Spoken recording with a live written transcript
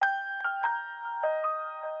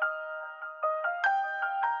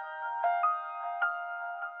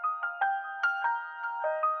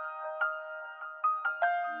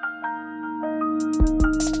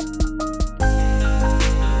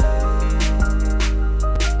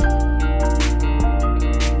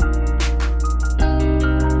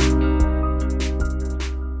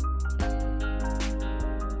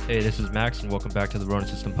is Max, and welcome back to the Ronin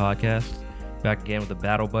System Podcast. Back again with the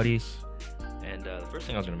Battle Buddies. And the first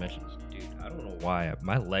thing I was going to mention is, dude, I don't know why,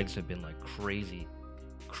 my legs have been like crazy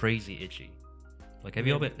itchy. Like, have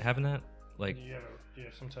you all been having that? Like, you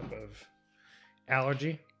have some type of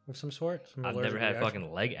allergy of some sort? I've never had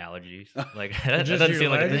fucking leg allergies. Like, that Just doesn't your seem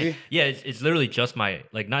like a legs? thing. Yeah, it's literally just my,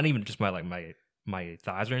 like, not even just my, like, my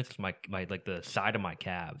thighs or anything. It's my like, the side of my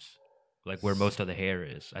calves. Like, where most of the hair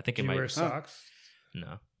is. I think Do it you might. wear socks?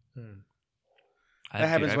 No. That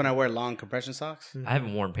happens when I wear long compression socks. I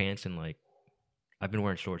haven't worn pants in like, I've been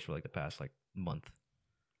wearing shorts for like the past like month.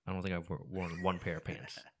 I don't think I've worn one pair of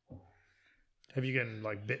pants. Have you gotten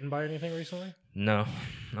like bitten by anything recently? No,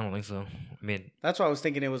 I don't think so. I mean, That's why I was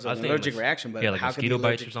thinking it was I an was thinking allergic it was- reaction, but yeah, like how could the mosquito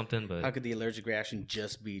bites allergic, or something. But how could the allergic reaction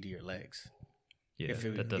just be to your legs? yeah, if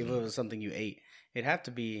it that doesn't was something you ate, it'd have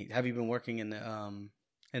to be. Have you been working in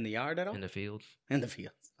the yard at all? in the fields. In the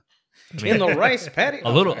fields, I mean, in the rice paddy. a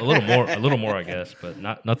little more, I guess, but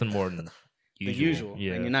nothing more than The usual.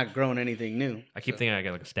 Yeah, And you're not growing anything new. I keep thinking I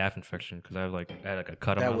got like a staph infection because I had like a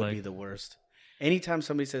cut on That my would leg. be the worst. Anytime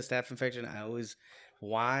somebody says staph infection, I always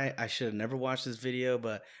I should have never watched this video,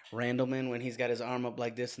 but Randleman when he's got his arm up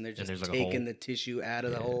like this and they're just there's, like, a taking hole. the tissue out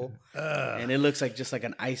of the Yeah. hole, and it looks like just like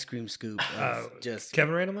an ice cream scoop of just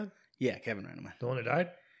Kevin Randleman? yeah, Kevin Randleman. The one who died?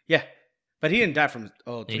 Yeah, but he didn't die from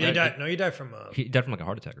He He died- died. No, he died from. He died from like a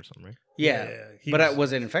heart attack or something, right? yeah. he But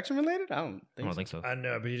was it infection related? I don't I think. don't think so. I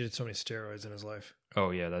know, but he did so many steroids in his life. Oh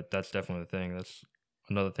yeah, that's definitely the thing. That's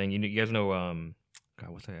another thing. You guys know God,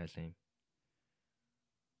 what's that guy's name?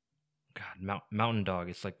 God, Mountain Dog.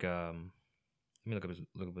 It's like let me look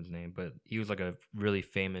up his name. But he was like a really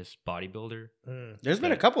famous bodybuilder. There's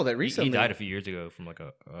been a couple that recently He died a few years ago from like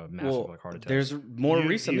a massive like heart attack. There's more You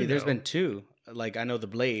recently. There's know. been two. Like I know the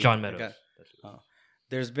Blade. John Like, Meadows.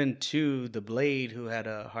 there's been two. The Blade who had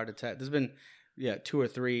a heart attack. There's been two or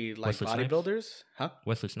three like Wesley Snipes? bodybuilders. Huh?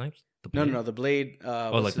 Wesley Snipes. The No, Blade? The Blade.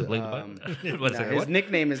 Oh, like the Blade. What's Nah, that? his What?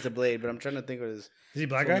 nickname is the Blade, but I'm trying to think what his Is he a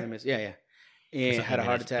black full guy? name is. Yeah. That's- And had a I mean,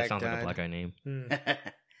 heart that attack. sounds like a Died. black guy name.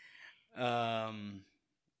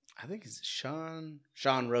 I think it's Sean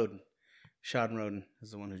Roden. Sean Roden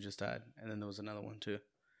is the one who just died, and then there was another one too.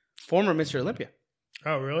 Former Mr. Olympia.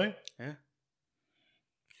 Oh, really? Yeah.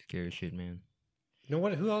 Scary shit, man. You know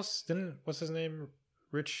what? Who else didn't? What's his name?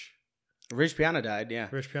 Rich Piana died. Yeah.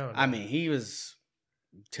 Piano. I mean, he was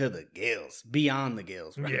to the gills, beyond the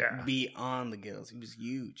gills. Right? Yeah. Beyond the gills. He was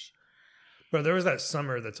huge. Bro, there was that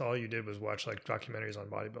summer that's all you did was watch like documentaries on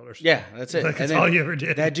bodybuilders. Yeah, that's it. Like, that's And then all you ever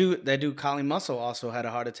did. that dude, Colin Muscle, also had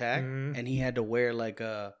a heart attack, Mhm. and he had to wear like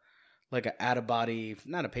a out of body,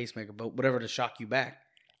 not a pacemaker, but whatever to shock you back.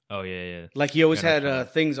 Oh yeah. Like he always Yeah, had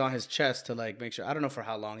that's things on his chest to like make sure. I don't know for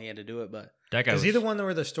how long he had to do it, but That guy Is was he the one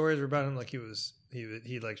where the stories were about him? Like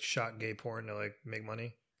he like shot gay porn to like make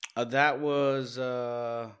money. that was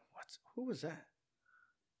who was that?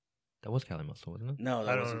 That was Cali Muscle, wasn't it? No, I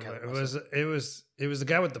that don't wasn't know. Colin Muscle. It was the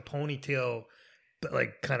guy with the ponytail, but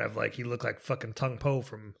like kind of like he looked like fucking Tung Po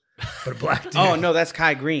from but a black dude. Oh no, that's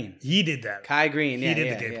Kai Green. He did that. Kai Green. He Yeah, did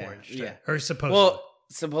yeah, the gay yeah, porn. Shit. Yeah. Or supposedly.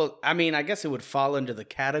 Well, I mean, I guess it would fall under the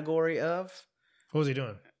category of What was he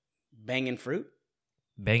doing? banging fruit.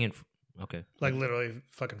 Banging. Okay. Like literally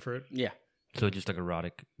fucking fruit. Yeah, So just like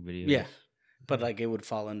erotic videos. yeah, but like it would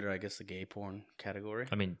fall under, I guess, the gay porn category.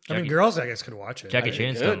 I mean, I mean, Jackie, girls, I guess, could watch it. Jackie I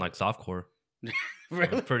Chan's good. done like softcore.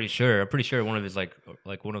 Really? I'm pretty sure one of his like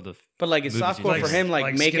one of the. But like it's Movies softcore he's for like- him, like,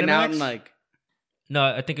 like making out and Skinemax? like. No,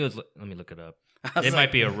 I think it was. Let me look it up. I was It might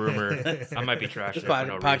like, be a rumor. I might be trashing This it for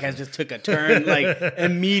no podcast reason. just took a turn, like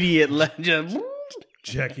immediate. Just,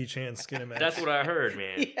 Jackie Chan Skinemax. That's what I heard,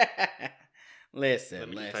 man. yeah. Let Listen,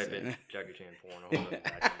 me just type in listen. Jackie Chan porn. Hold on,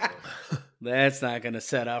 actually. That's not gonna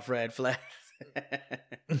set off red flags.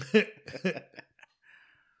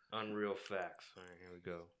 Unreal facts. All right, here we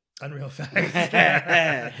go. Unreal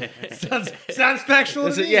facts. sounds factual.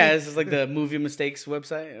 This to is, me. yeah, this is like the movie mistakes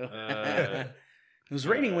website. Uh, It was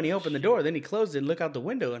raining when he opened the door. Then he closed it and looked out the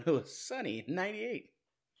window, and it was sunny. 98.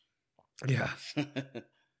 Yeah.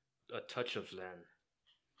 A Touch of Zen.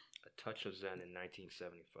 A Touch of Zen in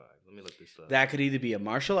 1975. Let me look this up. That could either be a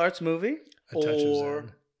martial arts movie A touch of or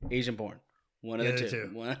Zen. Asian porn. One of Yeah, the the two.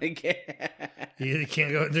 two. One of the You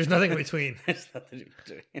can't go. There's nothing in between. There's nothing in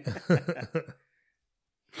between.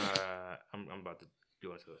 I'm about to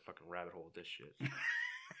go into the fucking rabbit hole with this shit.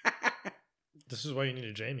 This is why you need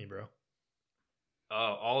a Jamie, bro.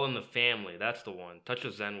 Oh, All in the Family. That's the one. Touch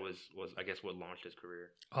of Zen was I guess what launched his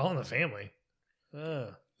career. All in the family.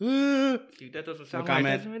 Dude, that doesn't sound No like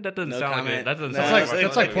comment. it. That doesn't No sound comment. like it. That doesn't No, sound That's like like-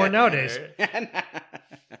 that's like porn nowadays.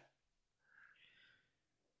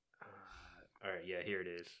 All right, yeah, here it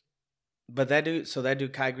is. But that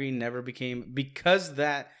dude Kai Green never became, because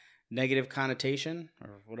that negative connotation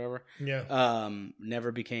or whatever. Yeah.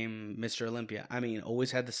 Never became Mr. Olympia. I mean,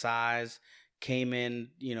 always had the size, came in,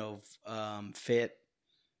 fit.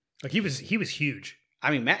 Like he was huge.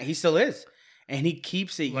 I mean, Matt, he still is, and he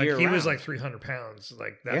keeps it Like year he round. was like 300 pounds,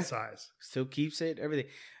 like that size. Still keeps it, everything.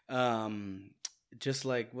 Just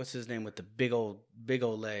like what's his name with the big old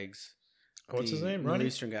legs. What's his name? Middle Ronnie?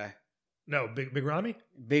 Eastern guy. No, Big Rami.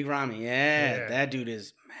 Big Rami, yeah, that dude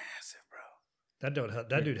is massive, bro.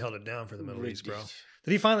 That dude held it down for the Middle East, bro. Ridiculous.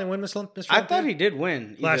 Did he finally win Mr. Olympia? I thought he did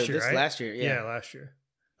win last year, right? Last year, yeah. last year.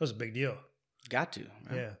 That was a big deal. Got to.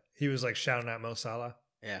 Right? Yeah, he was like shouting out Mo Salah.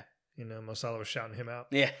 Yeah. Mo Salah was shouting him out.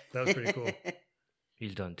 Yeah. That was pretty cool.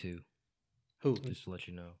 He's done too. Who? Just to let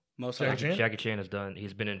you know. Most Jackie Chan has done.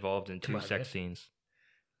 He's been involved in 2 sex scenes.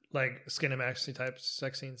 Like Skinemax type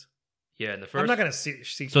sex scenes. Yeah, in the first. I'm not gonna see.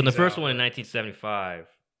 So in the first one in 1975,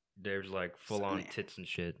 there's like full on tits and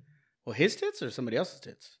shit. Well, his tits or somebody else's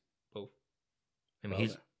tits? Both. I mean,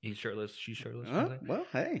 Well, he's shirtless. She's shirtless. well,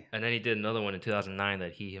 hey. And then he did another one in 2009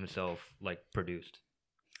 that he himself like produced.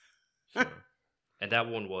 So, and that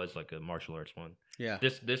one was like a martial arts one. Yeah.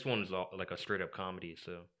 This one is all, like a straight up comedy.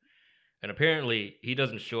 So, and apparently he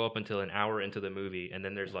doesn't show up until an hour into the movie, and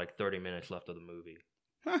then there's like 30 minutes left of the movie.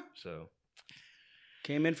 Huh. So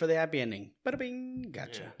came in for the happy ending. Bada bing.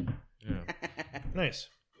 Gotcha. yeah. Nice.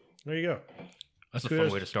 There you go. That's a Kudos.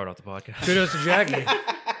 fun way to start off the podcast. Kudos to Jackie.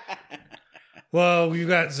 Well, we've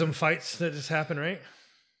got some fights that just happened, right?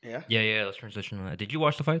 Yeah. Yeah. Let's transition on that. Did you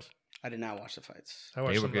watch the fights? I did not watch the fights. I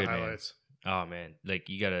watched They were some of the good, man. highlights. Oh man, like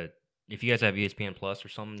you gotta. If you guys have ESPN Plus or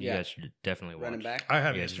something, you Yeah. guys should definitely watch. Running back. I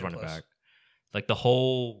have Yeah, ESPN just run it Plus. back. Like the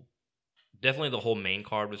whole main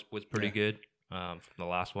card was pretty Yeah. good. From the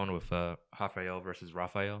last one with Rafael versus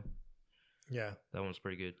Rafael, Yeah. that one was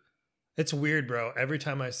pretty good. It's weird, bro. Every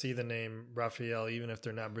time I see the name Rafael, even if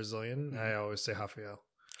they're not Brazilian, I always say Rafael.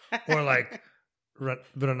 Or like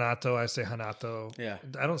Renato, I say Hanato. Yeah.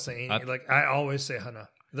 I don't say any. I always say Hana.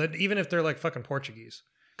 That even if they're like fucking Portuguese,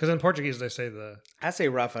 because in Portuguese they say the I say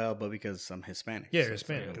Rafael, but because I'm Hispanic. yeah, so you're it's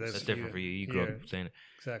Hispanic. That's different for you. You grew up saying it.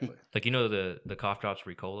 Exactly. Like the cough drops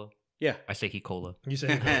Ricola. Yeah. I say Hicola. You say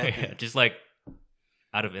Yeah, just like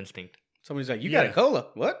out of instinct. Somebody's like, you got a cola.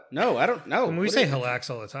 What? No, I don't know. when we say relax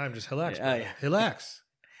all the time, just relax. Yeah, Yeah, yeah. Relax.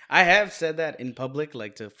 I have said that in public,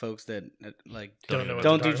 like to folks that like Don't know what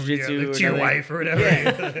don't they're do talking- jiu-jitsu yeah, or to your nothing. wife or whatever.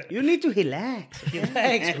 Yeah. You need to relax.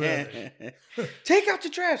 Relax, brother. Take out the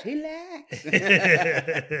trash. Relax.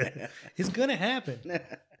 It's gonna happen.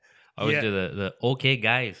 I always Yeah. do the okay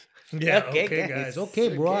guys. Yeah. Okay, guys.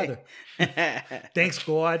 Okay, brother. Thanks,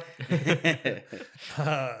 God.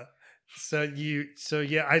 So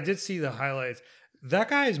yeah, I did see the highlights. That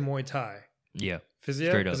guy is Muay Thai. Yeah, Fiziev?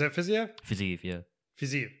 Straight up. Is that Fiziev? Fiziev, yeah.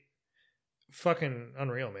 Fiziev. Fucking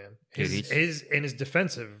unreal, man. Dude, His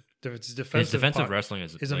defensive His defensive part wrestling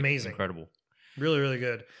is like, amazing. incredible. really, really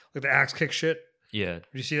good. Like the axe kick shit. Yeah, Did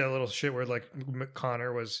you see that little shit where like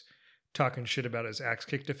Connor was talking shit about his axe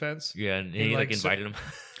kick defense? yeah, and And, he like like, so- invited him.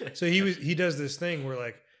 So he does this thing where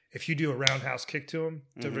like if you do a roundhouse kick to him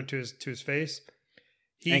Mhm. to his face,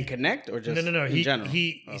 And connect or just no. in He general?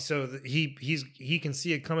 he Oh. so he can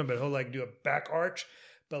see it coming, but he'll like do a back arch,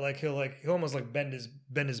 but like he'll almost like bend his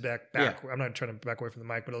back. Yeah. I'm not trying to back away from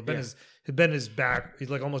the mic, but he'll Yeah. bend his back. He's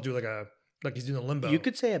like almost do like he's doing a limbo. You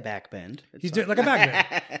could say a back bend. It's He's doing fine. like a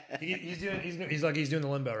back bend. He's doing the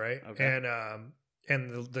limbo, right? Okay.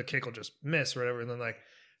 And the kick will just miss or whatever. And then like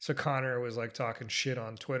so Connor was like talking shit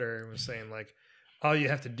on Twitter and was saying like all you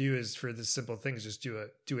have to do is for this simple thing is just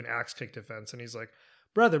do an axe kick defense. And he's like,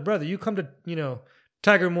 brother, you come to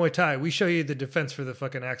Tiger Muay Thai. We show you the defense for the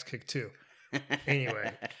fucking axe kick too.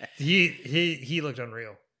 Anyway, he looked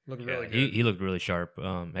unreal. Looked really good. He looked really sharp.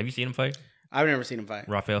 Have you seen him fight? I've never seen him fight.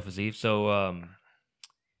 Rafael Fiziev. So,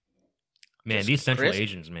 man, Just these Central crisp?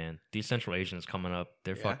 Asians, man, these Central Asians coming up,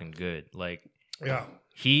 they're Yeah. fucking good. Like Yeah.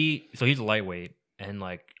 he's a lightweight, and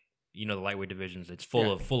like the lightweight divisions, it's full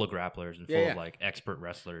Yeah. of grapplers and full Yeah, yeah. of like expert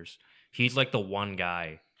wrestlers. He's like the one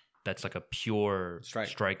guy that's like a pure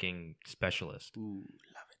striking specialist. Ooh,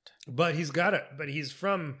 love it. But he's got it. But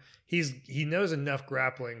he knows enough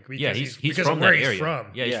grappling. Because Yeah, he's because from of where that he's area.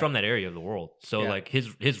 from. Yeah, he's Yeah. from that area of the world. So Yeah. like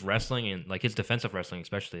his wrestling and like his defensive wrestling,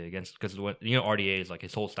 especially against because RDA is like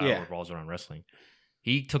his whole style Yeah. revolves around wrestling.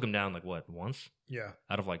 He took him down like once Yeah.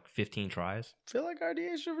 out of like 15 tries. Feel like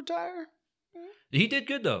RDA should retire. He did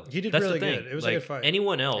good though. He did That's really the thing. good. It was a like, good fight.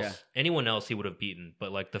 Anyone else he would have beaten.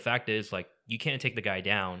 But like the fact is like you can't take the guy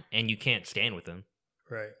down and you can't stand with him.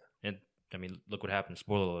 Right. And I mean, look what happened.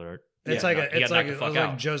 Spoiler alert. It's Yeah. like He got knocked the it fuck was out.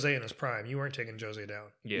 like Jose in his prime. You weren't taking Jose down.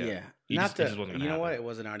 Yeah. He just wasn't gonna you know what? happen. It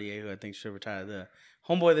wasn't RDA who I think should retire. The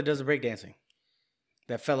homeboy that does the breakdancing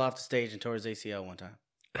that fell off the stage and tore his ACL one time.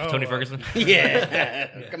 Tony Ferguson.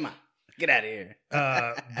 Yeah, come on, get out of here.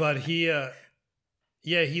 But he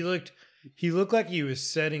looked like he was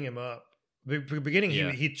setting him up. Beginning,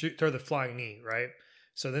 Yeah. he throw the flying knee, right?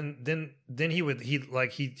 So then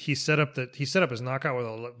he set up his knockout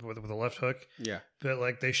with a left hook. Yeah, But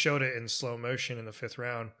like they showed it in slow motion in the 5th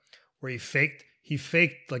round where he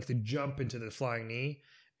faked like the jump into the flying knee,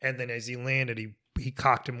 and then as he landed, he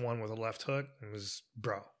cocked him one with a left hook and was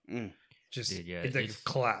just Dude, yeah, it like it's-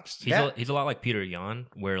 collapsed. He's a lot like Peter Yan,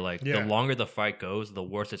 where like Yeah. the longer the fight goes, the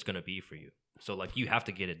worse it's gonna be for you. So like you have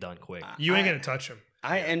to get it done quick. You ain't I- gonna touch him.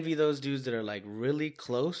 I envy those dudes that are like really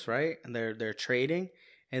close, right? And they're trading,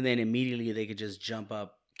 and then immediately they could just jump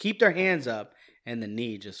up, keep their hands up, and the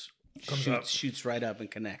knee just Comes up. shoots right up and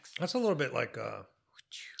connects. That's a little bit like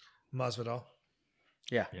Masvidal.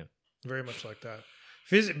 Yeah. Very much like that.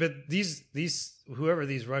 But these whoever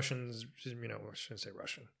these Russians, I shouldn't say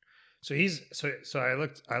Russian. So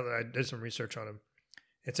I did some research on him.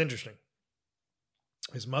 It's interesting.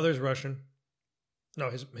 His mother's Russian. No,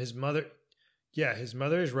 his mother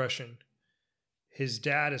is Russian. His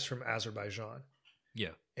dad is from Azerbaijan.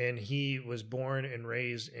 Yeah. And he was born and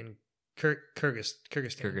raised in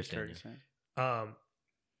Kyrgyzstan.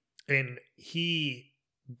 And he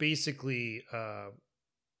basically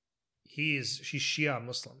he's Shia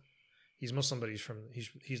Muslim. He's Muslim, but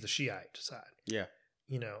he's the Shiite side. Yeah.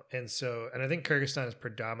 And I think Kyrgyzstan is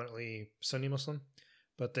predominantly Sunni Muslim,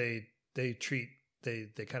 but they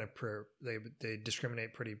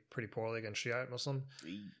discriminate pretty poorly against Shiite Muslim.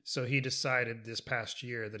 So he decided this past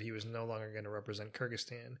year that he was no longer going to represent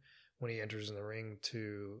Kyrgyzstan when he enters in the ring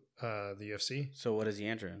to the UFC. So what does he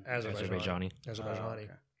enter in? Azerbaijani. Azerbaijani. Oh, okay.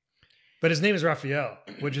 But his name is Rafael,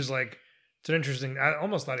 which is like, it's an interesting. I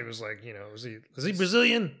almost thought he was like, is he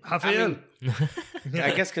Brazilian? Rafael.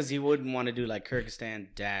 I guess because he wouldn't want to do like Kyrgyzstan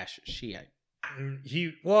Shiite.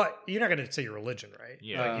 You're not going to say your religion, right?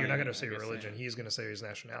 Yeah. Like, you're not going to I say your guess, religion. yeah. He's going to say his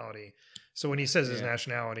nationality. So when he says his Yeah.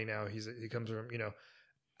 nationality now, he comes from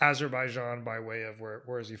Azerbaijan by way of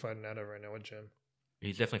where is he fighting out of right now? What gym?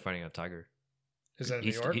 He's definitely fighting a Tiger. Is that in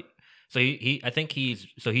He's- New York? I think he's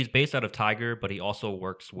based out of Tiger, but he also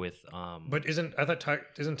works with But is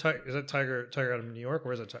that Tiger out of New York,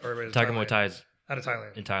 or is it or is it Tiger Thailand? Muay Thai's Out of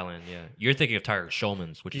Thailand. in Thailand. Yeah, you're thinking of Tiger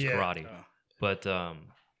Schulman's, which is Yeah. karate, Oh. but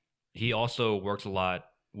he also works a lot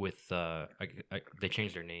with they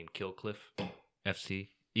changed their name, Killcliff FC.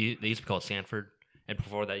 They used to be called Sanford, and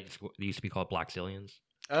before that, they used to be called Black Zillions.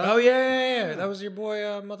 Oh yeah. That was your boy,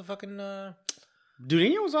 motherfucking.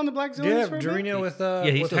 Dudinho was on the Black Zillions. Yeah, for a bit? Dorino with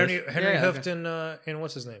he with still Henry is. Henry Yeah, Hooft and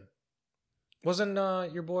what's his name? Wasn't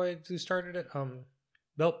your boy who started it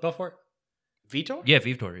Belfort? Vitor? Yeah,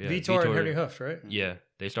 Vitor. Yeah, Vitor and Henry Hooft, right? Yeah,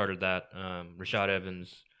 they started that. Rashad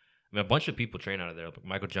Evans. I mean, a bunch of people train out of there. Like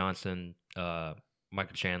Michael Johnson,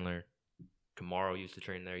 Michael Chandler, Camaro used to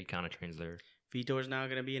train there. He kind of trains there. Vitor's now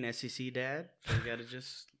going to be an SEC dad. So you got to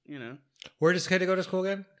just, Where does Kid go to school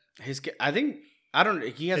again? I don't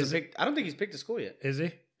think he's picked a school yet. Is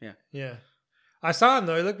he? Yeah. Yeah. I saw him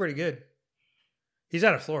though. He looked pretty good. He's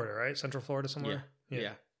out of Florida, right? Central Florida somewhere.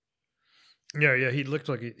 Yeah. Yeah. He looked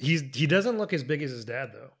like he doesn't look as big as his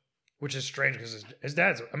dad though, which is strange because his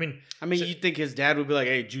dad's. I mean, You think his dad would be like,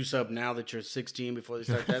 "Hey, juice up now that you're 16 before they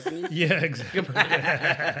start testing you." yeah, exactly.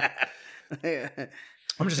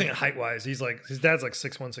 I'm just saying height wise, his dad's like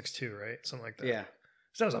 6'1", 6'2", right? Something like that. Yeah.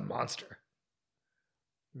 His dad was a monster.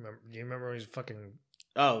 Do you remember when he was fucking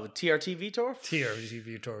Oh, TRT Vitor? TRT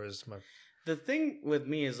Vitor is my. The thing with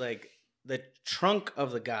me is like the trunk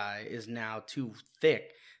of the guy is now too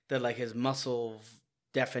thick that like his muscle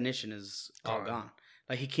definition is all gone.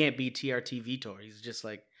 Like he can't be TRT Vitor. He's just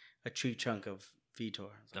like a tree chunk of Vitor.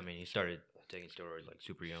 I mean, he started taking steroids like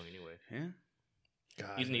super young anyway. Yeah.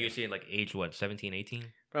 God, He's in the man. UFC at like age, 17, 18?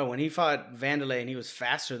 Bro, when he fought Vanderlei and he was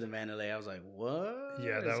faster than Vanderlei, I was like, what?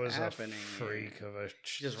 Yeah, that is was happening a here? freak of a.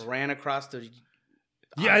 He just ran across the.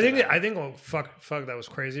 Yeah, octagon. I think what fuck that was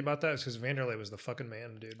crazy about that is because Vanderlei was the fucking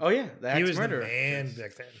man, dude. Oh, yeah. The he was the ex-murderer. man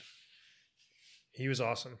back then. He was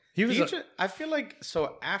awesome. He was. I feel like,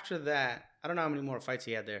 so after that, I don't know how many more fights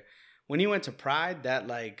he had there. When he went to Pride, that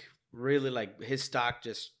like really like his stock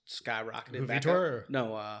just skyrocketed Who, back Vitor up. or- No,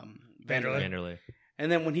 Vanderlei? Vanderlei.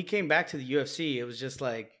 And then when he came back to the UFC, it was just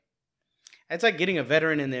like, it's like getting a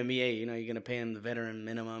veteran in the NBA. You're going to pay him the veteran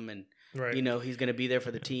minimum and, right. he's going to be there for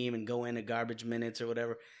the team and go in at garbage minutes or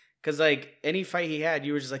whatever. Because, like, any fight he had,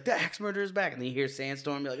 you were just like, the axe murderer is back. And then you hear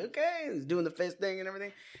Sandstorm, you're like, okay, he's doing the fist thing and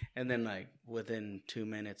everything. And then, like, within 2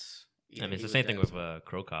 minutes. I mean, it's the same thing with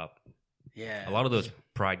Crow Cop. Yeah. A lot of those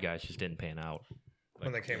Pride guys just didn't pan out.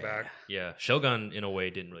 When they came back. Yeah, Shogun in a way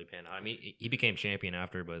didn't really pan out. I mean, he became champion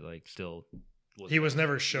after, but like still, he was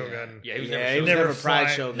never Shogun. Yeah, he was he was never never Pride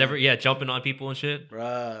Shogun. never. Yeah, jumping on people and shit.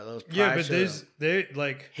 Bruh, those Pride Yeah, but Shogun. they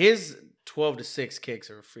like his 12-6 kicks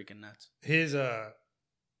are freaking nuts. his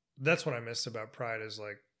that's what I missed about Pride is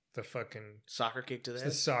like the fucking Soccer kick to the the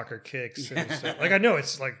head. soccer kicks Yeah. and stuff. Like I know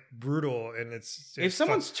it's like brutal and it's If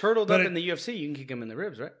someone's turtled but up it- in the UFC, you can kick him in the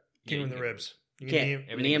ribs, right? kick him in the ribs. You Can't. can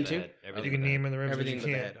knee him, Knee him with the too? head. you Everything can with knee the him in head. the ribs, but Everything you with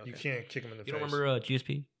the can't head, okay. you can't kick him in the You face. don't remember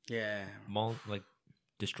GSP? Yeah. Maul, like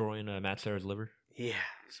destroying Matt Serra's liver. Yeah.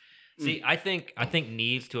 See, I think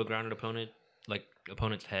knees to a grounded opponent, like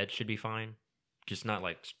opponent's head, should be fine. Just not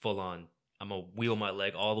like full on. I'm gonna wheel my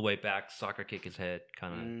leg all the way back, soccer kick his head,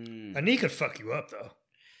 kind of. Mm. A knee could fuck you up though.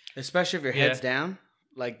 Especially if your Yeah. head's down,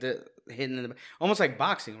 like the hitting in the almost like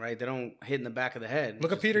boxing, right? They don't hit in the back of the head.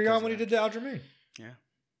 Look at just Peter because Yan of when he that. did to Aljamain. Yeah.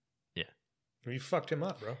 Yeah. You fucked him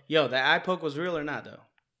up, bro. Yo, that eye poke was real or not though?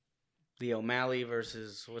 The O'Malley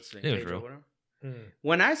versus what's the name? It was Pedro, real. whatever. Mm.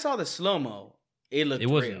 When I saw the slow mo, it looked It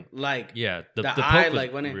wasn't- real. Like, Yeah, the The poke eye, was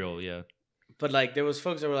like, when it- real. Yeah, but like there was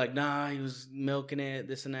folks that were like, nah, he was milking it,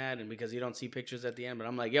 this and that, and because you don't see pictures at the end. But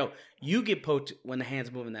I'm like, yo, you get poked when the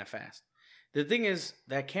hand's moving that fast. The thing is,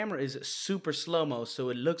 that camera is super slow mo, so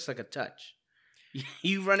it looks like a touch.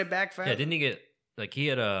 You run it back fast. yeah. Didn't he get like he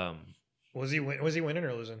had Was he winning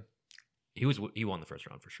or losing? he won the first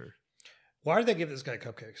round for sure. Why did they give this guy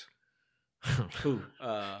cupcakes? Who?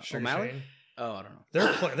 Sugar O'Malley? Shane? Oh, I don't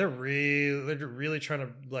know. They're really trying to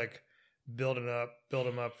like build him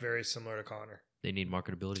up very similar to Connor. They need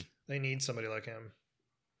marketability. They need somebody like him.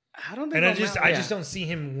 I don't think. And I O'Malley- just don't see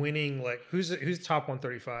him winning. Like who's top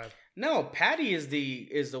 135? No, Patty is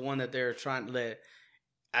the one that they're trying to let.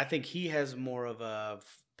 I think he has more of a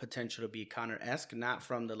potential to be Connor-esque, not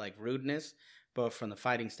from the like rudeness, but from the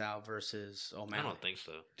fighting style versus I O'Malley. don't think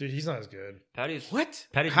so. Dude, he's not as good. Patty's What?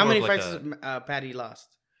 Patty's How more many of like fights has Patty lost?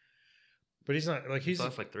 But he's not like He's he's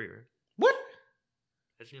lost like 3, right? What?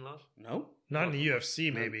 Hasn't he lost? No. not in the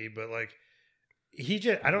UFC maybe, but like he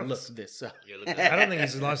just I don't Look this up. Yeah, look at I don't think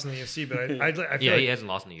he's lost in the UFC, but I feel Yeah, he like hasn't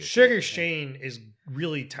lost in the UFC. Sugar Shane is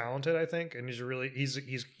really talented, I think, and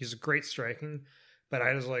he's great striking. But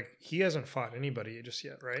I was like, he hasn't fought anybody just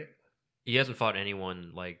yet, right? He hasn't fought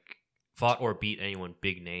anyone fought or beat anyone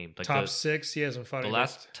big name. Like Top 6, he hasn't fought. the anybody.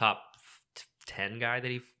 last top 10 guy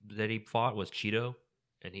that he fought was Cheeto,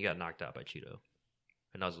 and he got knocked out by Cheeto,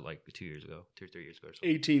 and that was like 2 years ago, 2 or 3 years ago. Or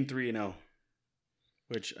something. 18-3-0.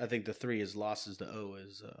 Which I think the 3 is losses, the O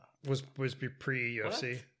is was pre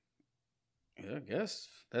UFC. yeah, I guess.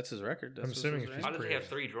 That's his record. That's I'm what's assuming his if record. How does he have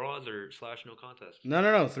 3 draws or / no contest?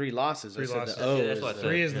 No, 3 losses. 3 I said losses. the O Yeah, that's is what I the- said.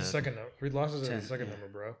 3 is the Yeah. second number. 3 losses are 10, the second yeah. number,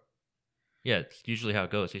 bro. Yeah, it's usually how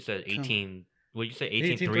it goes. He said 18. What did you say?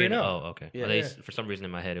 18-3 18-3 and and 0. oh. Oh, okay. Yeah. Well, Yeah. for some reason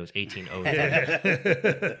in my head it was 18-0.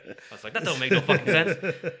 Yeah. I was like, that don't make no fucking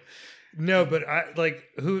sense. No, but I like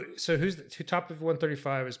who's the top of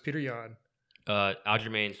 135 is Peter Yan.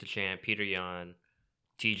 Aljamain's the champ. Peter Yan,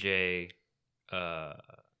 TJ,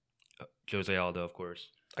 Jose Aldo, of course.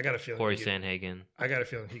 I got a feeling. Corey he could- Sandhagen, I got a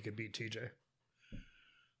feeling he could beat TJ. It'd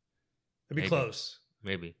be Maybe. close,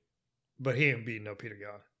 maybe. but he ain't beating no Peter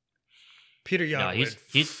Yan. Peter Yan. No, would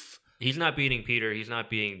he's not beating Peter. He's not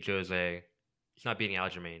beating Jose. He's not beating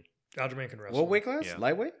Aljamain. Aljamain can wrestle. What weight class? Yeah.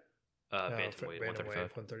 Lightweight? No, Bantamweight,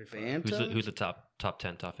 135. 135. Bantam? Who's the top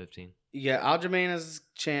 10, top 15? Yeah, Aljamain is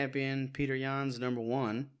champion. Peter Yan's number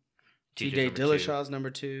 1. TJ's TJ number 2. Dillashaw's number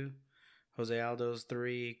 2. Jose Aldo's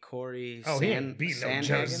 3. Corey Oh, he ain't beating no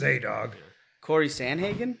Sandhagen. Jose, dog. Corey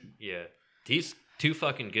Sandhagen? Yeah, he's too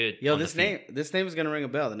fucking good. Yo, on the this feet. name is gonna ring a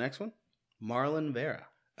bell. The next one, Marlon Vera.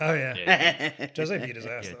 Oh yeah, Yeah. Jose beat his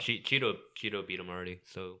ass Yeah, though. Cheeto beat him already.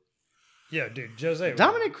 So Yeah, dude, Jose.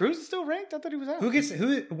 Dominic Cruz is still ranked. I thought he was out.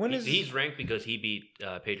 When is he's ranked because he beat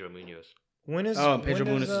Pedro Munoz. when is Oh, Pedro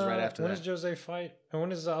when Munoz is right after when that. does Jose fight? And when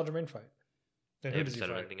does Aljamain fight? And They who haven't does he set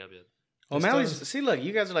fight? anything up yet. O'Malley's. This See, look,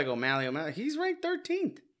 you guys are like O'Malley. He's ranked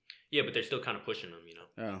 13th. Yeah, but they're still kind of pushing him, you know.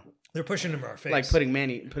 Oh, They're pushing him in our face. like putting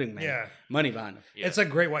money Yeah, money behind Yeah. it's like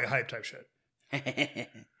great white hype type shit. him.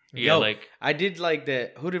 Yeah, Yo, like I did like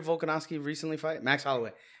that. Who did Volkanovski recently fight? Max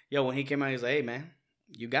Holloway. Yo, when he came out, he was like, "Hey, man,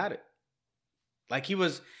 you got it." Like he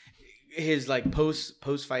was, his like post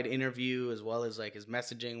fight interview as well as like his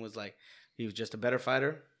messaging was like he was just a better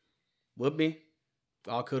fighter. Would be.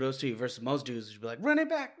 All kudos to you. Versus most dudes would be like, "Run it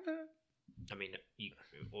back." I mean,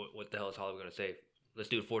 what the hell is Hollywood gonna say? Let's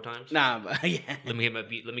do it 4 times. Nah, but yeah. Let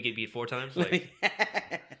me get beat 4 times. Like,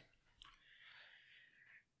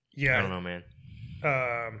 Yeah, I don't know, man.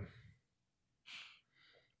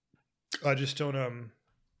 I just don't. I'm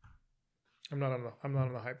not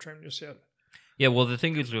on the hype train just yet. Yeah, well, the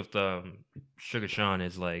thing is with Sugar Sean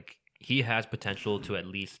is like he has potential to at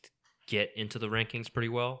least get into the rankings pretty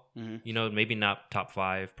well. Mm-hmm. You know, maybe not top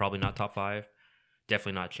 5, probably not top 5,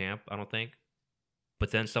 definitely not champ. I don't think.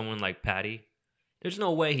 But then someone like Patty, there's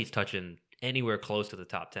no way he's touching anywhere close to the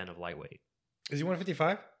top 10 of lightweight. Is he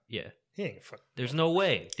 155? Yeah, He ain't fuck. there's no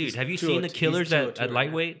way, dude. He's Have you seen the 202 killers at 202 right now.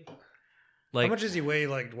 lightweight? Like, How much does he weigh?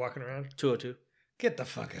 Like walking around? 202. Get the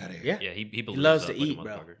fuck out of here. Yeah. yeah, he He believes loves up to like a eat,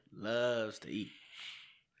 bro. motherfucker. Loves to eat.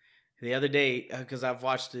 The other day, because I've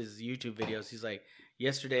watched his YouTube videos, he's like,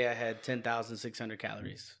 yesterday I had 10,600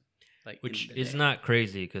 calories. Like, Which in the is day. not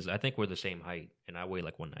crazy because I think we're the same height and I weigh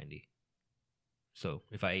like 190. So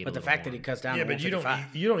if I ate, But a the little fact more, that he cuts down Yeah, to but you don't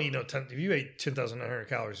 155. eat no 10. If you ate 10,900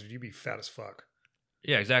 calories, you'd be fat as fuck.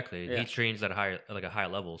 yeah, exactly. Yeah. He trains at a high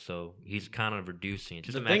level, so he's kind of reducing.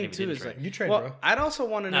 Just The imagine thing, if he too, didn't is train. like- You train, Well, bro. I'd also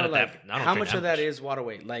want to Not know, at like, that- I don't how train much that of that much. is water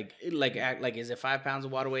weight? Like, is it 5 pounds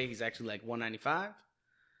of water weight? He's actually like 195?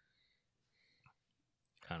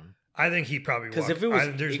 I don't know. I think he probably 'Cause walked. if it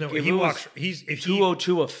was- there's no. if He it was walks. He's if he.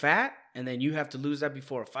 202 of fat, and then you have to lose that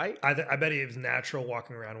before a fight? I bet his natural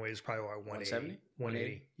walking around weight is probably like 170?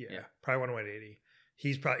 180. Yeah, Yeah. probably 180.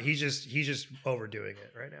 He's just overdoing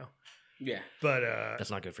it right now. Yeah. But That's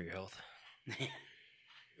not good for your health.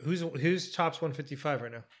 who's tops 155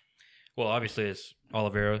 right now? Well, obviously it's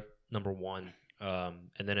Oliveira number 1, and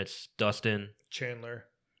then it's Dustin. Chandler.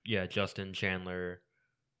 Yeah, Justin Chandler.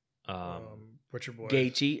 What's your boy?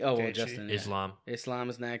 Gaethje. Oh, well, Gaethje. Justin. Yeah. Islam. Islam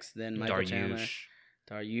is next, then Michael Chandler. Dariush.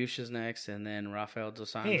 Dariush is next, and then Rafael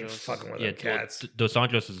Dos He ain't Anjos. fucking with Yeah, them cats. Dos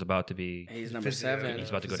Anjos is about to be. He's number Physio. 7. He's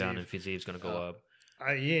about to go down, Fiziev. and Fizie's going to go Oh. up.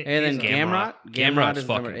 And then he's a- Gamrot. Gamrot. Gamrot Gamrot's is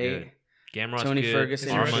number fucking 8. good. Gamrot's Tony good. Ferguson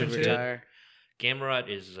Is he should Russian, too? retire. Gamrot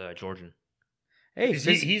is Georgian. Hey, Is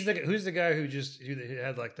he's who's the guy who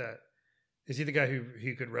had like that? Is he the guy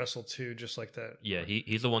who could wrestle too, just like that? Yeah,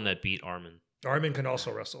 he's the one that beat Armin. Armin can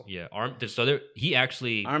also wrestle. Yeah, he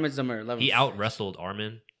actually Armin's number 11. he out wrestled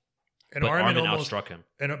Armin, And but Armin Armin almost outstruck him.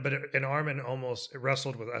 and Armin almost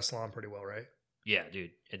wrestled with Islam pretty well, right? Yeah,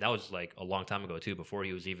 dude, and that was like a long time ago too, before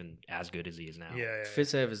he was even as good as he is now. Yeah.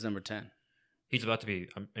 Fiziev is number 10. he's about to be.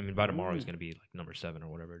 I mean, by tomorrow he's Ooh. going to be like number 7 or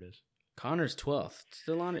whatever it is. Connor's 12th.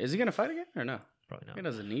 Still on it. Is he going to fight again or no? Probably not. He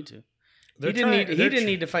doesn't need to. They're He didn't trying- need. they're He didn't tr-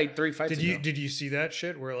 need to fight 3 fights ago. Did you see that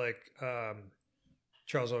shit where like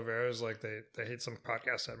Charles Oliveira's like they hit some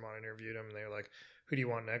podcast had him on, interviewed him, and they were like, "Who do you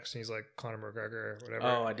want next?" And he's like, "Conor McGregor or whatever."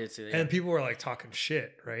 Oh, I did see that. And people were like talking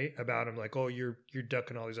shit, right, about him, like, "Oh, you're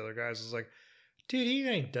ducking all these other guys." It's like, dude, he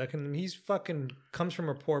ain't ducking them. He's fucking comes from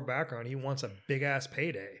a poor background. He wants a big ass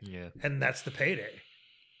payday, Yeah, and that's the payday.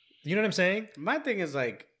 You know what I'm saying? My thing is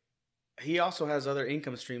like, he also has other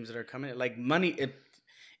income streams that are coming. Like money.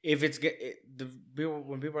 If it's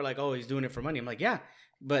when people are like, "Oh, he's doing it for money," I'm like, "Yeah,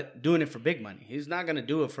 but doing it for big money. He's not gonna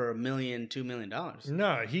do it for $1 million, $2 million."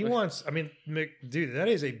 No, he wants. I mean, dude, that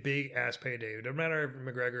is a big ass payday. No matter if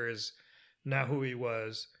McGregor is not who he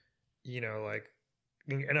was, you know, like,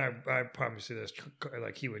 and I promise you this,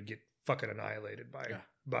 like he would get fucking annihilated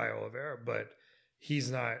by Oliveira, but he's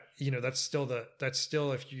not. You know, it's still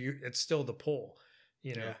the pull.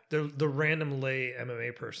 You know, the random lay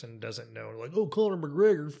MMA person doesn't know. Like, oh, Conor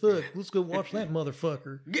McGregor, fuck, let's go watch that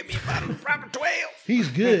motherfucker. Get me about a proper 12. He's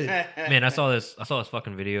good. man, I saw this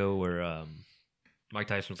fucking video where Mike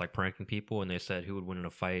Tyson was like pranking people, and they said who would win in a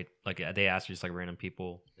fight. Like they asked just like random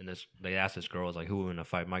people, and they asked this girl, was like, who would win in a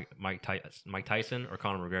fight, Mike Tyson or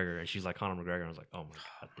Conor McGregor? And she's like, Conor McGregor. And I was like, oh my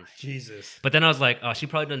god, Jesus. But then I was like, oh, she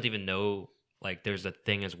probably doesn't even know like there's a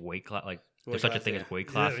thing as weight class, like there's such a thing as weight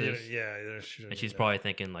classes. Yeah, and she's probably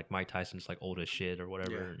thinking like Mike Tyson's like old as shit or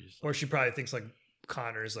whatever. Yeah. And just, or she probably thinks like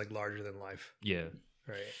Conor is like larger than life. yeah.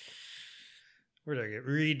 Right. Where did I get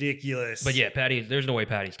ridiculous? But yeah, Patty, there's no way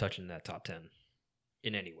Patty's touching that top 10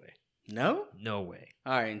 in any way. No. No way.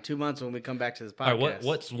 All right. In 2 months, when we come back to this podcast, All right,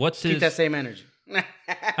 what's keep his? that same energy.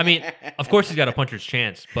 I mean, of course he's got a puncher's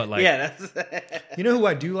chance, but like, yeah, that's you know who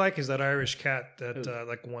I do like is that Irish cat that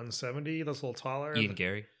like 170, that's a little taller. Ian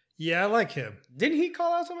Gary. Yeah, I like him. Didn't he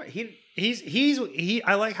call out somebody? He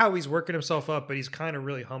I like how he's working himself up, but he's kind of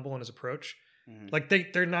really humble in his approach. Mhm. Like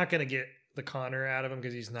they're not gonna get the Conor out of him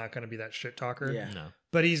because he's not gonna be that shit talker. Yeah. No.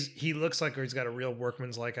 But he looks like he's got a real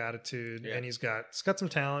workman's like attitude, Yeah. and he's got some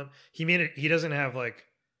talent. He doesn't have like,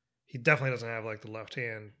 he definitely doesn't have like the left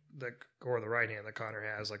hand or the right hand that Conor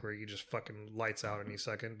has, like where he just fucking lights out any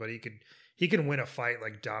second. But he can win a fight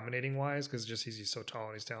like dominating wise because just he's so tall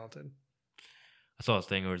and he's talented. I saw this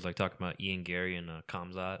thing where it's like talking about Ian Gary and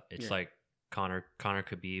Kamzat. It's Yeah. like Conor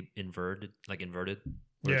could be inverted,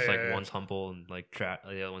 Where it's Yeah, like yeah, yeah. one's humble and like the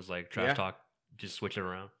other one's like trash Yeah. talk. Just switch it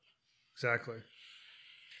around. Exactly.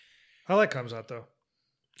 I like Kamzat though.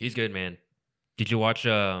 He's good, man. Did you watch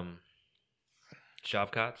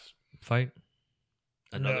Shavkat's fight?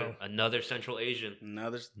 Another Central Asian.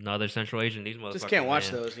 Another Central Asian. These motherfuckers. Just can't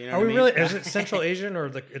watch man. those. You know Are what we I mean? really? Is it Central Asian or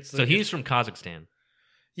like it's? So he's from Kazakhstan.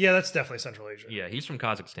 Yeah, that's definitely Central Asian. Yeah, he's from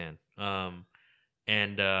Kazakhstan.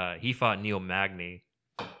 And he fought Neil Magny.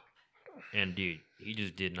 And dude, he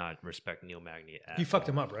just did not respect Neil Magny at He fucked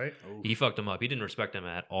all. him up, right? He fucked him up. He didn't respect him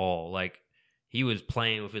at all. Like he was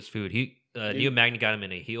playing with his food. Neil Magny got him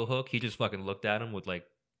in a heel hook. He just fucking looked at him with like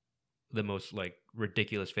the most like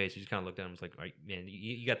ridiculous face. He just kind of looked at him and was like, "All right, man,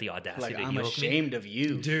 you got the audacity Like, to I'm heel hook me?" ashamed of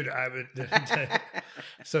you. Dude, I would.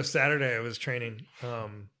 So Saturday I was training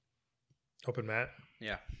open mat.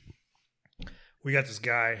 Yeah. We got this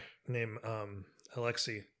guy named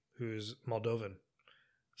Alexei who's Moldovan,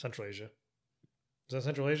 Central Asia. Is that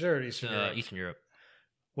Central Asia or Eastern Europe? Eastern Europe.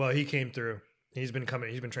 Well, he came through. He's been coming.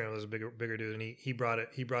 He's been training with this bigger dude, and he brought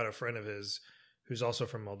a friend of his who's also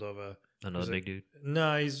from Moldova. Another big dude.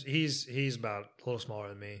 No, he's about a little smaller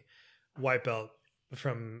than me. White belt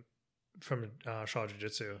from Shaw Jiu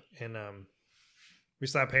Jitsu, and we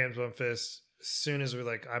slap hands, one fist. As soon as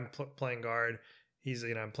I'm playing guard, he's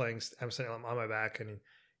I'm sitting on my back, and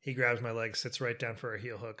he grabs my leg, sits right down for a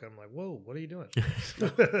heel hook. I'm like, whoa, what are you doing?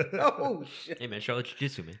 Oh shit! Hey man, Charlotte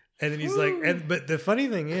Jiu-Jitsu, man. And then he's like, but the funny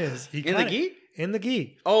thing is, he In the gi? in the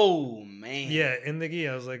gi. Oh man. Yeah, in the gi.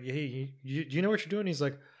 I was like, hey, you know what you're doing? He's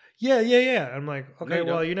like, yeah. I'm like, okay, No,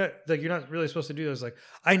 well, you're not really supposed to do this. Like,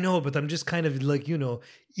 I know, but I'm just kind of like,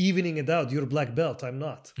 evening it out. You're a black belt. I'm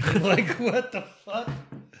not. I'm like, what the fuck?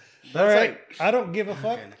 All right, I don't give a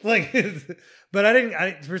fuck. Okay. Like, but I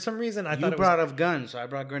didn't. For some reason, I You thought brought up guns, so I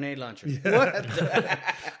brought grenade launcher. Yeah. What?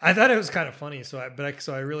 I thought it was kind of funny. So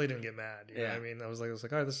I really didn't get mad. You know Yeah. what I mean, I was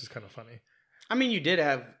like, oh, this is kind of funny. I mean, you did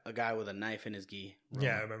have a guy with a knife in his gi.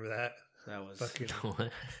 Yeah, I remember that. That was. Fucking.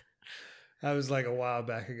 I was like a while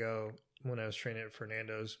back ago when I was training at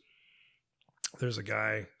Fernando's. There's a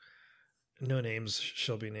guy, no names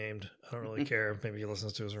shall be named. I don't really care. Maybe he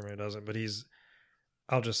listens to us or maybe he doesn't. But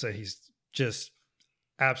I'll just say he's just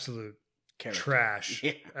absolute Character. trash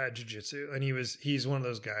Yeah. at jiu-jitsu. And he's one of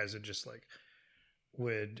those guys that just like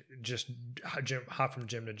would just hop from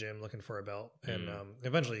gym to gym looking for a belt. And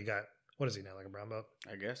eventually he got, what is he now, like a brown belt?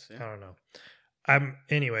 I guess. I Yeah. don't know.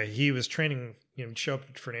 Anyway, he was training, show up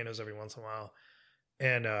at Fernando's every once in a while.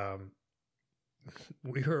 And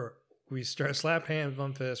we slapped hands,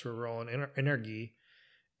 one fist, we're rolling in our gi.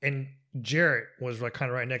 And Jarrett was like kind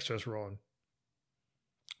of right next to us rolling.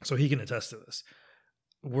 So he can attest to this.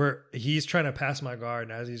 He's trying to pass my guard,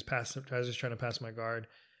 and as he's trying to pass my guard,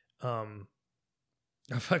 a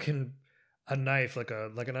knife, like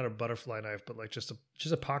not a butterfly knife, but like just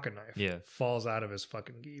a pocket knife, falls out of his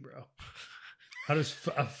fucking gi, bro. A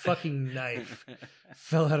fucking knife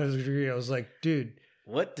fell out of his gi. I was like, dude,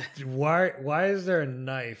 What? why is there a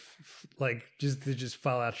knife like just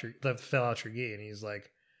fell out your gi? And he's like,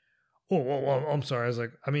 oh, I'm sorry. I was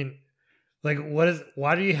like, I mean, like,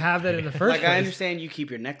 why do you have that in the first Like, place? I understand you keep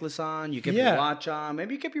your necklace on, you keep your watch on,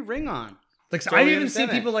 maybe you keep your ring on. Like, Totally I've even understand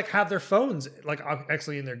seen that. people like have their phones like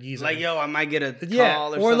actually in their gis. Like, yo, I might get a yeah,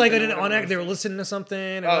 call or like something on they were listening to something,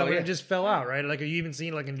 and yeah. it just fell out, right? Like you even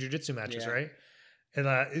seen like in jiu-jitsu matches, Yeah. right?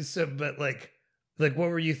 And but like what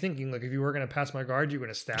were you thinking? Like if you were gonna pass my guard, you were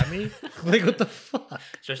gonna stab me? Like what the fuck?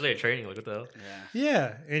 Especially at training, like what the hell? Yeah.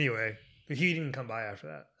 Yeah. Anyway, but he didn't come by after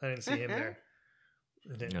that. I didn't see him there.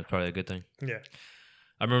 That's probably a good thing. Yeah.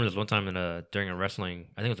 I remember this one time during a wrestling,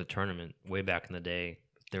 I think it was a tournament way back in the day.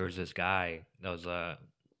 There was this guy that was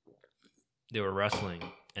they were wrestling,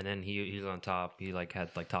 and then he was on top. He like had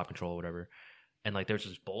like top control or whatever, and like there's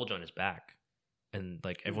this bulge on his back, and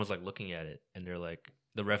like everyone's like looking at it, and they're like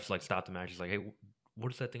the refs like stopped the match. He's like, hey,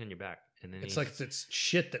 what is that thing on your back? And then It's like it's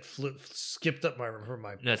shit that skipped up from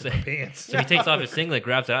my pants. So he takes off his singlet,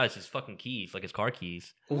 grabs it out. It's his fucking keys, like his car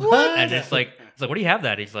keys. What? And it's like, where do you have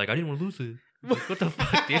that? He's like, I didn't want to lose it. Like, what the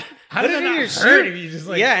fuck, dude? How Put did it that in not your hurt shoe. if you just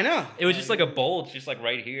like? Yeah, I know. It was just like a bulge, just like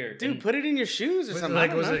right here. Dude, And- put it in your shoes or Was it something.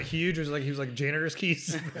 like I don't know. it huge? Was it like he was like janitor's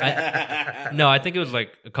keys? No, I think it was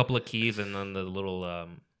like a couple of keys and then the little A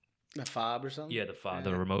fob or something?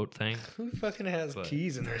 the remote thing. Who fucking has But-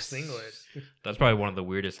 keys in their singlet? That's probably one of the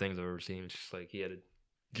weirdest things I've ever seen. It's just like he had it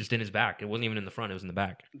just in his back. It wasn't even in the front, it was in the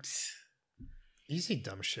back. You see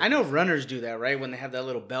dumb shit. I know runners do that, right? When they have that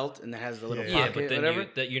little belt and that has the little Yeah, Yeah, pocket, but then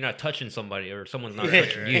whatever. you're not touching somebody or someone's not Yeah,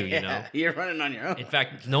 touching you, you know? yeah, you're running on your own. In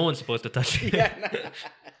fact, no one's supposed to touch you. Yeah, no.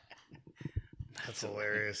 That's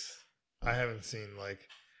hilarious. I haven't seen like,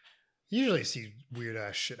 You usually see weird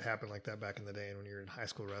ass shit happen like that back in the day and when you were in high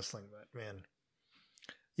school wrestling, but man.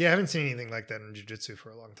 Yeah, I haven't seen anything like that in jiu-jitsu for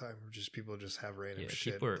a long time. Just people just have random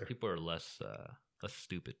shit. People are less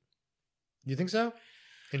stupid. You think so?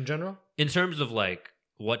 In general? In terms of like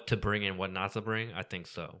what to bring and what not to bring, I think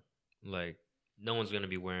so. Like no one's gonna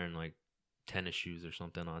be wearing like tennis shoes or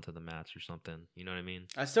something onto the mats or something. You know what I mean?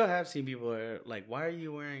 I still have seen people like, why are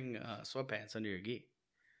you wearing sweatpants under your gi?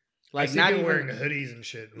 Like Like not even wearing hoodies and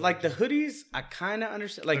shit. like the hoodies. I kind of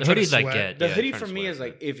understand. Like The trying to hoodies I sweat. get. the yeah, hoodie trying for to me sweat, is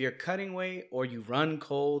like if you're cutting weight or you run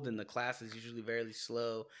cold and the class is usually very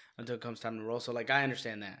slow until it comes time to roll. So like I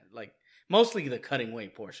understand that. Like mostly the cutting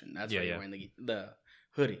weight portion. That's why you're wearing the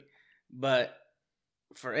hoodie. But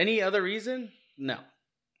for any other reason, no.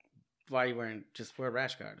 Why are you wearing? Just wear a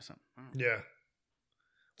rash guard or something. I don't know. Yeah.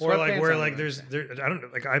 Or like Sweatpants, where I like don't there's I don't know,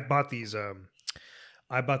 like I bought these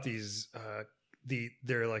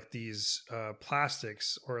they're like these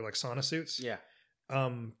plastics or like sauna suits. Yeah.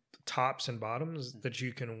 Tops and bottoms that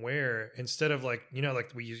you can wear instead of like, you know,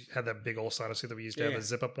 like had that big old sauna suit that we used to have, a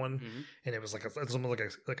zip up one, and it was like it's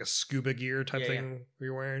almost like a scuba gear type thing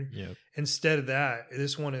you're wearing. Yeah. Instead of that,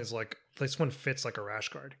 this one fits like a rash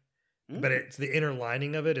guard. But it's the inner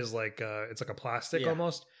lining of it is like it's like a plastic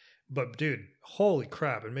almost. But dude, holy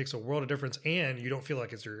crap! It makes a world of difference, and you don't feel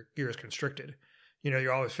like your ear is constricted. You know,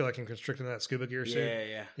 you always feel like you're constricted in that scuba gear suit.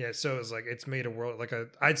 Yeah. So it's like it's made a world like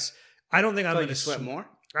I don't think I'm So gonna you sweat more.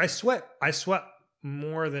 I sweat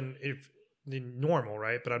more than normal,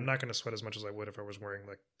 right? But I'm not gonna sweat as much as I would if I was wearing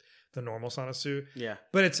like the normal sauna suit. Yeah.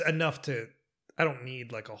 But it's enough to. I don't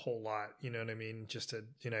need like a whole lot, you know what I mean? Just to,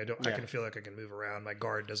 you know, I can feel like I can move around. My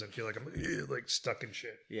guard doesn't feel like I'm like stuck in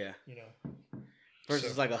shit. Yeah. You know.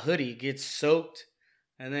 Versus like a hoodie gets soaked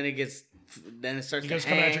and then it starts to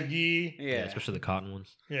come hang. at your gi. Yeah. Especially the cotton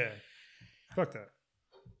ones. Yeah. Fuck that.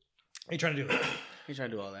 What are you trying to do? He's trying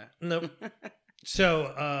to do all that. Nope.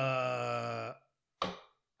 So,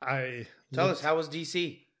 Tell us, how was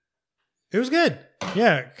DC? It was good.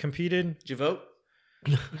 Yeah, competed. Did you vote?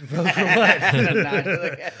 Vote for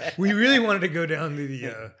what? We really wanted to go down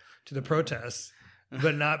to the protests,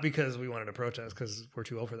 but not because we wanted to protest, because we're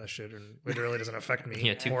too old for that shit, and it really doesn't affect me.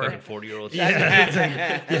 Yeah, two fucking 40-year-olds. Yeah, it's like,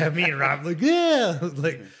 yeah, me and Rob like, yeah,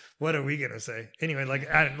 like, what are we gonna say? Anyway, like,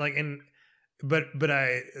 when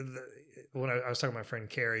I was talking to my friend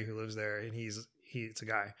Carrie who lives there, and it's a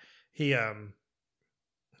guy. He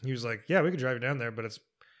was like, yeah, we could drive down there, but it's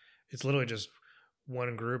literally just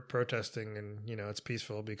one group protesting, and you know it's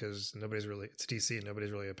peaceful because it's DC and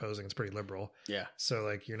nobody's really opposing. It's pretty liberal. Yeah. So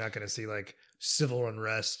like you're not going to see like civil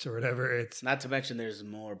unrest or whatever. It's not to mention there's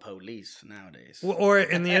more police nowadays. Well, or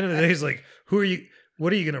in the end of the day, it's like, who are you?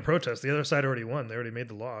 What are you going to protest? The other side already won. They already made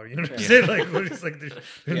the law. You know what I'm saying? Like, it's like there's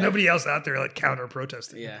nobody else out there like counter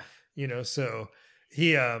protesting. Yeah. You know. So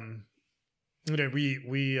he you know we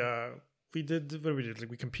did what we did.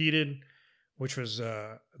 Like we competed, which was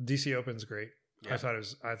DC Open's great. Yeah. I thought it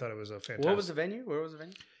was a fantastic. What was the venue? Where was the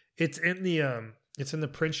venue? It's in the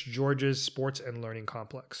Prince George's Sports and Learning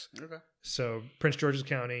Complex. Okay. So Prince George's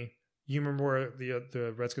County. You remember where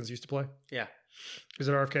the Redskins used to play? Yeah. Is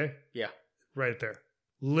it RFK? Yeah. Right there.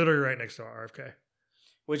 Literally right next to RFK.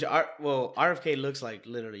 Which RFK looks like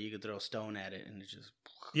literally you could throw a stone at it and it's just.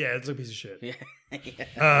 Yeah, it's a piece of shit.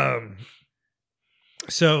 Yeah.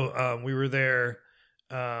 So we were there.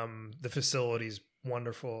 The facility's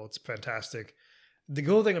wonderful. It's fantastic. The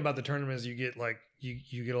cool thing about the tournament is you get like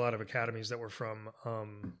you get a lot of academies that were from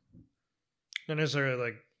not necessarily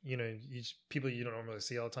like, you know, people you don't normally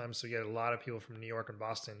see all the time. So you get a lot of people from New York and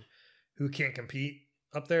Boston who can't compete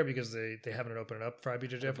up there because they haven't opened it up for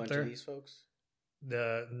IBJJF up there. Of these folks?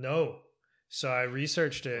 No. So I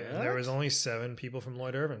researched it, and there was only 7 people from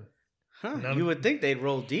Lloyd Irvin. Huh? You would think they'd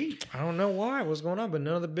roll deep. I don't know why. What's going on? But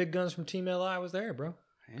none of the big guns from Team LI was there, bro.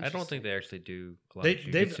 I don't think they actually do a lot of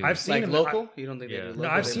jiu-jitsu. I've seen like them local. You don't think they do local? No,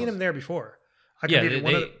 I've seen them there before. They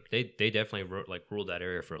definitely ruled that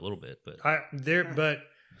area for a little bit, but but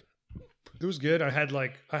it was good. I had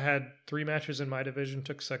 3 matches in my division.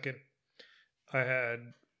 Took second. I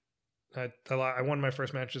won my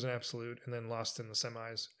first match as an absolute, and then lost in the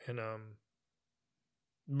semis. And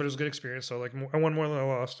but it was a good experience. So like I won more than I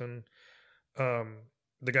lost, and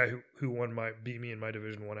the guy who beat me in my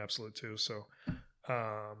division won absolute too. So.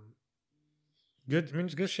 Good. I mean,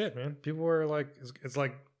 it's good shit, man. People were like, it's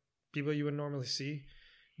like people you would normally see.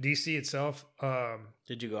 DC itself.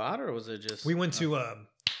 Did you go out or was it just? We went to.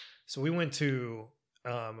 So we went to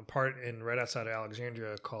a part in right outside of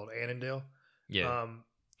Alexandria called Annandale. Yeah.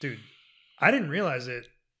 Dude, I didn't realize it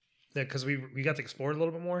because we got to explore it a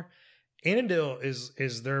little bit more. Annandale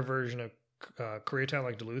is their version of Koreatown,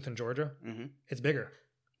 like Duluth in Georgia. Mm-hmm. It's bigger.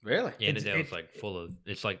 Really? Yeah, It's- Annandale's like full of.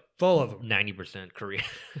 It's like full of them. 90% Korean.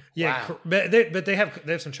 Yeah, Wow. but they have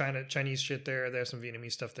some Chinese shit there. They have some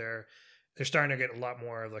Vietnamese stuff there. They're starting to get a lot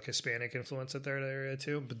more of like Hispanic influence at their area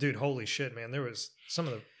too. But dude, holy shit, man, there was some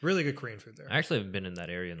of the really good Korean food there. I actually haven't been in that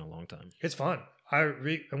area in a long time. It's fun.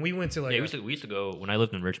 And we went to like Yeah, we used to go when I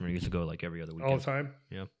lived in Richmond. We used to go like every other weekend. all the time.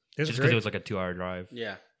 Yeah. It was Just because great. it was like a 2-hour drive.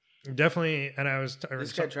 Yeah. Definitely. And I was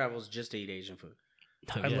This guy travels just to eat Asian food.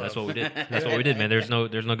 Yeah, love- that's what we did. That's what we did, man. There's no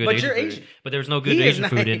good But Asian you're food. Asian. But there's no good He is Asian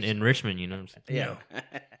not food Asian. in Richmond. You know what I'm saying? Yeah.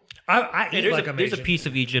 I Hey, eat there's like there's a Asian. piece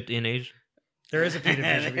of Egypt in Asia. There is a piece of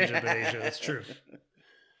Egypt in Asia. That's true.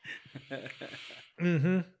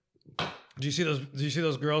 Mm-hmm. Do you see those? Do you see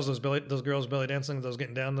those girls? Those girls belly dancing. Those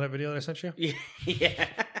getting down in that video that I sent you. Yeah.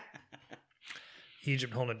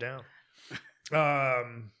 Egypt holding it down.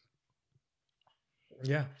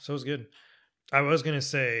 Yeah, so it was good. I was gonna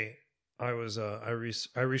say I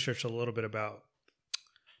researched a little bit about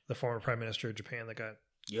the former prime minister of Japan that got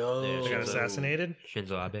Yo. got assassinated.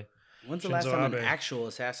 Shinzo Abe. When's the last Shinzo time an Abe. actual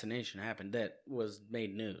assassination happened that was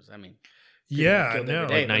made news? I mean, Yeah, killed no. every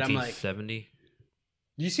day. Like but I'm like- 1970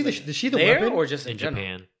 Did you see the? Did you see the there weapon? or just in, in general?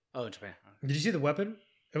 Japan. Oh, in Japan. Did you see the weapon?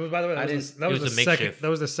 It was, by the way, I that was didn't- the, that It was was the a second. makeshift. That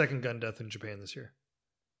was the second gun death in Japan this year.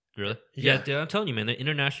 Really? Yeah. Yeah, dude, I'm telling you, man. The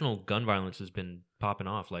international gun violence has been popping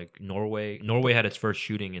off. Like Norway had its first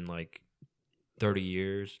shooting in like 30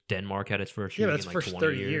 years. Denmark had its first Yeah, shooting that's in the like first 20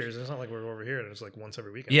 30 years. It's not like we're over here and it's like once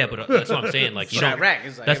every weekend. Yeah, but that's what I'm saying. Like, you So don't. Iraq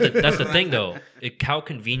is like That's the thing, though. How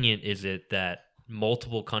convenient is it that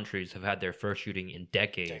multiple countries have had their first shooting in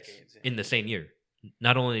decades, Decades, yeah. in the same year?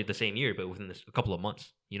 Not only the same year, but within a couple of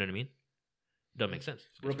months. You know what I mean? Doesn't make sense.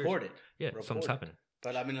 It's conspiracy. reported. Yeah, Reported. something's happening.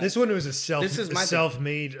 But I mean, like, This one was a This is my thing.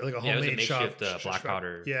 self-made, like a Yeah, it was a homemade shot, makeshift, black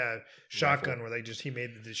powder shotgun rifle. where he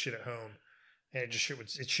made this shit at home, and it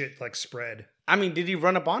shit like spread. I mean, did he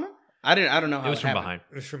run up on him? I don't know how It was from happened. behind.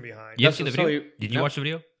 It was from behind. You That's haven't seen the what- video? so Did you no. watch the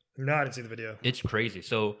video? No, I didn't see the video. It's crazy.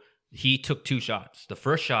 So he took 2 shots. The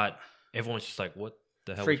first shot, everyone's just like, "What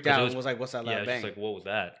the hell?" Freaked 'cause out it and was like, "What's that yeah, loud it's bang?" just like, what was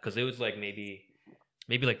that? Because it was like maybe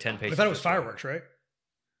like 10 I paces. thought it was this way. fireworks, right?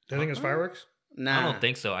 Did I think it was fireworks? Nah. I don't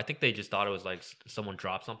think so. I think they just thought it was like someone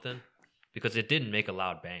dropped something because it didn't make a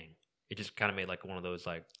loud bang. It just kind of made like one of those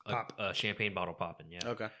like Pop. a champagne bottle popping. Yeah.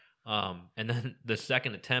 Okay. And then the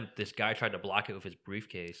second attempt, this guy tried to block it with his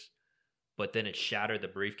briefcase, but then it shattered the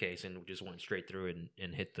briefcase and just went straight through it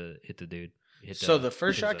and hit the dude. Hit So the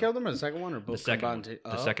first his, shot killed him, or the second one, or The both second one. combined?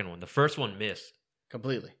 The second one. The first one missed.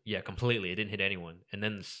 completely. Yeah, completely. It didn't hit anyone. And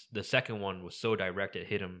then the second one was so direct it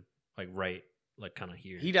hit him like right, like kind of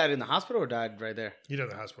here. He died in the hospital or died right there. You know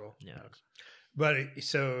the hospital. Yeah. But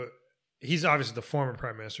so he's obviously the former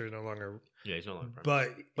prime minister, no longer. Yeah, he's no longer. But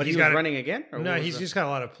But he's he was got running again. Or No, what was he's the- just got a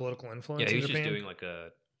lot of political influence. Yeah, he in was just Japan. doing like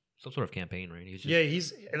some sort of campaign, right? He was just, Yeah,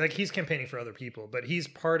 he's campaigning for other people, but he's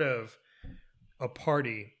part of a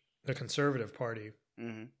party, a conservative party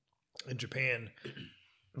Mhm. in Japan.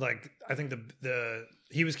 Like I think the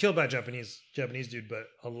he was killed by a Japanese dude, but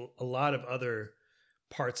a lot of other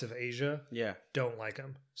parts of Asia Yeah. don't like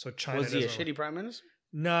him. So China Was he a doesn't- shitty prime minister?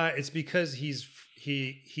 Nah, it's because he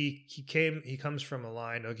comes from a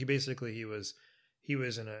line. Like he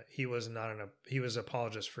was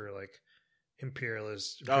apologist for like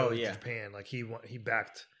imperialist Oh, yeah. Japan. Like he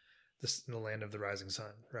backed the land of the rising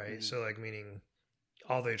sun, right? Mhm. So like meaning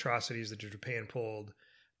all the atrocities that Japan pulled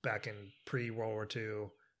back in pre-World War II,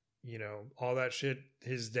 you know, all that shit.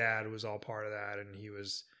 His dad was all part of that, and he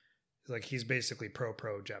was like he's basically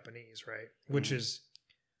pro Japanese, right? Which Mhm. is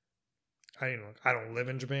I don't live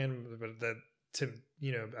in Japan, but that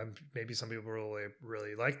maybe some people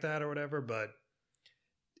really like that or whatever. But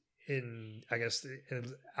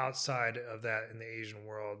outside of that in the Asian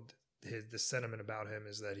world, the sentiment about him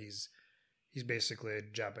is that he's basically a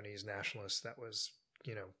Japanese nationalist that was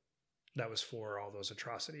for all those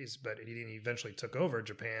atrocities. But he eventually took over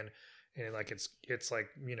Japan, and like it's like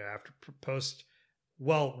after post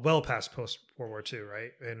well past post World War II,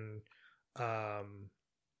 right? And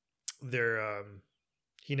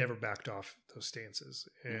he never backed off those stances.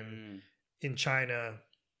 And in China,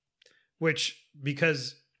 which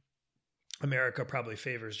because America probably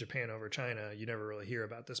favors Japan over China, you never really hear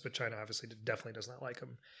about this, but China obviously definitely does not like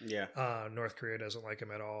him. Yeah. North Korea doesn't like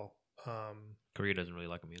him at all. Korea doesn't really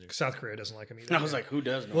like him either. South Korea doesn't like him either. I was like, who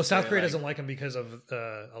does? well, South Korea doesn't like him because of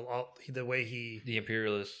the way he. The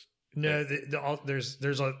imperialist. No,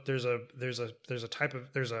 there's a type of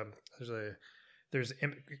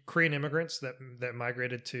Korean immigrants that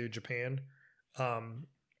migrated to Japan,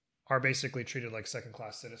 are basically treated like second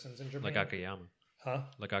class citizens in Japan. Like Akiyama. Huh?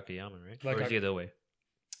 Like Akiyama, right? Like Or is he the other way?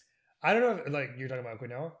 I don't know. Like you're talking about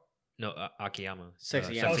Okinawa. No, Akiyama.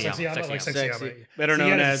 Sexyama. Oh, Sexyama, like Sexyama. Better So he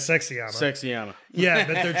known had as Sexyama. Sexyama. Yeah,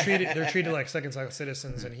 but they're treated like second-class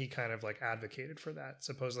citizens, and he kind of like advocated for that.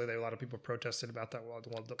 Supposedly, a lot of people protested about that.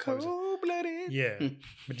 Cold-blooded. Yeah,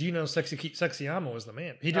 but do you know Sexyama was the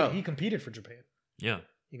man? He did. He competed for Japan. Yeah.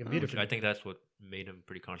 He competed. Which for I Japan. think that's what made him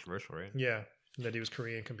pretty controversial, right? Yeah, that he was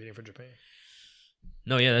Korean competing for Japan.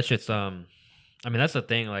 No, yeah, that shit's I mean, that's the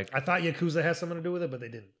thing. Like, I thought Yakuza had something to do with it, but they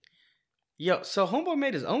didn't. Yo, so Homeboy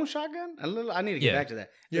made his own shotgun? I need to get Yeah. back to that.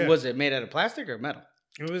 Yeah. Was it made out of plastic or metal?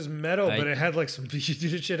 It was metal, but it had like some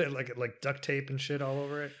shit, like duct tape and shit all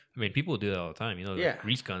over it. I mean, people do that all the time. You know, Yeah. like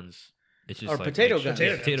grease guns. It's just Or like potato like, guns.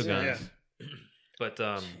 Yeah, Potato potato guns, guns.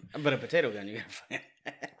 But But a potato gun, you gotta find.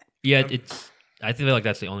 yeah, it's. I feel like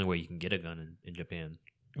that's the only way you can get a gun in Japan,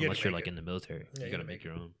 You unless gotta you're make like it. in the military. Yeah, You gotta make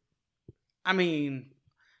your own. I mean,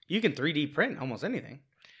 you can 3D print almost anything.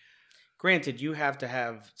 Granted, you have to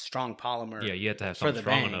have strong polymer. Yeah, you have to have for something the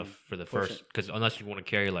strong bang enough for the portion. first, because unless you want to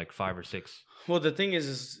carry like 5 or 6 Well, the thing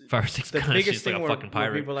is guns, the it's biggest just like thing a where, fucking where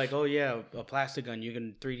pirate. people are like, oh yeah, a plastic gun, you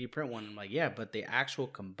can 3D print one. I'm like, yeah, but the actual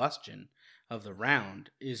combustion of the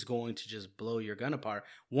round is going to just blow your gun apart.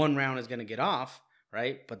 One round is going to get off,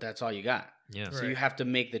 right? But that's all you got. Yeah, Right. So you have to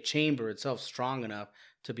make the chamber itself strong enough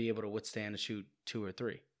to be able to withstand and shoot 2 or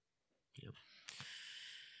 3. Yep.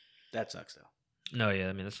 That sucks though. no, yeah,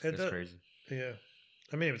 I mean that's It does- crazy. Yeah,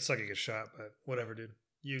 I mean it would suck to get shot, but whatever, dude.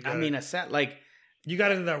 You got I mean, like you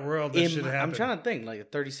got into that world. That should happen. I'm trying to think.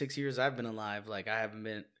 Like 36 years I've been alive. Like I haven't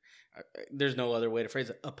been. There's no other way to phrase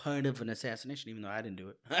it. A part of an assassination, even though I didn't do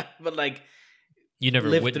it. But like, You never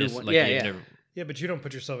lived through witnessed, one- like, yeah, you yeah. never. Yeah, but you don't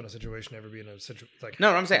put yourself in a situation to ever be in a situation like.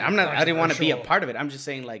 no, I'm saying I'm not. I didn't want to be a controversial- part of it. I'm just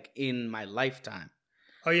saying like in my lifetime.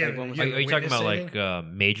 Oh yeah, like, when was- Are you talking about witnessing? like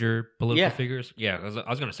major political Yeah. figures? Yeah, 'cause I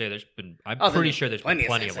was gonna say there's been. I'm Oh, pretty there's sure there's been plenty of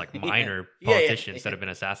plenty of like assassins. minor Yeah, yeah, politicians yeah. that have been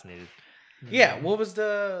assassinated. Yeah, what was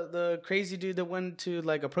the crazy dude that went to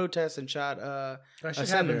like a protest and shot That a shit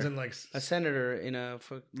senator. happens in like. a senator in a?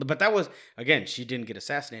 But that was again, she didn't get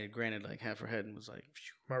assassinated. Granted, like half her head was like.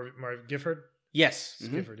 Phew. Marv Gifford. Yes, It's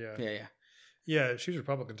mhm. Gifford, yeah. Yeah. Yeah, she was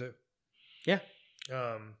Republican too. Yeah.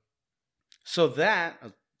 Um, So that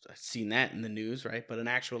I've seen that in the news, right? But an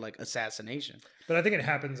actual like assassination. but I think it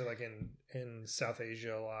happens like in South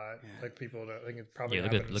Asia a lot. Yeah. Like people, I think it probably Yeah,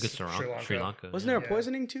 happens look at Sri Lanka. Wasn't yeah. there a Yeah.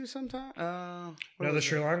 poisoning too sometime? What No, the was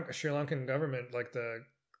Sri it? Lankan government, like the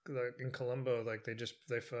in Colombo, like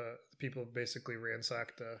people basically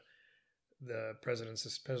ransacked the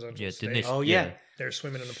presidential Yeah, state. didn't they? Oh yeah, They're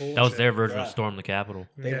swimming in the pool. That and was shit. their version of Bruh. storm the Capitol.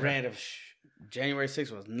 they Yeah. ran up. January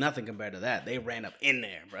 6th was nothing compared to that. They ran up in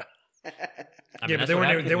there, bro. I Yeah, mean, but that's they what weren't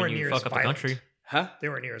happens they when weren't you near fuck as up the violent. country. Huh? They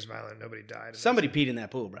weren't near as violent. Nobody died. Somebody peed in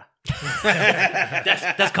that pool, bro.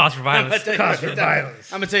 That's cause for violence. Cause for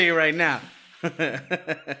violence. I'm gonna tell you right now.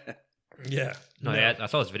 Yeah. No, yeah, I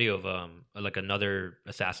saw this video of like another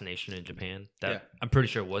assassination in Japan. That Yeah. I'm pretty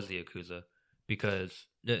sure was the Yakuza, because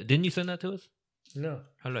didn't you send that to us? No.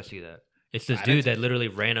 How did I see that? It's this I didn't dude see that literally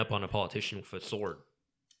ran up on a politician with a sword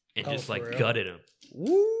and Oh, just for like real? gutted him.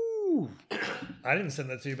 Woo! I didn't send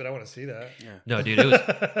that to you, but I want to see that. Yeah. No, dude, it was.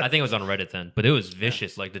 I think it was on Reddit then, but it was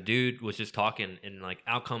vicious. Like the dude was just talking, and like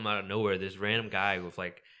out of nowhere, this random guy with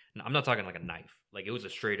like, I'm not talking like a knife. Like it was a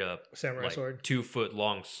straight up Samurai like sword. 2 foot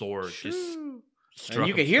long sword. Just Shoo. struck And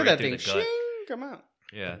you him can hear straight that through thing. the gut. Shing, come out.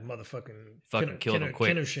 Yeah, Motherfucking Fucking killed him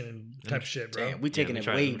quick. Kinoshin type shit, bro. Damn, we taking we it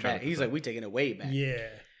tried- way we tried back. to He's put like, we taking it way back. Yeah.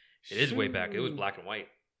 it is way back. It was Shoo. black and white.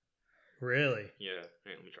 Really. Yeah,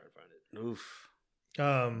 Here, let me try to find it. Oof.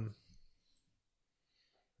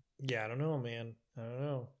 Yeah, I don't know, man. I don't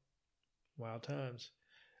know. Wild times.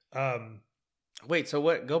 Wait, so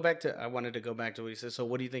what? Go back to. I wanted to go back to what you said. So,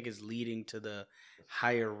 what do you think is leading to the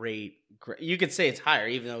higher rate? You could say it's higher,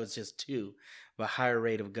 even though it's just 2, but higher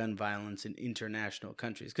rate of gun violence in international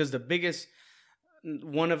countries. Because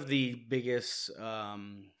one of the biggest, what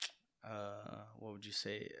would you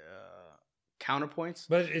say, counterpoints?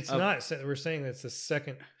 But it's Of- not. We're saying that's the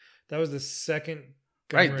second. That was the second.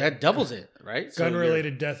 Right, that doubles it, right? So Gun you're-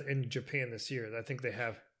 related death in Japan this year. I think they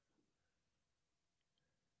have.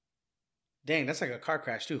 Dang, that's like a car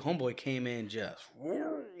crash too. Homeboy came in just.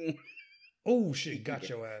 Oh shit! Got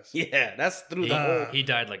your ass. Yeah, that's through He, the whole. he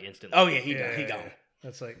died like instantly. Oh yeah, he Yeah, he yeah, gone. yeah.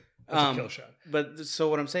 That's a kill shot. But so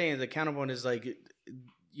what I'm saying, the counterpoint is like,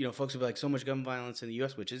 folks will be like, so much gun violence in the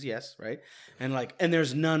U.S., which is yes, right? And like, and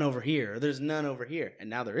there's none over here. Or there's none over here, and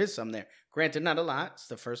now there is some there. Granted, not a lot. It's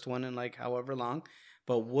the first one in like however long.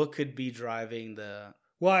 But what could be driving the?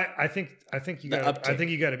 Well, I think you The got. I uptick. think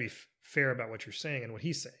you got to be fair about what you're saying and what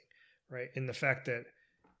he's saying, right? In the fact that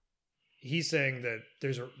he's saying that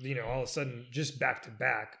there's all of a sudden just back to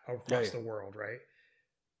back across Yeah. the world, right?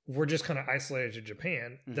 we're just kind of isolated to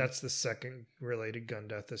Japan. Mhm. That's the second related gun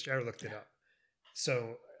death this year. I looked it up.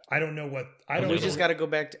 So I don't know what We just got to go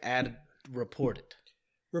back to add reported.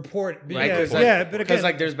 report. Right, Yeah, 'cause, yeah, like- but Because again,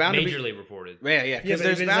 like there's bound to be Majorly reported. yeah yeah, because but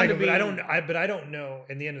there's it's bound like, to be but I don't know.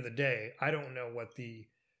 In the end of the day, I don't know what the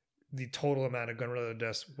total amount of gun-related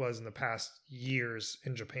deaths was in the past years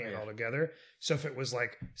in Japan Yeah. altogether. So if it was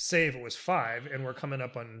like, say, if it was 5, and we're coming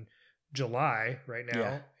up on July right now,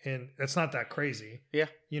 Yeah. and it's not that crazy. Yeah.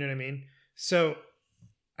 You know what I mean? So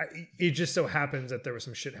it just so happens that there was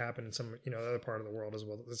some shit happen in some other part of the world as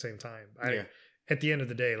well at the same time. Yeah. At the end of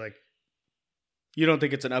the day, like, You don't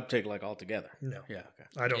think it's an uptick like altogether? no, Yeah. Okay.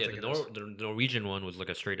 I don't Yeah, think the, it is. the Norwegian one was like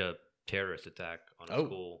a straight up terrorist attack on a Oh.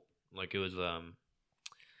 school. Like it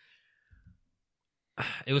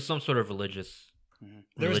was some sort of religious.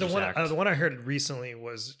 There was the religious one. act. The one I heard recently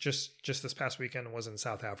was just this past weekend was in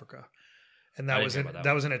South Africa, and I that didn't was hear in about that,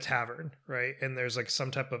 that was in a tavern, right? And there's like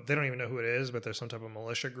some type of, they don't even know who it is, but there's some type of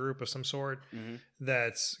militia group of some sort Mhm.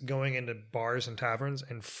 that's going into bars and taverns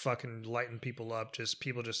and fucking lighting people up. Just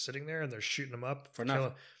people just sitting there and they're shooting them up For nothing.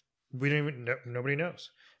 killing- We don't even know. Nobody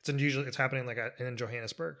knows. It's happening like in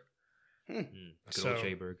Johannesburg. Good So- old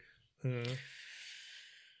Jayberg. Mhm.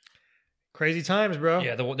 Crazy times, bro.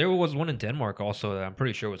 Yeah, there was one in Denmark also that I'm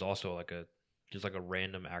pretty sure was also like just like a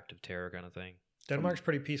random act of terror kind of thing. Denmark's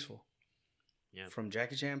pretty peaceful Yeah, From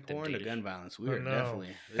Jackie Chan porn to Danish. gun violence, we I are know.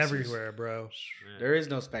 definitely everywhere, bro. yeah. There is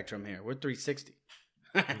no spectrum here. We're 360.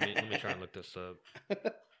 Let me try and look this up.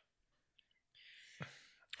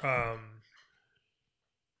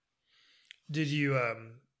 Did you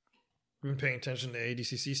been paying attention to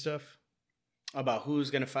ADCC stuff? About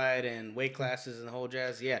who's gonna fight and weight classes and the whole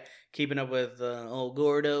jazz. Yeah, keeping up with old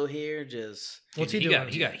Gordo here. Just What's he he doing?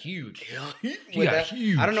 got huge. With got that-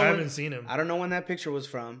 huge. I don't know. I When, haven't seen him. I don't know when that picture was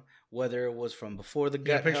from. Whether it was from before the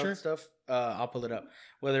got a gut picture? health stuff. I'll pull it up.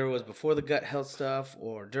 Whether it was before the gut health stuff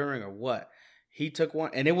or during or what. He took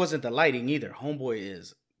one, and it wasn't the lighting either. Homeboy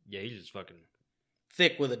is Yeah, he's just fucking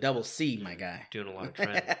thick with a double C, my guy. doing a lot of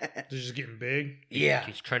trend. They're just getting big. Yeah,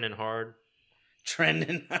 He's trending hard.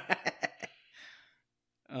 trending.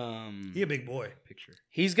 He a big boy. Picture.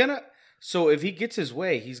 He's gonna. So if he gets his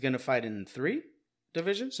way, he's gonna fight in 3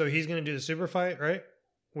 divisions. So he's gonna do the super fight, right?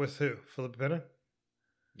 With who? Felipe Pena?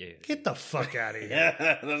 Yeah. Get the fuck out of here. Yeah,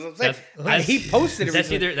 that's what I'm saying. That's- He posted it. That's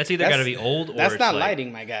recently. either That's- got to be old or That's it's not like,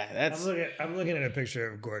 lighting, my guy. That's I'm looking at a picture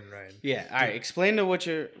of Gordon Ryan. yeah. All right, explain to what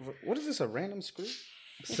you're. What is this? A random screw?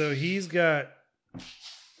 So he's got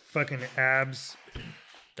fucking abs.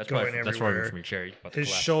 That's going probably everywhere. from your cherry. About to His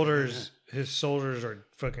collapse. shoulders are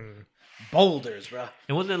fucking. Boulders, bro.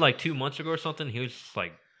 And wasn't it like 2 months ago or something? He was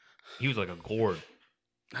like a gourd.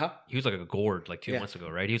 Huh? He was like a gourd like 2 Yeah. months ago,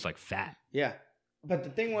 right? He was like fat. Yeah. But the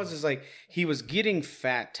thing was, is like he was getting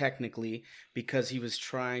fat technically because he was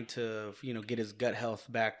trying to, get his gut health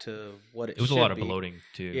back to what it. It was a should lot of be. bloating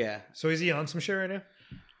too. Yeah. So is he on some shit right now?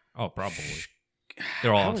 Oh, probably.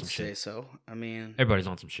 They're all I on would some say shit. so. I mean, Everybody's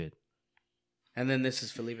on some shit. and then this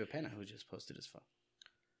is Felipe Pena who just posted his phone.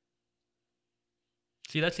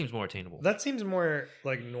 See, that seems more attainable. That seems more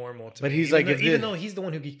like normal to But me. he's Even like, though, if even the- though he's the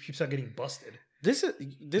one who keeps on getting busted. This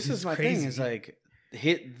He's is my crazy. thing. Is like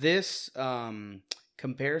hit this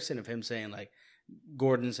comparison of him saying like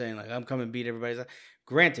Gordon saying like I'm coming to beat everybody's ass.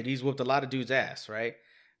 Granted, he's whooped a lot of dudes' ass, right?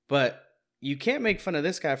 But you can't make fun of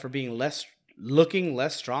this guy for being looking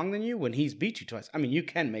less strong than you when he's beat you twice. I mean, you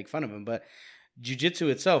can make fun of him, but jiu-jitsu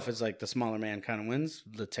itself is like the smaller man kind of wins,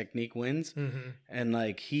 the technique wins, Mm-hmm. and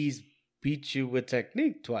like he's beat you with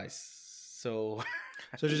technique twice. So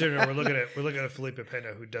So just so you know, we're looking at Felipe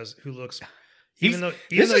Pena who looks He's- even though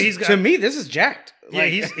this is, he's got to me this is jacked. yeah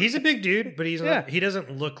Like, he's a big dude, but he's Yeah. not, he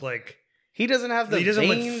doesn't look like he doesn't have the he doesn't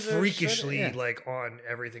look veins or freakishly shit. Yeah. like on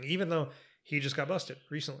everything, even though he just got busted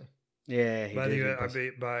recently Yeah, he by did the get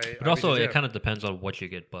busted. But also, IBJJF. it kind of depends on what you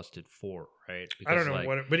get busted for, right? I don't Because, know like,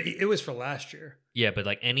 what, but it was for last year. Yeah, but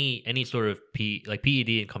like any sort of PED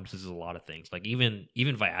encompasses a lot of things. Like even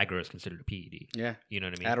Viagra is considered a PED. Yeah, You know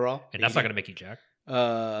what I mean? Adderall, And that's not gonna make you jack.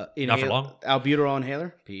 not Not for long? Albuterol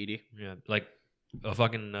inhaler, PED. Yeah, like a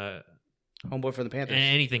fucking Homeboy for the Panthers.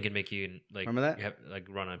 anything can make you like Remember that? you have, like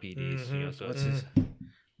run on PEDs. You know, Mhm. so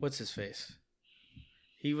What's it's, his face?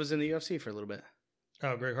 He was in the UFC for a little bit.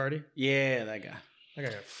 Oh, Greg Hardy, Yeah, that guy. that guy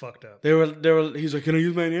got fucked up. They were. He's like, "Can I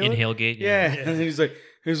use my inhaler?" Inhalegate. Yeah. Yeah. And then he's like,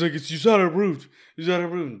 "It's not approved. It's not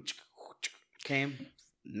approved." Came,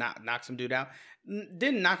 knocked some dude out.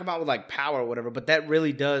 Didn't knock him out with like power or whatever, but that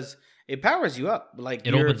really does. It powers you up. Like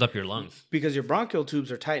It opens up your lungs. because your bronchial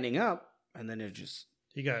tubes are tightening up, and then it just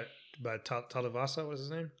He got But Talavasa was his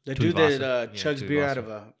name. The dude that Tuivasa. chugs Yeah, beer Tuivasa. out of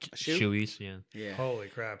a shoe. Shoeies, yeah. Yeah. Holy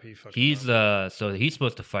crap, he fucking. He's awesome. so he's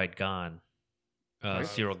supposed to fight Gane, Wow.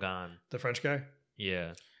 Cyril Gane. The French guy.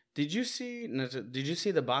 Yeah. Did you see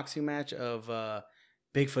the boxing match of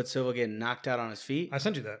Bigfoot Silva getting knocked out on his feet? I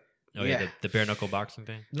sent you that. Oh yeah, Yeah. the bare knuckle boxing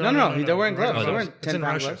thing. No, they're wearing gloves. Oh, They're wearing It's in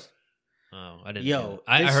 10-pound Russia. gloves. Oh, I didn't. Yo, see it.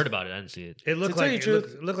 I this- heard about it. I didn't see it. It looked tell you like the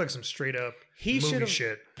truth, it looked like some straight up He movie should've-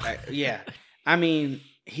 shit. Yeah. I mean,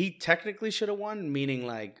 he technically should have won, meaning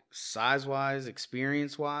like size-wise,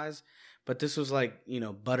 experience-wise. But this was like,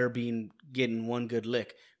 Butterbean getting one good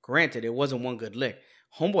lick. Granted, it wasn't one good lick.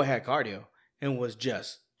 Homeboy had cardio and was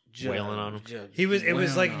just Wailing on him. It was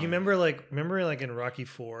wailing like on you him. remember like in Rocky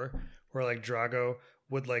 4 where like Drago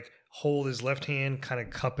would like hold his left hand kind of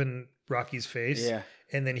cupping Rocky's face, Yeah.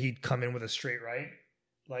 and then he'd come in with a straight right,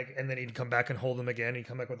 and then he'd come back and hold him again. He'd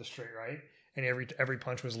come back with a straight right, and every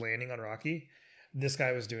punch was landing on Rocky. This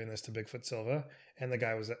guy was doing this to Bigfoot Silva, and the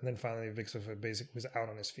guy was. And then finally, Bigfoot basically was out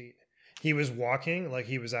on his feet. He was walking like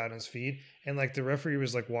he was out on his feet, and like the referee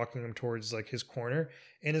was like walking him towards like his corner,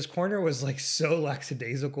 and his corner was like so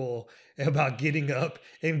lackadaisical about getting up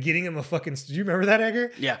and getting him a fucking. Do you remember that,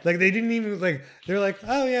 Edgar? Yeah. Like they didn't even like. They're like,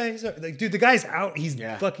 oh yeah, he's like, dude, the guy's out. He's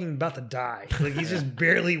Yeah. fucking about to die. Like he's just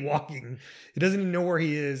barely walking. He doesn't even know where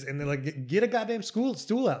he is, and they're like, get a goddamn stool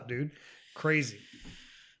out, dude. Crazy.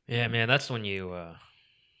 Yeah, man. That's when you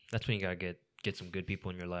gotta get some good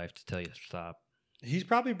people in your life to tell you to stop. He's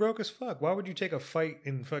probably broke as fuck. Why would you take a fight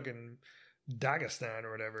in fucking Dagestan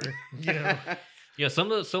or whatever? You know, Yeah,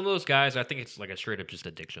 some of those guys, I think it's like a straight up just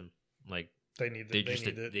addiction. Like they need they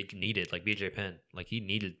it. need it. Like BJ Penn, like he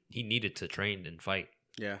needed to train and fight,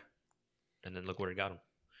 Yeah. and then look where it got him.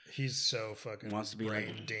 He's so fucking Wants to be brain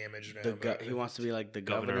like damaged now. He wants to be like the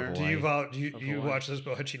Governor of governor. Hawaii. Do you Of you Hawaii. watch those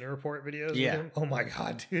Bohachino Report videos? Yeah. With him? Oh my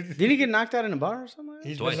god, dude. Didn't he get knocked out in a bar or something? Like that?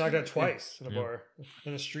 He's Twice. been knocked out twice in a Yeah. bar,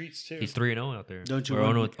 in the streets too. He's 3-0 out there. Don't you or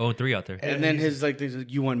want- 0-3 out there? And then his like,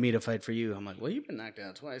 you want me to fight for you? I'm like, well, you've been knocked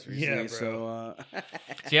out twice recently, Yeah, bro. so.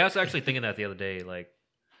 See, I was actually thinking that the other day. Like,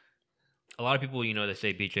 a lot of people, they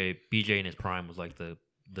say BJ in his prime was like the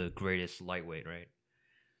greatest lightweight, right?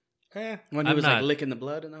 When he I'm was not- like licking the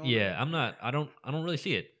blood and all. Yeah, I'm not. I don't really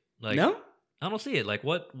see it. Like, No. I don't see it. Like,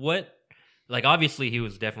 what? Like, obviously, he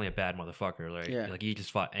was definitely a bad motherfucker. Like, Yeah. like he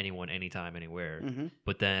just fought anyone, anytime, anywhere. Mm-hmm.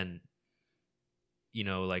 But then,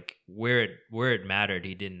 like where it mattered,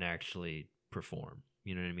 he didn't actually perform.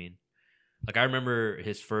 You know what I mean? Like, I remember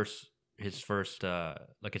his first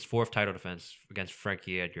like his fourth title defense against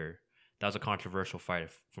Frankie Edgar. That was a controversial fight,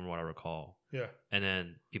 from what I recall. Yeah. And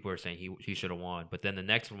then people were saying he should have won. But then the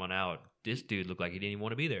next one out, this dude looked like he didn't even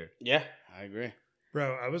want to be there. Yeah, I agree.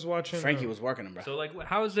 Bro, I was watching. Frankie was working him, bro. So, like,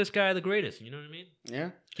 how is this guy the greatest? You know what I mean?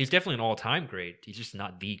 Yeah. He's definitely an all-time great. He's just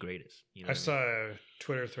not the greatest. You know I what saw a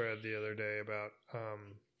Twitter thread the other day about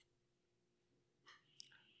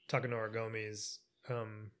Takanori Gomi's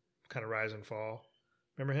kind of rise and fall.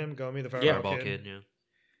 Remember him, Gomi, the I fireball mean? Fireball kid? kid, yeah.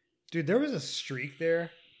 Dude, there was a streak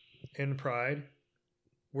there in Pride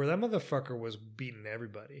where that motherfucker was beating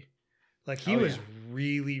everybody. Like he Oh, was yeah.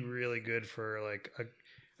 really, really good for like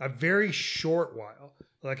a very short while.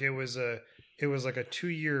 Like it was like a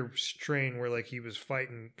 2-year strain where like he was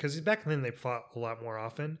fighting because back then they fought a lot more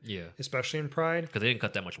often, Yeah. especially in Pride. Because they didn't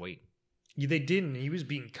cut that much weight. Yeah, they didn't. He was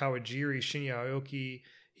beating Kawajiri, Shinya Aoki.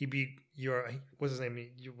 He beat what's his name?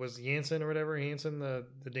 Was Jansen or whatever? Jansen, the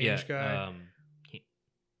Danish guy.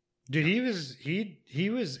 Dude, he was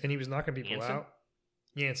and he was knocking people Jansen? out.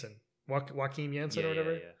 Jansen, Joachim Jansen yeah, or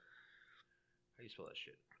whatever. Yeah. How do you spell that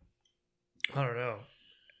shit? I don't know.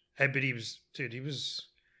 But he was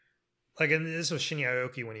like, and this was Shinya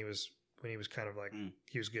Aoki when he was kind of like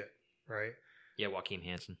he was good, right? Yeah, Joaquin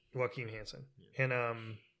Hansen. Joachim Hansen, Yeah. and I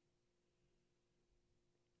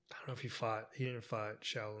don't know if he didn't fight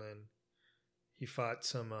Shaolin. He fought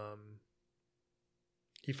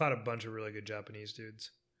he fought a bunch of really good Japanese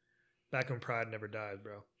dudes. Back when Pride never died,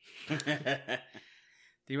 bro.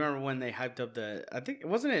 Do you remember when they hyped up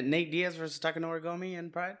wasn't it Nate Diaz versus Takanori Gomi in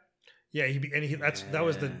Pride? Yeah, that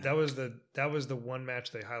was the one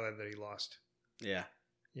match they highlighted that he lost. Yeah.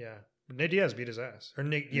 Yeah, but Nate Diaz beat his ass, or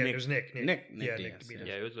Nick. Yeah, Nick- it was Nick. Nick yeah, Diaz, Nick beat his.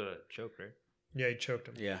 Yeah, it was a choke, right? Yeah, he choked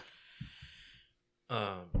him. Yeah.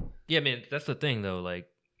 Yeah, man, that's the thing though. Like,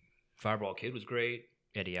 Fireball Kid was great.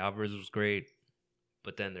 Eddie Alvarez was great.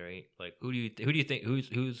 But then there ain't like who do you think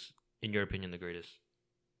who's in your opinion the greatest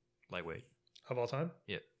lightweight? Of all time?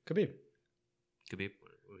 Yeah. Khabib. Khabib.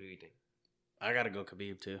 What do you think? I gotta go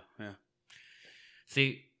Khabib too. Yeah.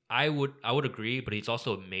 See, I would agree, but it's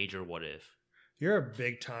also a major what if. You're a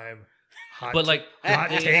big time Hot But like, hot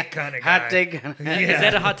take kind of guy. Hot take. Yeah. is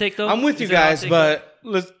that a hot take though? I'm with you Is that a hot guys, take, but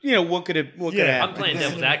let's what could it Yeah, happen? I'm playing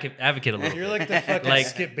devil's advocate a little. You're like the fucking Like-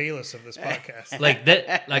 Skip Bayless of this podcast. Like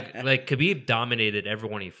that, like Khabib dominated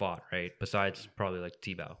everyone he fought, right? Besides probably like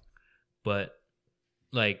Tebow, but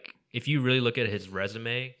like if you really look at his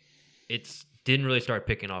resume, it's didn't really start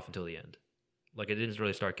picking off until the end. Like it didn't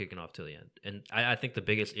really start kicking off till the end, and I think the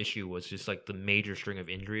biggest issue was just like the major string of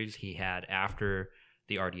injuries he had after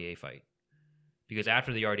the RDA fight. Because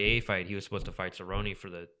after the RDA fight, he was supposed to fight Cerrone for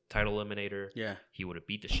the title eliminator. Yeah. He would have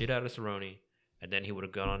beat the shit out of Cerrone, and then he would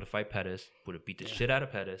have gone on to fight Pettis, would have beat the shit out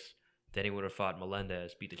of Pettis, then he would have fought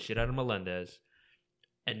Melendez, beat the shit out of Melendez,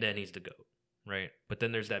 and then he's the GOAT, right? But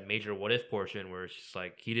then there's that major what if portion where it's just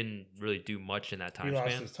like he didn't really do much in that he time lost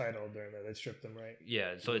span. his title during that. They stripped him, right?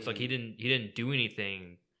 Yeah, so it's like he didn't do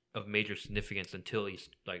anything of major significance until the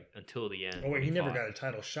end. Oh when wait, he never fought. got a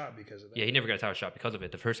title shot because of that. Yeah, he never got a title shot because of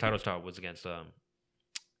it. The first title shot was against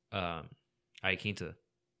Iaquinta,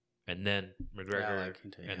 and then McGregor,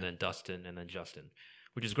 Iaquinta, yeah. and then Dustin, and then Justin,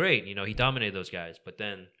 which is great. You know, he dominated those guys, but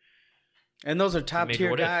then And those are top major tier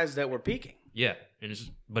what if. guys that were peaking. yeah,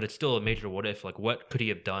 but it's still a major what if. Like, what could he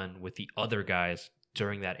have done with the other guys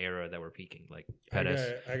during that era that were peaking, like Pettis?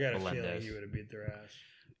 I got a Melendez. feeling he would have beat their ass.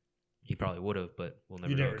 He probably would have, but we'll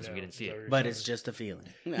never You know never because know. we didn't see Is that it. what you're But saying? it's just a feeling.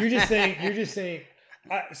 You're just saying. You're just saying.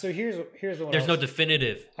 So here's the one. There's no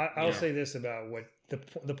definitive. I'll Yeah. say this about what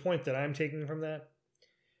the point that I'm taking from that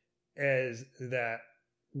is that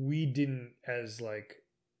we didn't, as like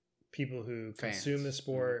people who consume the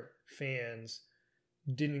sport, fans,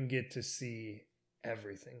 didn't get to see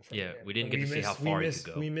everything from Yeah, him. we didn't get to see how far he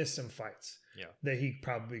could go. We missed some fights. Yeah. That he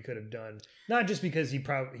probably could have done. Not just because he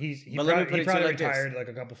probably But let me put it to you probably like this. retired like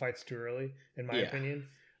a couple fights too early, in my Yeah. opinion.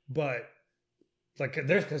 But like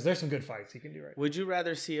there's some good fights he can do right. Would you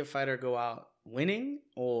rather see a fighter go out winning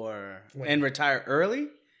or Winning. and retire early,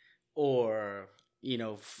 or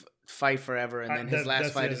fight forever and then his last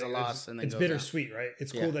that's the fight other is a thing. loss and then it's goes bittersweet, right?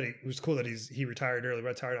 It's Yeah. cool that it was cool that he retired early,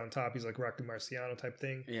 retired on top. He's like Rocky Marciano type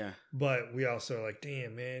thing. out. Yeah, But we also are like,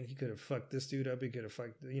 damn man, he could have fucked this dude up. He could have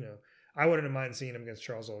fucked, I wouldn't have mind seeing him against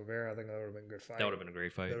Charles Oliveira. I think that would have been a good fight. That would have been a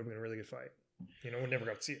great fight. That would have been a really good fight. We never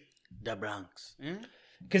got to see it the Bronx. Yeah.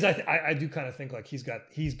 because I do kind of think like he's got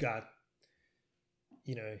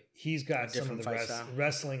A some of different the fight style.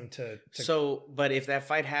 wrestling to So, but if that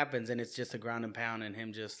fight happens and it's just a ground and pound and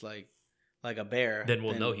him just like a bear, Then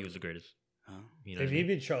we'll know he was the greatest. Oh. You know, if what I he mean?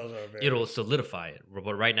 beat Charles Oliveira, It'll solidify it.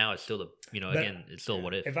 But right now, it's still again, it's still a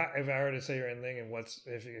what if. If I were to say your ending and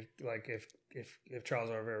if Charles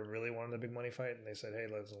Oliveira really wanted a big money fight and they said, hey,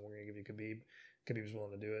 listen, we're gonna give you Khabib was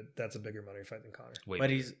willing to do it. That's a bigger money fight than Conor. Wait, But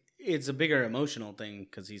it's a bigger emotional thing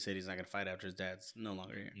because he said he's not going to fight after his dad's no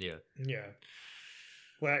longer here. yeah. Yeah.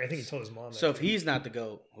 Well, I think he told his mom that. So if too. he's not the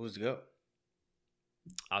GOAT, who's the GOAT?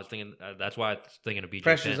 I was thinking. That's why I was thinking of BJ.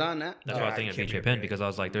 Pressure's Penn. on that. That's why I was I thinking of can't BJ be Penn afraid. because I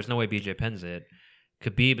was like, there's no way BJ Penn's it.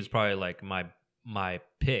 Khabib is probably like my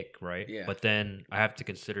pick, right? Yeah. But then I have to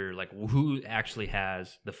consider like who actually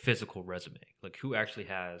has the physical resume, like who actually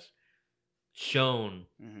has shown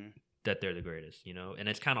Mm-hmm. that they're the greatest, And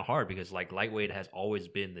it's kind of hard because like lightweight has always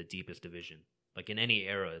been the deepest division. Like in any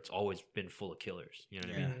era, it's always been full of killers. You know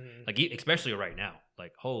what I mean? Mhm. Like especially right now.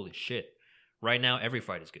 Like holy shit, right now every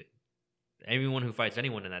fight is good. Everyone who fights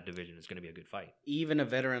anyone in that division is going to be a good fight. Even a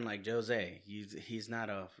veteran like Jose, he's not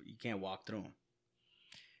you can't walk through him.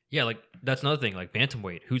 Yeah, like that's another thing. Like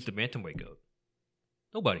bantamweight, who's the bantamweight GOAT?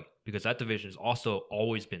 Nobody, because that division has also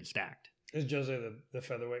always been stacked. Is Jose the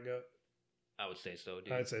featherweight goat? I would say so,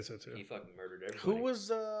 dude. I'd say so too. He fucking murdered everybody. Who was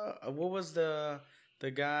what was the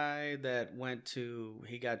guy that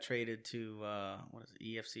he got traded to what is it,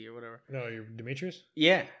 EFC or whatever? No, you're Demetrius?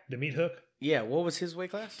 Yeah. Demeat Hook? Yeah, what was his weight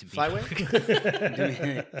class? To be-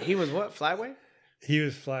 Flyweight? He was what? Flyweight? He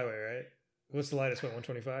was flyweight, right? What's the lightest weight?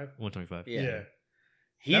 125? 125. Yeah.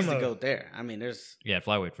 He's the That mo- GOAT there. I mean, there's Yeah,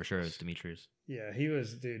 flyweight for sure is Demetrius. Yeah, he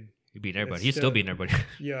was, dude. He beat everybody. It's He's still still- beating everybody.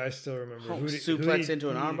 Yeah, I still remember. suplex into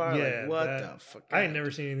an armbar. Yeah, Like, what that- the fuck? I ain't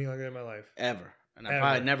never seen anything like that in my life. Ever. And I Ever.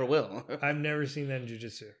 probably never will. I've never seen that in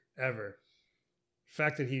jiu-jitsu, ever. The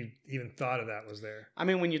fact that he even thought of that was there. I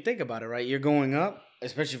mean, when you think about it, right? You're going up,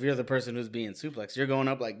 especially if you're the person who's being suplexed. You're going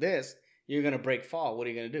up like this. You're going to break fall. What are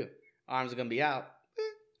you going to do? Arms are going to be out.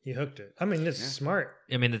 He hooked it. I mean, it's Yeah. smart.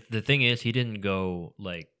 I mean, the thing is, he didn't go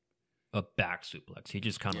like a back suplex. He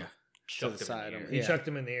just kind of Yeah. chucked To him the in side the of air. him. He Yeah. chucked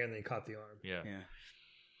him in the air and then he caught the arm. Yeah. Yeah.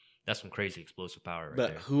 That's some crazy explosive power right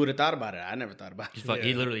But there. who would have thought about it? I never thought about it. He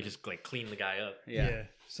Yeah. literally just like cleaned the guy up. Yeah.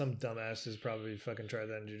 Some dumbass has probably fucking tried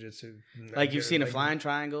that in jiu-jitsu. Like you've seen a Like, flying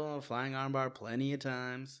triangle, a flying armbar plenty of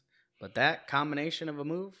times. But that combination of a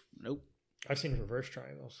move, nope. I've seen reverse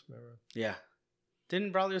triangles. Remember? Yeah.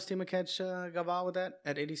 Didn't Braulio Estima catch Gaval with that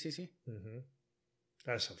at ADCC? Mm-hmm.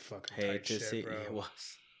 That's some fucking Hate tight to shit, see bro. it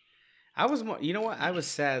was. I was more. You know what? I was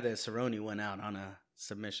sad that Cerrone went out on a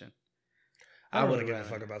submission. I don't really would've give a rather-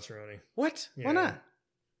 fuck about Cerrone. What? Yeah. Why not?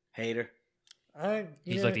 Hater.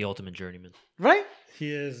 He's like the ultimate journeyman. Right? He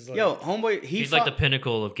is. Like, Yo, homeboy. He's like the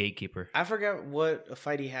pinnacle of gatekeeper. I forgot what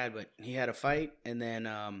fight he had, but he had a fight, and then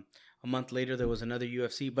a month later there was another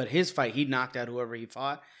UFC. But his fight, he knocked out whoever he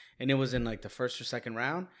fought, and it was in like the first or second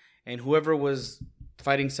round. And whoever was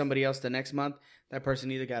fighting somebody else the next month, that person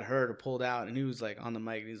either got hurt or pulled out, and he was like on the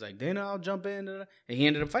mic, and he's like, "Dana, I'll jump in," and he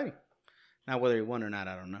ended up fighting. Now whether he won or not,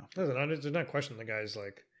 I don't know. Listen, there's not question the guy's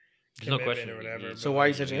like. There's no commitment question. or whatever. So but, why are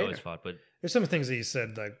you like, such a He always hater? fought, but There's some things that he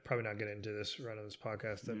said, like probably not get into this run of this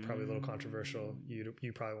podcast that probably a little controversial. You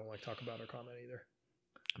probably won't like talk about or comment either.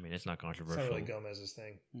 I mean, it's not It's controversial. not really Gomez's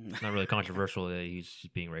thing. It's not really controversial that he's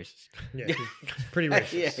being racist. Yeah, he's pretty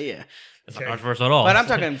racist. yeah. That's Okay. not controversial at all. But I'm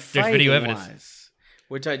talking There's fighting video evidence. wise.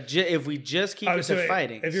 Which if we just keep it So to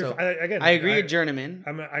fighting, If you're, so again, I agree with Journeyman.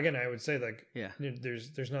 I would say like Yeah.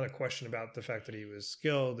 there's not a question about the fact that he was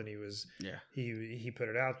skilled and he was Yeah. he put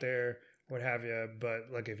it out there, what have you.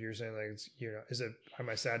 But like if you're saying like it's, am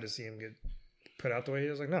I sad to see him get put out the way he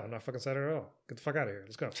is? Like no, I'm not fucking sad at all. Get the fuck out of here.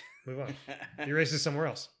 Let's go. Move on. You're racist somewhere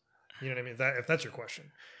else. You know what I mean? If that's your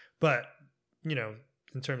question, but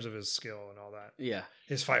in terms of his skill and all that, Yeah.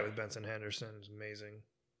 his fight with Benson Henderson is amazing.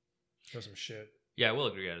 That's some shit. Yeah, I will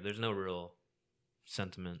agree. There's no real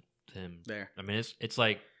sentiment to him. There. I mean, it's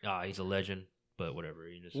like he's a legend, but whatever.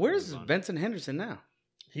 You just Where's move on. Benson Henderson now?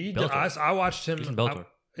 Bellator. I watched him. He's in Bellator.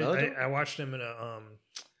 Bellator? I watched him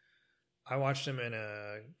in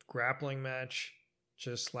a grappling match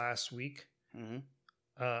just last week Mm-hmm.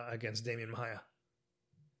 against Damian Maia.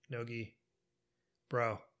 Nogi,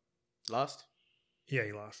 bro. Lost? Yeah,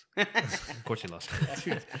 he lost. Of course, he lost.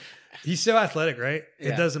 Dude, he's so athletic, right?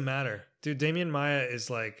 Yeah. It doesn't matter, dude. Damian Maia is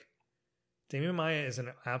an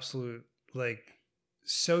absolute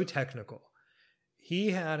so technical.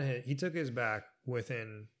 He took his back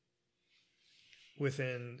within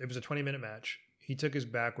it was a 20-minute match. He took his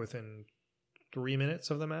back within 3 minutes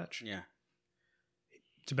of the match. Yeah.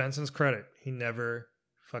 To Benson's credit, he never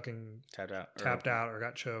fucking Tapped out. or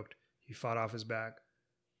got choked. He fought off his back,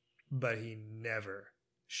 but he never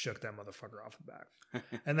shook that motherfucker off the back.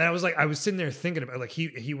 And then I was sitting there thinking about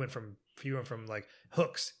he went from like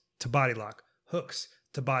hooks to body lock, hooks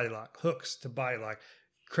to body lock, hooks to body lock,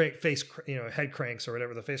 head cranks or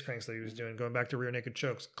whatever the face cranks that he was doing, going back to rear naked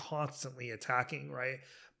chokes, constantly attacking, right?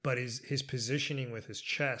 But his positioning with his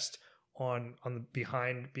chest on the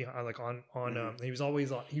behind like on he was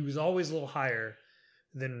always a little higher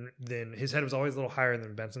than his head was always a little higher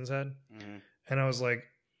than Benson's head. Mm-hmm. And I was like,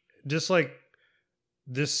 just like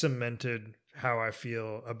this cemented how I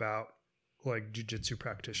feel about like jiu-jitsu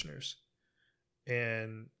practitioners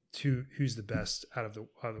and who's the best out of the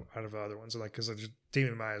other ones. Like, cause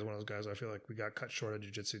Damian Maia is one of those guys I feel like we got cut short of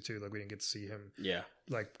jiu-jitsu too. Like we didn't get to see him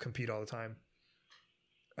like compete all the time.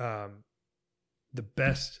 The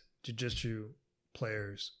best jiu-jitsu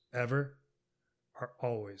players ever are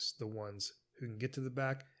always the ones who can get to the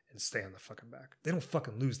back and stay on the fucking back. They don't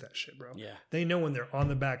fucking lose that shit, bro. Yeah. They know when they're on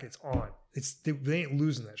the back, it's on. They ain't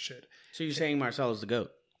losing that shit. So you're saying Marcelo's the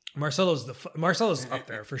GOAT? Marcelo's up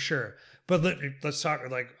there for sure. But let's talk.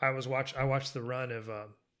 Like I watched the run of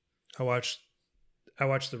I watched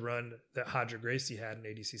the run that Roger Gracie had in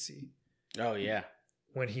ADCC. Oh yeah.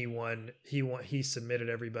 When he won, he submitted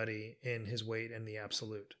everybody in his weight in the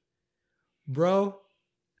absolute. Bro,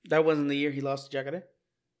 That wasn't the year he lost to Jacare?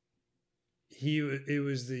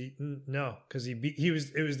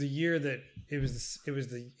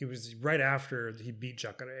 it was right after he beat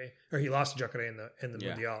Jacare, or he lost to Jacare in the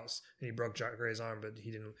Mundials, and he broke Jacare's arm,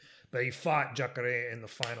 but he fought Jacare in the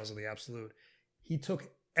finals of the absolute. He took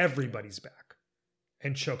everybody's back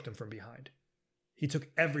and choked him from behind. He took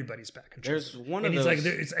everybody's back and choked There's him. one And of he's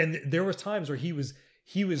those. like, there was times where he was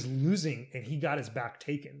losing and he got his back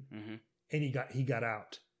taken, Mhm. and he got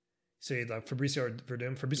out. So he had like Fabricio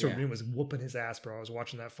Verdum. Verdum was whooping his ass, bro. I was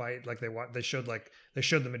watching that fight. Like they showed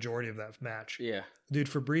the majority of that match. Yeah. Dude,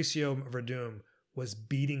 Fabricio Verdum was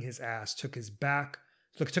beating his ass. Took his back.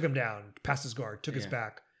 Took him down. Passed his guard. Took his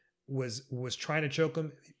back. Was trying to choke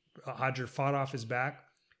him. Roger fought off his back.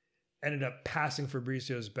 Ended up passing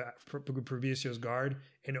Fabricio's guard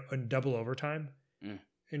in double overtime.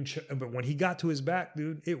 But when he got to his back,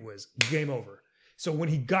 dude, it was game over. So when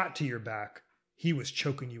he got to your back, he was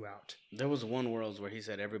choking you out. There was one Worlds where he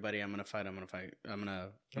said, "Everybody, I'm gonna fight. I'm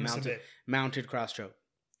gonna submit. mounted cross choke."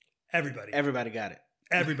 Everybody Everybody got it.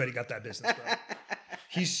 Everybody got that business, bro.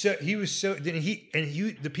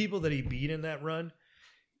 The people that he beat in that run,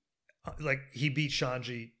 like he beat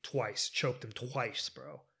Shanji twice, choked him twice,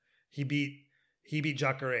 bro. He beat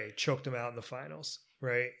Jacare, choked him out in the finals,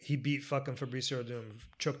 right? He beat fucking Fabricio Doom,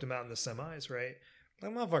 choked him out in the semis, right?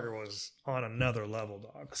 That motherfucker was on another level,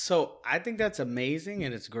 dog. So I think that's amazing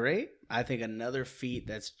and it's great. I think another feat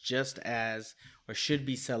that's just as, or should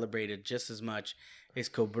be celebrated just as much, is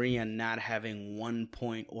Cobrinha not having 1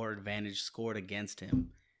 point or advantage scored against him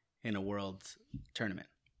in a world tournament.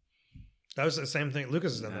 That was the same thing.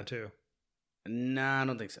 Lucas has done that too. Nah, I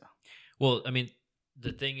don't think so. Well, I mean,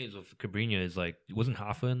 the thing is with Cobrinha is like, wasn't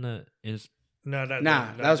Hoffa in the No,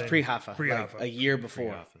 that was pre-Hoffa. Pre-Hoffa. Like a year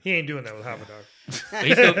before. He ain't doing that with Hoffa, dog.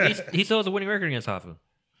 But he still has a winning record against Hoffa,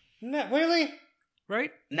 No, really?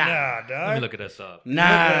 right? Nah, dog. Let me look at this up. Nah,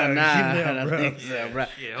 I don't bro. think so, bro.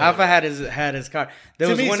 Yeah, Hoffa had his card. There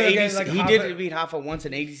To was me, one so again, ADC. like He Hoffa- did beat Hoffa once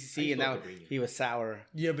in ADCC, and saw now Cobrinha. he was sour.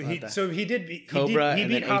 Yeah, but about that. he did beat Cobra he and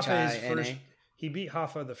beat then Hoffa his HINA. first. He beat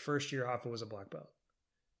Hoffa the first year Hoffa was a black belt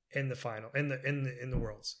in the final in the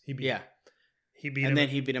worlds. He beat him. He beat him. And then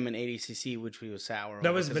he beat him in ADCC, which he was sour.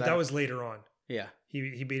 That was over, 'cause that was later on. yeah.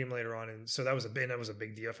 He beat him later on, and so that was a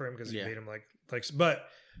big deal for him because he Yeah. beat him like. But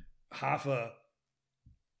Hoffa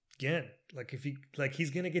again, like if he he's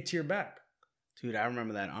gonna get to your back, Dude, I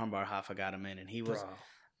remember that armbar Hoffa got him in, and he was.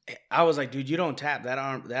 bro. I was like, dude, you don't tap that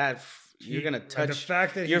arm. You're gonna Like, touch the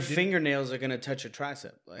fact that your fingernails are gonna touch your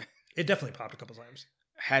tricep. Like, It definitely popped a couple times.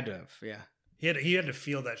 had to have, yeah, He had to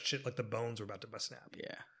feel that shit like the bones were about to snap.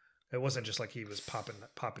 yeah, It wasn't just like he was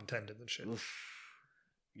popping tendons and shit. Oof.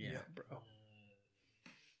 yeah. bro.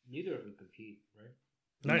 Neither of them compete, right?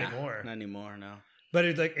 Not Nah, anymore. Not anymore. No. But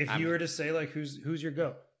it's like if I you mean- were to say like who's your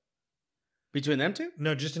go? Between them two,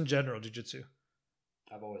 No, just in general jiu-jitsu.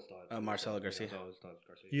 I've always thought Marcelo Garcia. I've always thought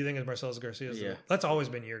Garcia. You think it's Marcelo Garcia? Yeah. That's always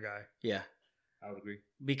been your guy. yeah, I would agree.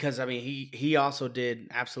 because I mean he also did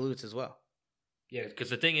absolutes as well. Yeah, because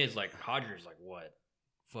the thing is, like, Hodger's like what,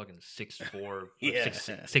 fucking 6'4", Yeah.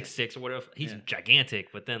 6'6" or whatever. He's Yeah.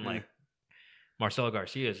 gigantic, but then Yeah. like Marcelo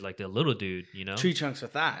Garcia is like the little dude, you know? Tree trunks for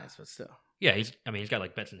thighs, but still, Yeah, he's got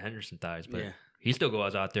like Benson Henderson thighs, but yeah, he still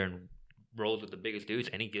goes out there and rolls with the biggest dudes,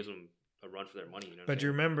 and he gives them a run for their money. You know? But do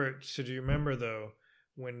you remember though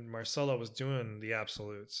when Marcelo was doing the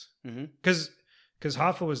absolutes? mm-hmm. Because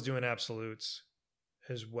Hoffa was doing absolutes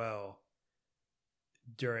as well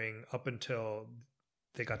up until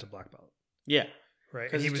they got to black belt, yeah.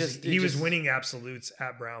 right? 'Cause And it he was just- winning absolutes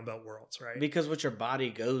at brown belt worlds, right? Because what your body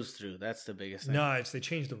goes through, that's the biggest thing. No, they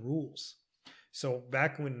changed the rules. So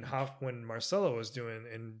back when Marcelo was doing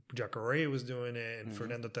and Jacare was doing it and Mhm.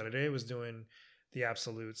 Fernando Tarre was doing the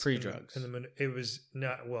absolutes Pre-drugs. it was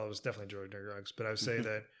not, well, it was definitely drugs, but I would say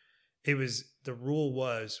that the rule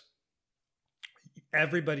was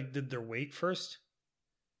everybody did their weight first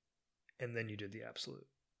and then you did the absolute.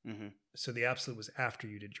 Mm-hmm. So the absolute was after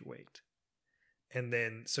you did your weight. And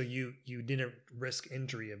then so you didn't risk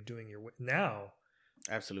injury of doing your weight. Now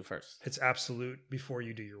Absolute first. it's absolute before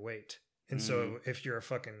you do your weight. And so if you're a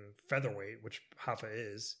fucking featherweight, which Hoffa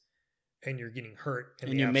is, and you're getting hurt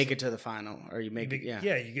And you make it to the final, or you make it, yeah.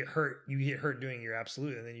 Yeah, you get hurt doing your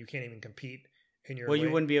absolute, and then you can't even compete in your Well, you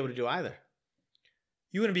weight. wouldn't be able to do either.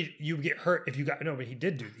 You would get hurt if you got, no, but he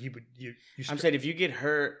did do, I'm saying if you get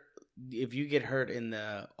hurt in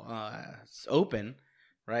the open,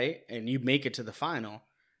 right, and you make it to the final,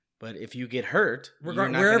 but if you get hurt,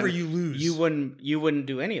 wherever you lose, you wouldn't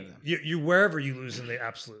do any of them. you wherever you lose in the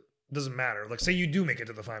absolute, doesn't matter. Like say you do make it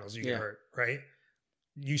to the finals, you get hurt, right?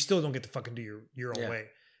 You still don't get to fucking do your own way.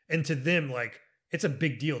 And to them, like, it's a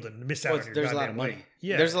big deal to miss out on your there's a lot goddamn of money. weight.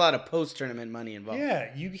 Yeah, There's a lot of post tournament money involved.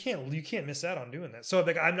 Yeah, you can't miss out on doing that. So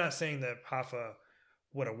like, I'm not saying that Hoffa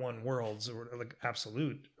would have won worlds or like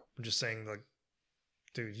absolute. I'm just saying like,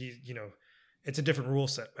 dude, it's a different rule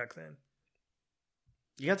set back then.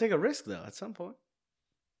 You gotta take a risk though at some point.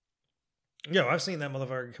 Yo, I've seen that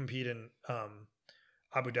motherfucker compete in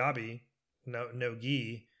Abu Dhabi, no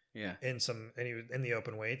gi, Yeah, and he was in the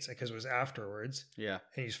open weights because it was afterwards, yeah.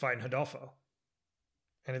 and he's fighting Hodolfo,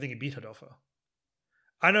 and I think he beat Hodolfo.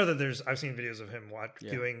 I know that I've seen videos of him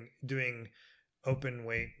doing open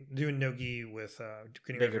weight, doing no gi with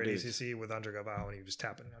getting ready for ADCC with Andre Galvao, and he was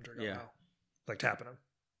tapping Andre Galvao, like tapping him.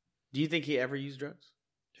 Do you think he ever used drugs?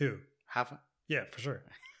 Who? Hoffa? Yeah, for sure.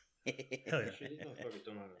 Hell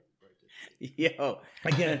yeah. Yo,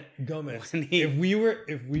 Again, Gomez. When he- If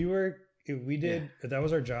that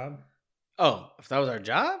was our job, oh, if that was our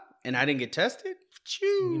job and I didn't get tested,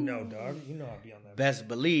 you know, dog, I'd be on that. best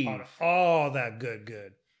believe. On all that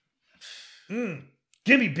good.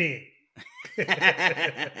 Give me big.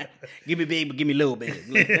 Give me big, but give me little big.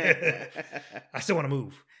 I still want to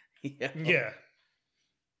move. Yeah. Yeah.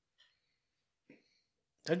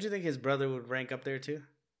 Don't you think his brother would rank up there too?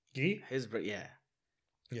 Gee? Yeah.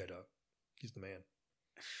 Yeah, dog. He's the man.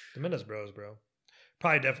 The Mendez bros, bro.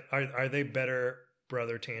 Probably are they better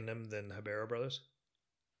brother tandem than Habero brothers?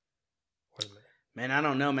 Man, I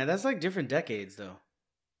don't know, man. That's like different decades, though.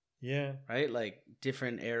 Yeah. Right? Like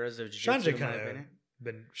different eras of jiu-jitsu, Shanji in my kind of, opinion.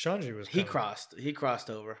 but Shanji was. He crossed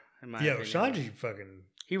over. In my Yeah, opinion. Shanji fucking.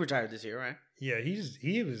 He retired this year, right? Yeah,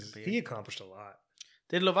 he accomplished a lot.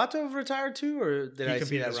 Did Lovato retire too, or did I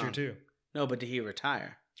see that this wrong? year too. No, but did he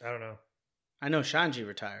retire? I don't know. I know Shanji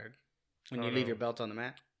retired. When I you don't leave know. your belt on the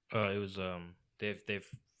mat. It was they've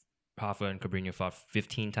Hoffa and Cabrinho fought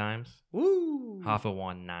 15 times. Woo! Hoffa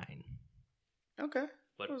won 9. Okay.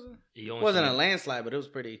 But It wasn't, he only wasn't a submitted- landslide, but it was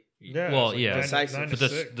pretty. Yeah, Well, it's like yeah. Decisive. 9 But to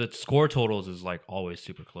 6. the score totals is like always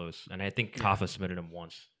super close, and I think Yeah. Hoffa submitted him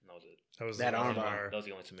once. That was it. That was That the arm bar. bar. That was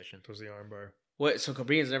the only submission. That was the arm bar. What? So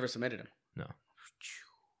Cabrinho's never submitted him. No.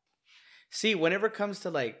 See, whenever it comes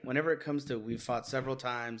to we've fought several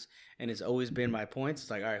times and it's always been my points. It's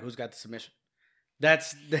like, all right, who's got the submission?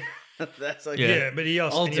 That's like Yeah, but he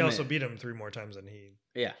also Ultimate. beat him 3 more times than he.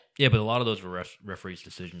 yeah. Yeah, but a lot of those were referees'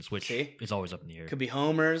 decisions, which See? is always up in the air. Could be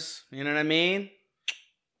homers. You know what I mean?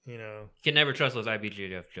 You know, You can never trust those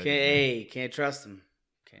IBJJF judges. Can't trust him.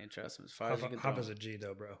 Can't trust him as far as you can throw Hoffa's him. a G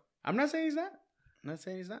though, bro. I'm not saying he's not. I'm not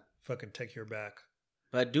saying he's not. Fucking take your back.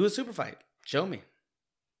 But do a super fight. Show me.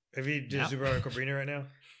 If he did Now? a super fight with Cabrinho right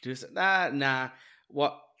now, Nah.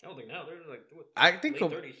 What? I don't think now they're like I think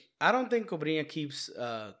late 30s. I don't think Cobrinha keeps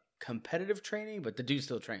competitive training, but the dude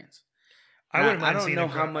still trains. I wouldn't I mind don't seeing know him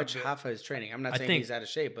how go- much Hoffa is training. I'm not I saying think- he's out of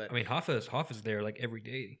shape, but I mean, Hoffa's there like every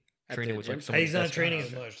day At training the with like gym? some of the He's not best training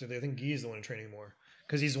guys. as much. I think he's the one training more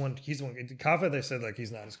because he's the one. Kaffa, they said like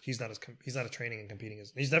he's not as training and competing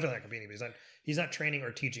as he's definitely not competing, but he's not training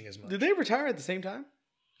or teaching as much. did they retire at the same time?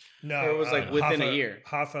 No, Or it was, like, within a year?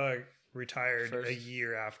 Hoffa retired First. a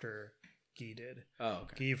year after Guy did. Oh,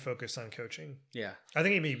 okay. Guy focused on coaching. Yeah. I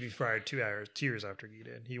think he maybe fired 2 years after Guy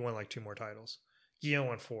did. He won like 2 more titles. Guillaume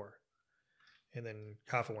won 4, and then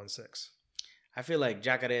Hoffa won 6. I feel like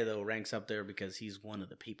Jacare though ranks up there because he's one of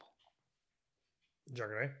the people.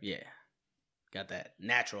 Jacare? Yeah. Got that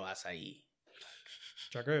natural acai.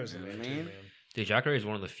 Jacare was the Yeah, man, man. too, man. Dude, Jacare is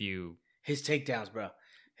one of the few. His takedowns, bro.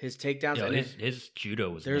 His takedowns. Yo, and his judo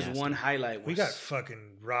was. there's nasty. one highlight. We where got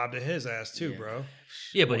fucking robbed of his ass too, Yeah. bro.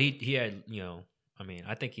 Yeah, but he had I mean,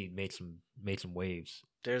 I think he made some waves.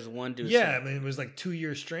 There's one dude. Yeah, I mean it was like 2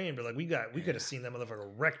 years strain, but like we could have seen that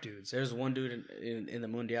motherfucker wreck dudes. There's one dude in the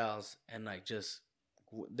Mundials, and like just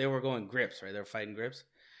they were going grips, right? They were fighting grips.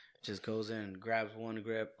 Just goes in and grabs one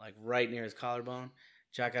grip, like right near his collarbone.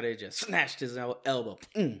 Jacare just snatched his elbow.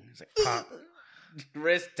 It's like Pop.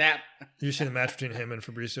 wrist tap. You see the match between him and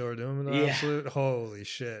Fabricio Verdum in the Yeah. absolute? Holy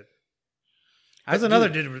shit! I That's do- another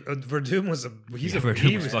dude. Verdum was Yeah,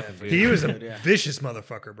 Verdum was fucking good. he was a Yeah. vicious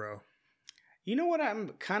motherfucker, bro. You know what? I'm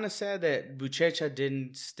kind of sad that Buchecha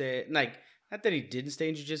didn't stay. Like, not that he didn't stay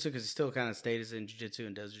in jiu-jitsu, because he still kind of stays in jiu-jitsu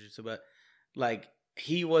and does jiu-jitsu, but like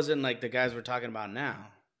he wasn't like the guys we're talking about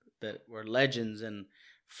now that were legends and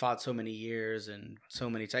fought so many years and so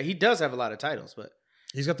many titles. He does have a lot of titles, but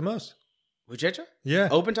He's got the most. Buchecha Yeah,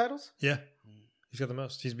 open titles. yeah. He's got the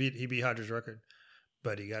most. He beat Hodger's record,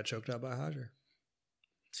 but he got choked out by Hodger.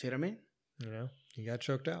 See what I mean? You know, he got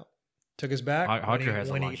choked out. Took his back. Hodger has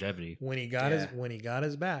a when longevity. When he got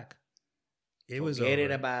his back, it was over. Forget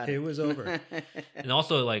it about it. It was over. And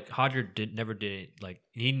also, like Hodger never did like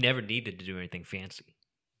he never needed to do anything fancy.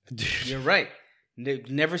 You're right.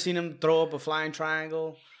 Never seen him throw up a flying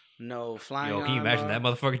triangle. No flying. Yo, can you imagine that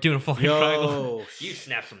armbar. motherfucker doing a flying Yo, triangle? You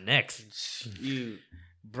snap some necks. You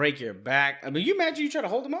break your back. I mean, you imagine you try to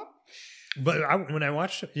hold him up? But when I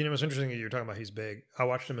watched, what's interesting that you were talking about he's big. I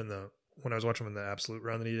watched him when I was watching him in the Absolute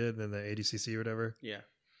run that he did in the ADCC or whatever. Yeah.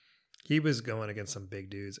 He was going against some big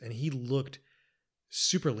dudes, and he looked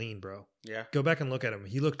super lean, bro. Yeah. Go back and look at him.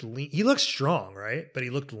 He looked lean. He looked strong, right? But he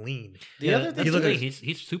looked lean. The other that's thing, he the looked thing. like-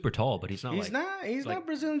 He's super tall, but he's not he's like not like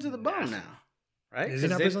Brazilian to the bone massive. now. Right? Is he 'Cause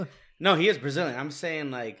not they- Brazilian? No, he is Brazilian. I'm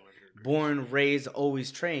saying like born, raised,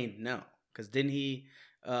 always trained. No. Because didn't he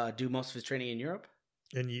do most of his training in Europe?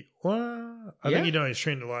 And I Yeah. think he's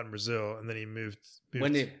trained a lot in Brazil, and then he moved.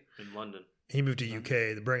 When did? in London. He moved to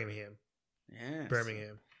UK, the Birmingham. Yeah.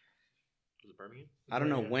 Birmingham. Was it Birmingham? I don't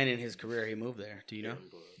know when in his career he moved there. Do you know?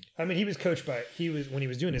 I mean, when he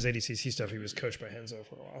was doing his ADCC stuff, he was coached by Henzo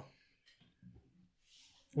for a while.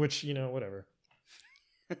 Which, whatever.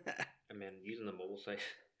 I mean, using the mobile site,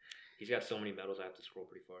 he's got so many medals. I have to scroll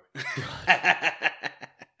pretty far.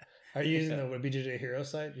 Are you using the BJJ Hero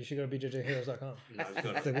site? You should go to bjjheroes.com. No,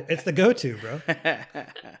 it's good. It's the go-to, bro.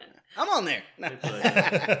 I'm on there.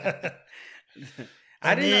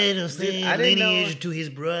 I didn't know- dude, I didn't know- lineage to his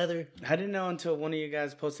brother. I didn't know until one of you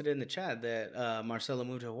guys posted it in the chat that Marcelo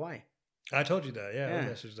moved to Hawaii. I told you that. Yeah, Yeah.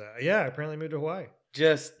 I messaged that. Yeah, apparently moved to Hawaii.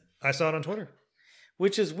 Just, I saw it on Twitter.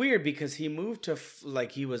 which is weird because he moved to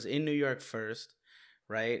like he was in New York first,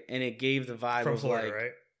 right? And it gave the vibe From of Florida, like,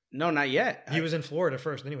 right? no, not yet. He was in Florida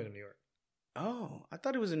first, then he went to New York. Oh, I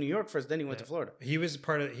thought he was in New York first. Then he went Yeah. to Florida. He was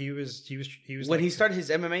part of. He was When like- he started his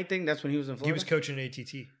MMA thing, that's when he was in Florida. He was coaching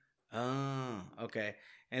ATT. Oh, okay.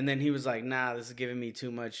 And then he was like, "Nah, this is giving me too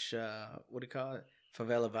much. What do you call it?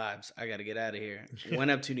 Favela vibes. I got to get out of here." Went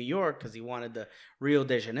up to New York because he wanted the Rio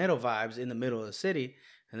de Janeiro vibes in the middle of the city.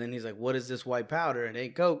 And then he's like, "What is this white powder? It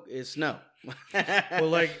ain't coke. It's snow." Well,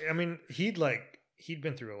 like I mean, he'd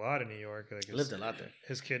been through a lot in New York. Like lived a lot there.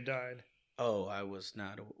 His kid died. Oh, I was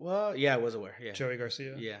not. Well, yeah, I was aware. Yeah. Joey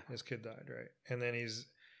Garcia. Yeah. His kid died, right? And then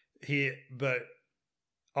but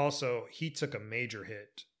also he took a major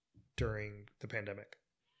hit during the pandemic.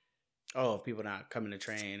 Oh, if people not coming to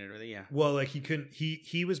train or yeah. Well, like he couldn't.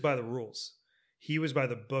 He was by the rules. He was by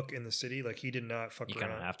the book in the city. Like he did not fuck You around.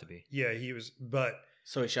 kind of have to be. Yeah, he was. But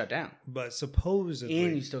So he shut down, supposedly,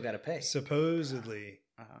 and you still got to pay. supposedly,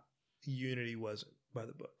 Uh-huh. Unity wasn't by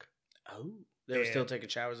the book. Oh, they were still And- taking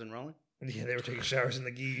showers and rolling. Yeah, they were taking showers in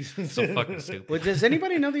the geese. So fucking stupid. Well, does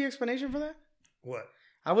anybody know the explanation for that? What?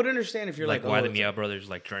 I would understand if you're like, why oh, the it's- Meow Brothers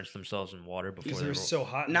like drenched themselves in water before Because they they were roll. so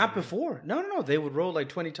hot. Not before. No. They would roll like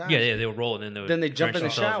 20 times. Yeah, they would roll and then they would Then they jump drench in the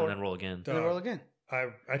themselves shower. and then roll again. Then they roll again.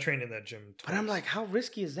 I trained in that gym twice. But I'm like, how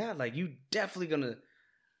risky is that? Like, you definitely gonna.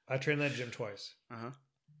 I trained in that gym twice. Uh huh.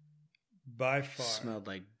 By far, Smelled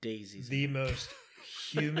like daisies. the most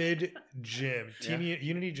humid gym. Yeah.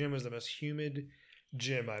 Unity Gym was the most humid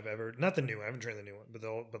gym I've ever. Not the new one. I haven't trained the new one, but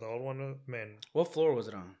the old one. Man, What floor was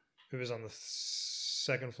it on? it was on the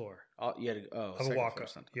second floor Oh, you had to. Oh, of a second walk floor or up.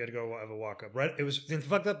 something. You had to go have a walk up. Right. It was the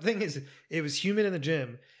fucked up thing is it was humid in the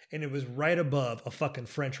gym and it was right above a fucking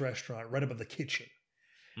French restaurant, right above the kitchen.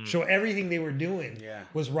 Mm. So everything they were doing Yeah.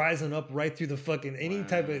 was rising up right through the fucking any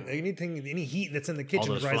type of anything, any heat that's in the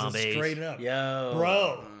kitchen was those rising flambés. straight up. Yo,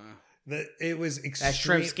 Bro. It was extreme. that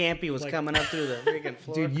shrimp scampi was like- coming up through the freaking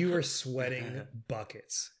floor. Dude, you were sweating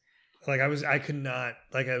buckets. I could not.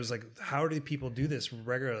 Like I was like, how do people do this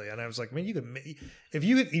regularly? And I was like, man, you could if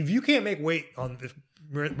you can't make weight on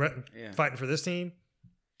Yeah. fighting for this team,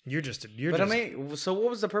 you're just. But I mean, so what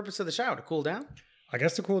was the purpose of the shower? To cool down? I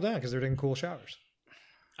guess to cool down because they're doing cool showers.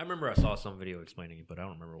 I remember I saw some video explaining it, but I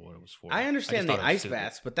don't remember what it was for. I understand just the thought it was ice stupid.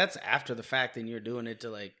 baths, but that's after the fact, and you're doing it to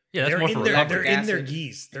like. Yeah, that's they're more in for their, recovery. they're in their Acid.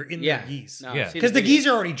 geese. They're in Yeah. their geese. No, Yeah. see the Because the video. geese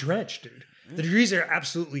are already drenched, dude. The geese are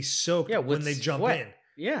absolutely soaked Yeah, when with they jump sweat. in.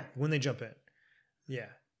 Yeah, When they jump in. Yeah.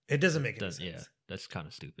 It doesn't make any Does- sense. yeah, that's kind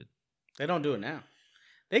of stupid. they don't do it now.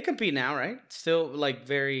 They compete now, right? Still, like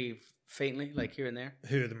very faintly, like here and there.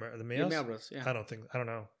 Who the The males? Male Bros, yeah. I don't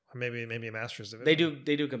know. Maybe a Masters of it. They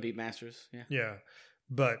do compete masters. Yeah. Yeah,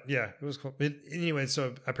 but yeah, it was cool. Anyway,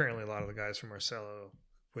 so apparently a lot of the guys from Marcelo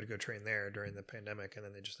would go train there during the pandemic, and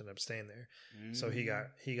then they just ended up staying there. So he got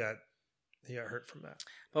hurt from that.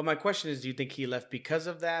 But my question is, do you think he left because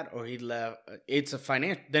of that, or he left? It's a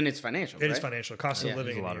financial. Then it's financial. It is right? financial. Cost Yeah. of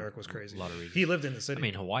living There's a in lot New of- York was crazy. a lot of reasons. He lived in the city. I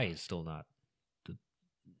mean, Hawaii is still not the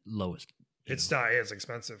lowest. it's not. It's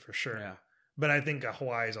expensive for sure. Yeah. But I think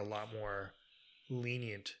Hawaii is a lot more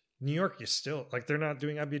lenient. New York, you still like they're not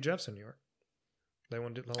doing IBJJFs in New York. They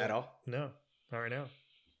won't do At all? No, not right now.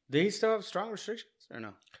 Do he still have strong restrictions or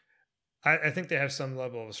no? I think they have some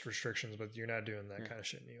level of restrictions, but you're not doing that Yeah. kind of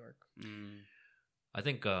shit in New York. I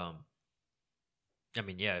think. I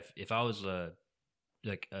mean, yeah. If I was a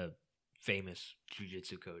famous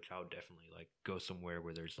jiu-jitsu coach, I would definitely like go somewhere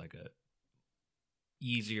where there's like a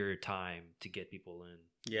easier time to get people in.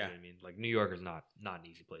 You Yeah. know what I mean, like New York is not an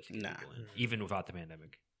easy place to get Nah. people in, even without the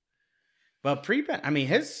pandemic. But I mean,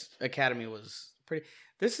 his academy was pretty.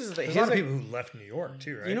 This is There's his, a lot of people who left New York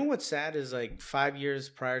too, right? You know what's sad is like 5 years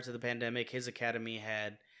prior to the pandemic, his academy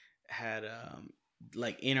had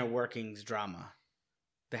like inner workings drama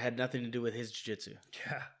that had nothing to do with his jiu-jitsu,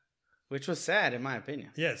 Yeah, which was sad in my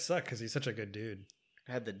opinion. yeah, it sucked because he's such a good dude.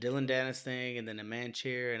 Had the Dylan Dennis thing, and then a man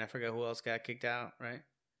cheer, and I forgot who else got kicked out. Right?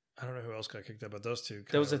 I don't know who else got kicked out, but those two.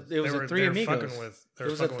 There was a three amigos. There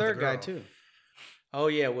was a third guy too. Oh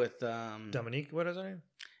yeah, with Dominique. What is her name?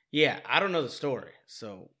 Yeah, I don't know the story,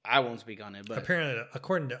 so I won't speak on it. But Apparently,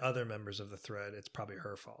 according to other members of the thread, it's probably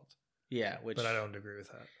her fault. yeah, which But I don't agree with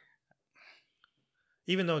that.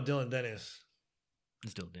 Even though Dylan Dennis,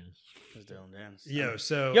 It's still Dennis. was Dylan Dennis. yo,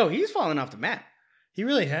 so Yo, he's falling off the map. He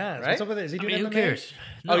really has. Right? What's up with it? Is he I doing mean, who MMA? cares?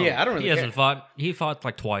 Oh, yeah, I don't really He hasn't care. fought. He fought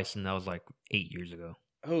like twice, and that was like 8 years ago.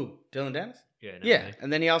 Who? Dylan Dennis? Yeah. in Yeah, MMA.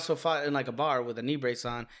 and then he also fought in like a bar with a knee brace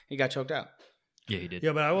on. He got choked out. Yeah, he did.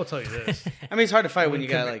 Yeah, but I will tell you this. I mean, it's hard to fight when you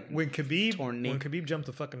got Khabib- like when Khabib torn knee. when Khabib jumped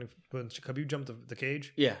the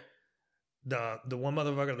cage. yeah. The one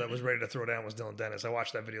motherfucker that was ready to throw down was Dylan Dennis. I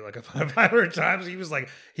watched that video like 500 times. He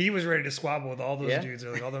was ready to squabble with all those Yeah. dudes,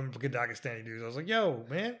 like all them Dagestani dudes. I was like, yo,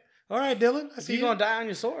 man, all right, Dylan, I If see you're you. gonna die on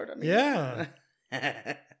your sword, I mean, Yeah,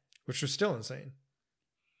 which was still insane.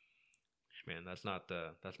 Man, that's not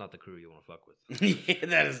the crew you want to fuck with. yeah,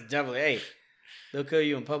 that is definitely. Hey, they'll kill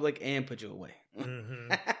you in public and put you away. hmm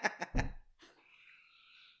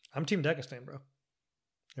I'm Team Dagestan, bro.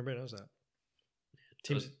 Everybody knows that.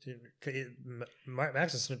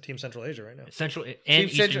 Max is Team Central Asia right now. Central and Team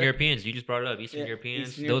Eastern Central- Europeans. You just brought it up. Eastern Yeah, Europeans.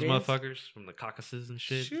 Eastern Those Europeans. motherfuckers from the Caucasus and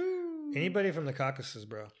shit. Shoo. Anybody from the Caucasus,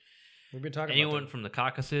 bro. We've been talking Anyone about them. from the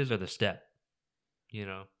Caucasus or the steppe. You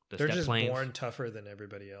know, the They're steppe just plains. born tougher than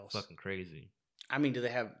everybody else. Fucking crazy. I mean, do they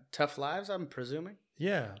have tough lives? I'm presuming.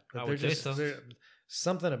 Yeah, but I they're would say just so. they're-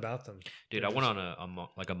 something about them. Dude, They're I went just- on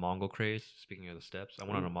a Mongol craze. Speaking of the steppes, I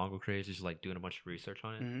went on a Mongol craze, just like doing a bunch of research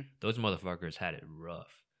on it. Mhm. Those motherfuckers had it rough.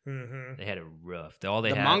 Mhm. They had it rough. All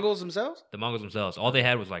they The had, Mongols themselves. the Mongols themselves, all they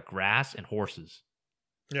had was like grass and horses.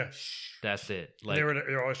 Yeah, That's it. Like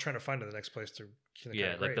they're always trying to find the next place to.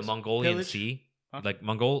 yeah, like the graze. Mongolian Pillage? Sea. Huh? Like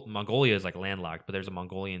Mongolia is like landlocked, but there's a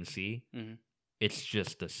Mongolian Sea. Mhm. It's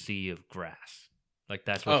just a sea of grass. Like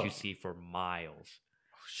that's what Oh. you see for miles.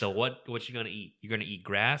 So what you gonna eat? You're gonna eat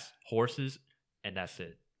grass, horses, and that's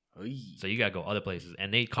it. Oy. So you gotta go other places,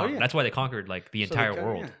 and they Oh, yeah. that's why they conquered like the So entire they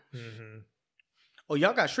world. yeah. Mhm. Oh,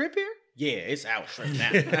 y'all got shrimp here? Yeah, it's out right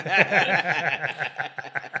now.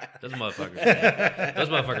 Those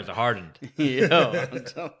motherfuckers are hardened.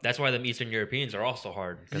 Yo, That's why them Eastern Europeans are also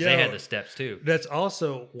hardened because Yo. they had the steps too. That's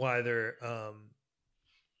also why they're. Have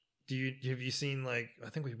you seen like I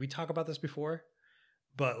think we talk about this before,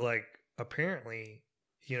 but like apparently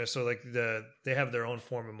so like they have their own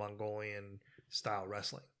form of Mongolian style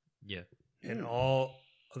wrestling. Yeah, And all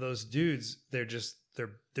of those dudes, they're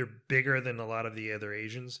bigger than a lot of the other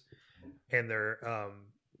Asians, and they're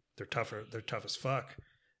tougher. They're tough as fuck.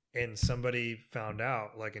 And somebody found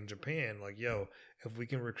out, like in Japan, like yo, if we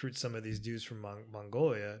can recruit some of these dudes from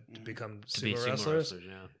Mongolia to become to be sumo sumo wrestlers, wrestlers.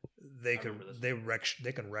 Yeah, they I can remember this.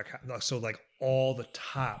 they can wreck. So like all the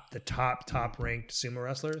top ranked sumo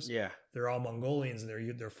wrestlers, yeah. they're all Mongolians,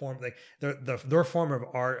 and their form their form of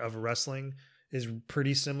art of wrestling is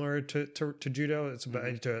pretty similar to judo. It's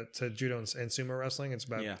about to judo and sumo wrestling. It's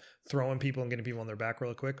about Yeah. throwing people and getting people on their back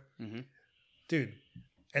real quick, Mhm. dude.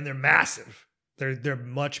 And they're massive. They're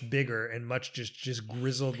much bigger and much just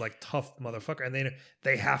grizzled like tough motherfucker. And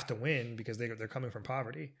they have to win because they're coming from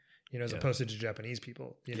poverty, as Yeah. opposed to Japanese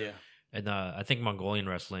people. Yeah. and I think Mongolian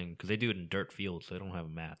wrestling because they do it in dirt fields, so they don't have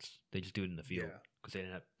mats. They just do it in the field Yeah. because they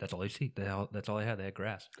didn't have. That's all they see. That's all they had. They had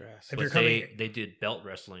grass. Grass. If But you're coming, they did belt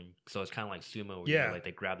wrestling, so it's kind of like sumo. Where Yeah. like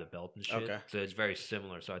they grab the belt and shit. Okay. So it's very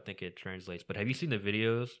similar. So I think it translates. But have you seen the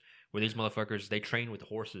videos where these motherfuckers they train with the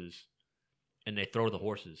horses, and they throw the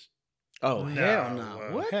horses? Oh, hell no.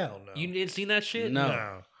 What? Hell no. You didn't seen that shit?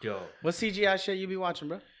 No. Yo. What CGI shit you be watching,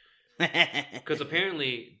 bro? Because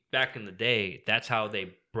apparently back in the day, that's how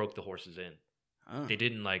they broke the horses in. Oh. They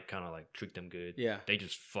didn't like kind of like treat them good. Yeah. They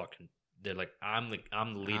just fucking. They're like, I'm the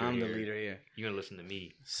leader. I'm the here. leader here. You're gonna listen to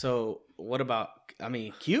me. So what about? I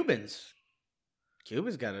mean, Cubans.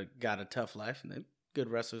 Cubans got a tough life, and they good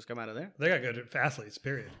wrestlers come out of there. They got good athletes.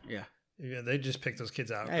 Period. Yeah. Yeah, they just picked those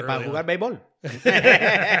kids out. Hey, early para on. jugar béisbol.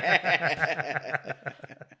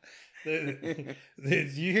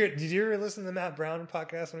 Did you ever listen to the Matt Brown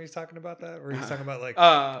podcast when he was talking about that? Where he's talking about like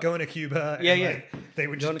going to Cuba. yeah, and, yeah. like, they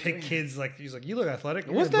would Going just to pick Cuba. kids like he's like, you look athletic.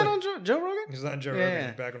 Was that on Joe Rogan? He was on Joe Yeah.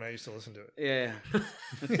 Rogan back when I used to listen to it. Yeah.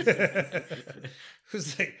 It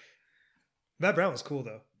was like Matt Brown was cool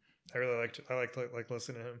though. I really liked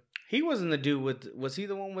listening to him. He wasn't the dude with. Was he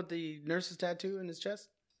the one with the nurse's tattoo in his chest?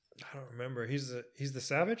 I don't remember. He's the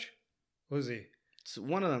Savage. What was he? So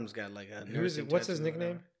one of them's got like a. Who is it? nursing What's his tattoo or nickname?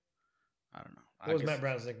 whatever. I don't know. What was Matt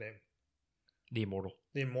Brown's nickname? The immortal.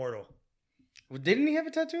 The Immortal. Didn't he have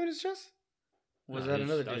a tattoo in his chest? Was that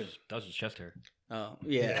another dude? That was his chest hair. Oh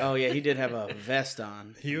yeah. Yeah. Oh yeah. He did have a vest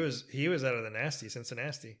on. He was out of the nasty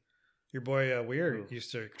Cincinnati. Your boy Weir Ooh.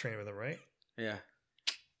 used to train with him, right? Yeah.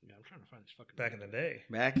 Yeah, I'm trying to find this fucking. Back in the day.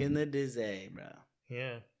 Back in the Dizzy, bro.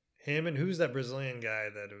 Yeah. Him and who's that Brazilian guy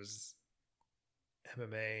that was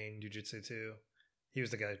MMA and jiu-jitsu too? He was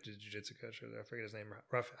the guy who did jiu-jitsu coach. I forget his name.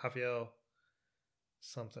 Rafael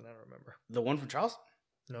something. I don't remember. The one from Charleston.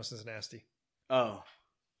 No, Cincinnati. Oh.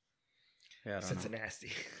 Yeah, I don't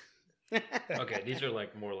Cincinnati. know. Okay, these are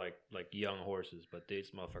like more like young horses, but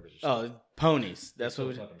these motherfuckers are Oh, ponies. That's what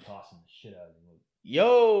we fucking tossing the shit out of them.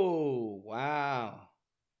 Yo, wow.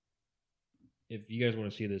 If you guys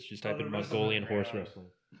want to see this, just type they're in wrestling Mongolian on the horse ground. wrestling.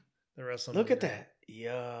 The wrestling. Look on at the that.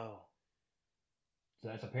 Yo. So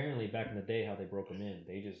that's apparently back in the day how they broke him in.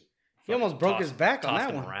 They just He almost broke his back on tossed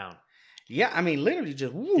that him one. around. Yeah, I mean, literally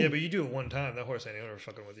just. Woo. Yeah, but you do it one time. That horse ain't ever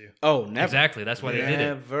fucking with you. Oh, never. Exactly. That's why they did it.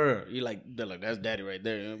 Never. You like, they're like, that's daddy right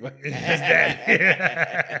there. That's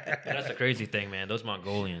daddy. That's the crazy thing, man. Those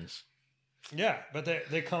Mongolians. Yeah, but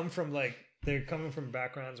they come from they're coming from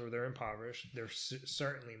backgrounds where they're impoverished. They're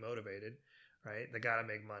certainly motivated, right? They got to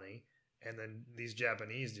make money. And then these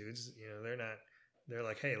Japanese dudes, they're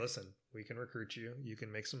like, hey, listen, we can recruit you. You can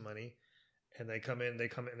make some money. And they come in,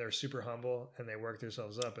 they're super humble and they work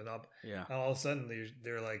themselves up. And all of a sudden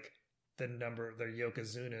they're like their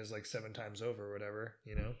Yokozuna is like 7 times over or whatever,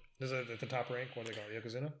 Is it at the top rank? What do they call it?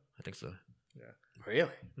 Yokozuna? I think so. Yeah.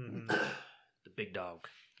 Really? Mm-hmm. The big dog.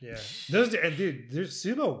 Yeah. Dude,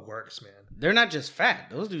 sumo works, man. They're not just fat.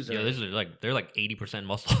 Those dudes are. Yeah, they're like 80%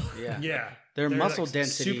 muscle. Yeah. Yeah. Their They're muscle like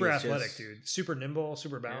density super is athletic, just- dude. Super nimble,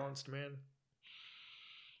 super balanced, man.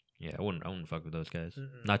 Yeah, I wouldn't fuck with those guys.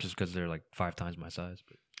 Mm-mm. Not just because they're like 5 times my size,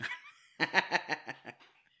 but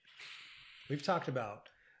We've talked about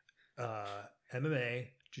MMA,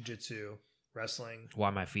 jiu-jitsu, wrestling, why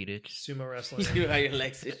my feet itch. sumo wrestling, You know how your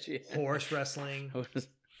legs and shit. horse wrestling,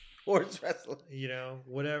 Horse wrestling.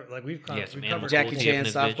 whatever. Like we've Yeah, some covered animal Jackie cruelty Chan in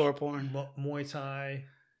this bitch. softcore porn. Muay Thai,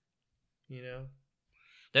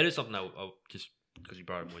 That is something just because you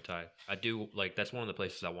brought up Muay Thai. I do like that's one of the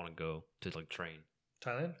places I want to go to like train.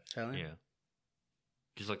 Thailand. Thailand? Yeah.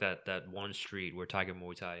 Just like that one street where Tiger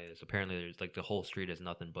Muay Thai is. Apparently, there's like the whole street has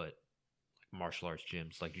nothing but like martial arts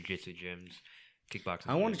gyms, like jiu-jitsu gyms, kickboxing.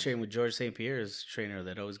 I want to gyms. train with George St. Pierre's trainer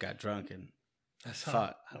that always got drunk and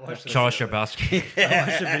fought. I watched this Charles the other day. Shabowski. I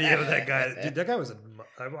watched a video of that guy. Dude, that guy was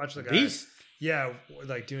I watched the guy. Beast. Yeah,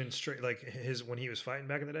 like doing straight like when he was fighting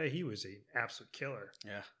back in the day, he was an absolute killer.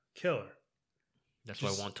 Yeah. Killer. That's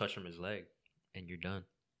Just- why one touch from his leg, and you're done.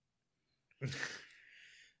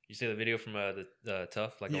 You see the video from the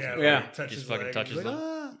Tough? Like Yeah, also- Yeah. touch just his fucking leg. touches He's like,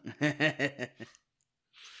 them. "Ah."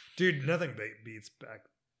 Dude, nothing beats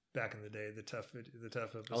back in the day. The tough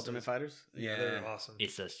episodes. Ultimate Fighters? Yeah, they're awesome.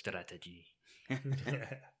 It's a strategy. Yeah.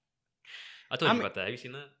 I told I you mean- about that. Have you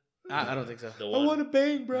seen that? I don't think so. The I one. want to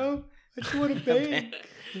bang, bro. I just want to bang.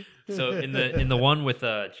 So in the one with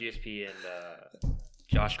GSP and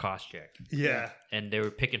Josh Koscheck, Yeah. and they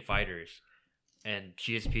were picking fighters, and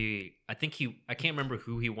GSP, I can't remember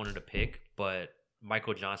who he wanted to pick, but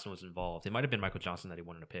Michael Johnson was involved. It might have been Michael Johnson that he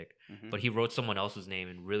wanted to pick, Mhm. but he wrote someone else's name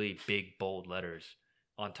in really big bold letters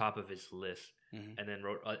on top of his list, Mhm. and then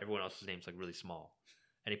wrote everyone else's names like really small,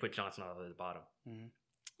 and he put Johnson on the bottom, Mhm.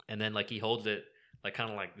 and then like he holds it. Like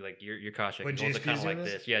kind of like your Koscheck, When he holds it GSP kind is of like doing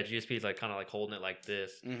this? this. Yeah, GSP is like kind of like holding it like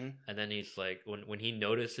this, Mhm. and then he's like, when he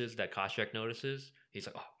notices that Koscheck notices, he's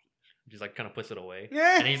like, oh, he's like kind of puts it away.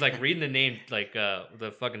 Yeah. And he's like reading the name, like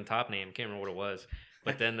the fucking top name. Can't remember what it was.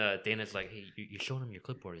 But then Dana's like, hey, you showing him your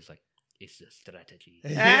clipboard. He's like, it's a strategy.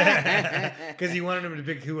 Because he wanted him to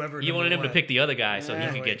pick whoever. He wanted him to pick the other guy so he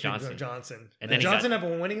Yeah, could Wait, get Johnson. Johnson. And And then then he Johnson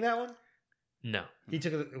ended up winning that one. No, He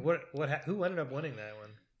took who ended up winning that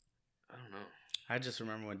one? I don't know. I just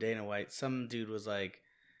remember when Dana White, some dude was like,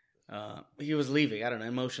 he was leaving, I don't know,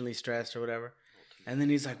 emotionally stressed or whatever. And then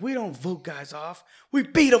he's like, we don't vote guys off. We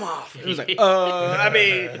beat them off. It was like, I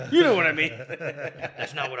mean, you know what I mean.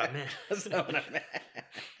 That's not what I meant. That's not what I meant.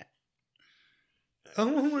 I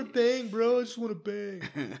don't want to bang, bro. I just want to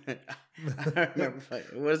bang. I remember,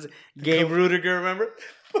 what was it? Gabe Rudiger, remember?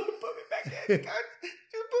 Put me back there. God.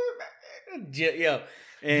 Just put me back there. Yo.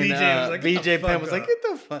 And BJ was like, "Get the BJ Penn fuck was like, up." get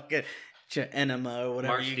the fuck out. Enema or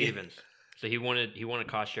whatever. Mark you get. Stevens. So he wanted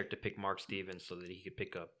Koscheck to pick Mark Stevens so that he could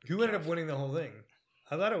pick up. Who ended up Johnson. winning the whole thing?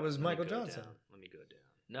 I thought it was Let me Michael go Johnson. down. Let me go down.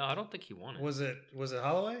 No, I don't think he won it. Was it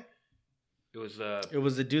Holloway? It was It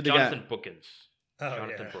was the dude that Jonathan Bookins. Oh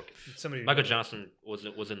Jonathan yeah. Brookins. Somebody. Michael Johnson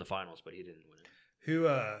was in the finals, but he didn't win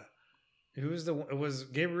it. Who was the one? Was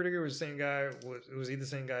Gabe Rudiger was the same guy? Was he the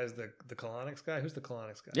same guy as the Colonics guy? Who's the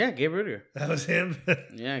Colonics guy? Yeah, Gabe Rudiger. That was him.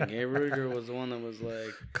 Yeah, Gabe Rudiger was the one that was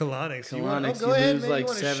like, Colonics. You Colonics, go you ahead, lose man. like You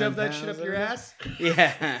want to 7 shove that shit pounds up your or ass?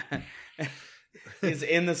 yeah. He's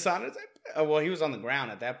in the sauna. It's like, well, he was on the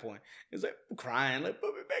ground at that point. He's like crying, like,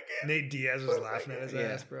 put me back in. Nate Diaz was laughing at his Yeah.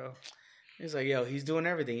 ass, bro. He's like, yo, he's doing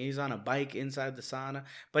everything. He's on a bike inside the sauna.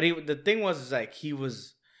 But the thing was, is like, he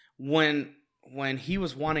was, when he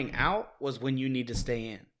was wanting out was when you need to stay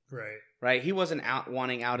in. Right. Right? He wasn't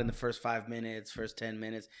wanting out in the first 5 minutes, first 10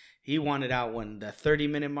 minutes. He wanted out when the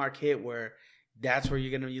 30-minute mark hit, where that's where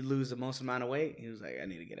you lose the most amount of weight. He was like, I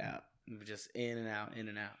need to get out. Just in and out, in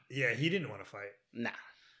and out. Yeah, he didn't want to fight. Nah.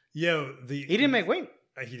 Yo, He didn't make weight.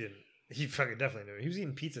 He didn't. He fucking definitely knew. He was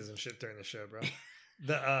eating pizzas and shit during the show, bro.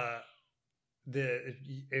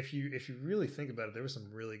 If you really think about it, there were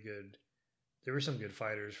some good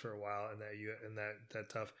fighters for a while in that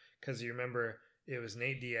tough, because you remember it was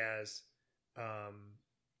Nate Diaz.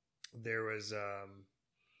 There was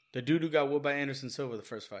the dude who got whooped by Anderson Silva the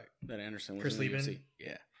first fight that Anderson was Chris in the Lieben? UFC.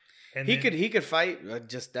 Yeah, and he then could fight.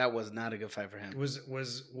 Just that was not a good fight for him. was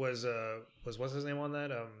what's his name on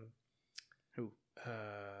that? Who?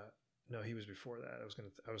 No, he was before that.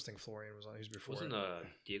 I was thinking Florian was on. He was before. Wasn't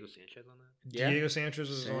Diego Sanchez on that? Yeah. Diego Sanchez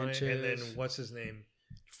was on it, and then Sanchez. what's his name?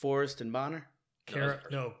 Forrest and Bonner. Carol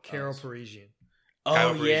Oh, Parisian. Oh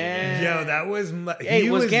Parisian, yeah. Yo, that was. Hey,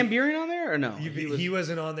 was Gambirian on there or no? He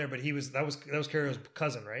wasn't on there, but that was Carol's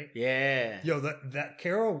cousin, right? Yeah. Yo, that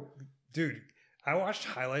Carol, dude. I watched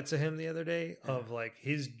highlights of him the other day of like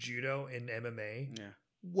his judo and MMA. Yeah.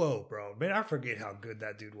 Whoa, bro, man! I forget how good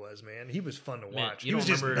that dude was, man. He was fun to watch. you He was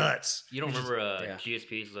don't just remember- nuts. You don't He was remember yeah.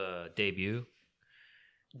 GSP's debut?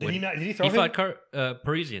 Did he not? Did he throw He him? fought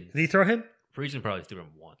Parisian. Did he throw him? Parisian probably threw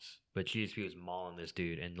him once, but GSP was mauling this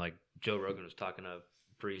dude, and like Joe Rogan was talking to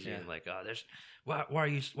Parisian, Yeah. like, there's why are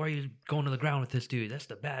you going to the ground with this dude? That's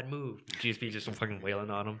the bad move. GSP just fucking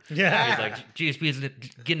wailing on him. Yeah. He's like, GSP is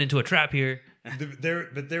getting into a trap here.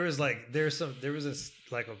 There was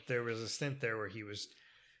a stint there where he was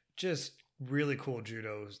just really cool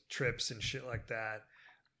judo trips and shit like that.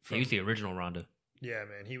 He was the original Ronda. Yeah,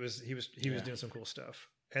 man, he was Yeah. doing some cool stuff.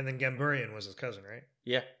 And then Gamburian was his cousin, right?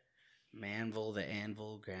 Yeah. Manville the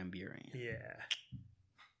Anvil Gambirian. Yeah,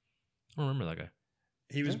 I don't remember that guy.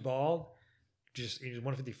 he was bald. He was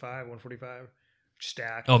 155, 145,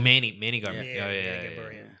 stacked. Oh, Manny got Yeah. me. Yeah, Yeah, Manny yeah.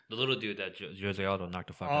 Gamburian. The little dude that Jose Aldo knocked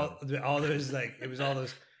the fuck out. all those like it was all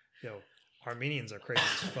those. Armenians are crazy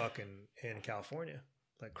as fuck in California,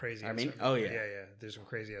 like crazy. Oh, yeah. yeah. There's some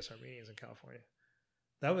crazy ass Armenians in California.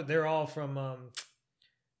 They're all from.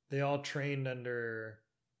 They all trained under.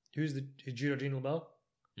 Who's the Judo Gene LaBelle?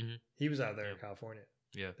 Mhm. He was out there in Yeah. California.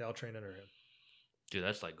 Yeah, They all trained under him. dude,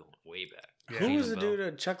 that's like going way back. Yeah. Who Gene was the LaBelle.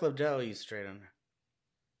 dude Chuck Liddell used to trade under?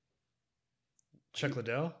 Chuck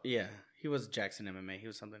Liddell. Yeah, he was Jackson MMA. He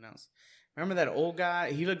was something else. Remember that old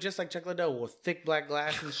guy? He looked just like Chuck Liddell with thick black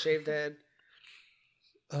glasses, shaved head.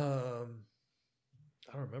 I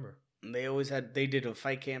don't remember. And they did a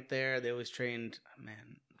fight camp there. They always trained. Man,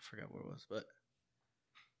 I forgot where it was, but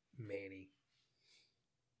Manny.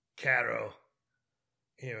 Caro.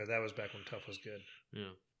 That was back when Tough was good. Yeah,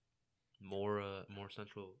 more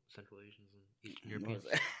Central Asians and Eastern Europeans.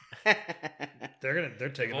 They're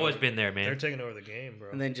taking. Always over, been there, man. They're taking over the game,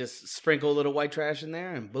 bro. and then just sprinkle a little white trash in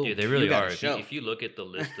there, and boom, Dude, they really you got are. a If show. you look at the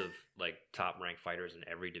list of like top ranked fighters in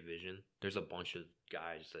every division, there's a bunch of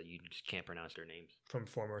guys that you just can't pronounce their names. From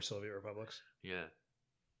former Soviet republics, Yeah,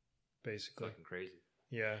 basically. fucking crazy.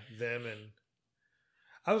 Yeah, them and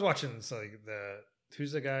I was watching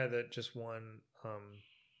who's the guy that just won?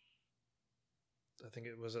 I think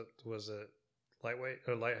it was a lightweight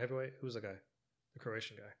or light heavyweight. Who was the guy? The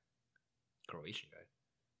Croatian guy. Croatian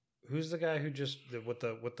guy. Who's the guy who just with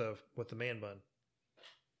the man bun?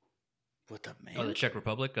 What the man? Oh, the Czech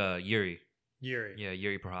Republic. Yuri. Yuri. Yeah,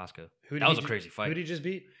 Yuri Prohaska. Who did That was he a crazy Who fight. did he just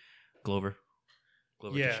beat? Glover.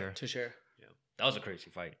 Yeah. Teixeira. to share. Yeah, that was a crazy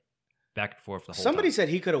fight. Back and forth the whole Somebody time. said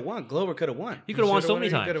he could have won. Glover could have won. He could have won should've so won many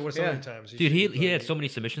it. He times. could have won so many Yeah. times. Dude, he had so many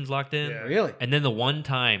submissions locked in. Yeah. Really? And then the one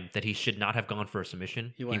time that he should not have gone for a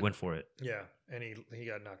submission, He he went. went for it. Yeah, and he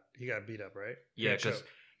got knocked. He got beat up, right? He Yeah, got because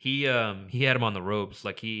choked. he had him on the ropes,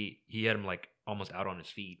 like he had him like almost out on his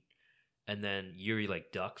feet, and then Yuri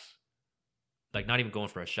like ducks, like not even going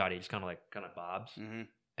for a shot. He just kind of bobs, Mm-hmm.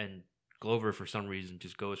 and Glover for some reason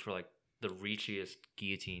just goes for like the reachiest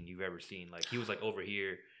guillotine you've ever seen. Like he was like over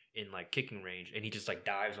here in like kicking range, and he just like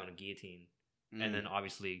dives on a guillotine, and then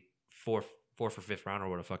obviously four for fifth round or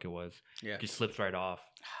what the fuck it was, yeah. just slips right off,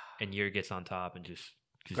 and Yuri gets on top and just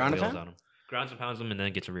Ground and wails pound? on him, grounds and pounds him, and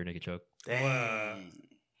then gets a rear naked choke. Dang.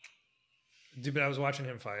 Dude, but I was watching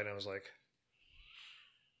him fight, and I was like,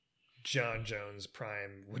 John Jones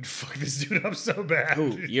Prime would fuck this dude up so bad.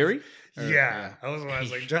 Who? Yuri? Or- Yeah, I was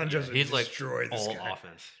like, John Jones would He's like destroy this all guy.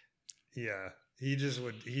 offense. Yeah, he just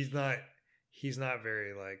would. He's not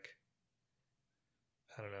very like.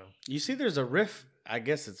 I don't know. You see, there's a riff. I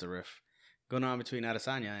guess it's a riff going on between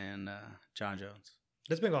Adesanya and John Jones.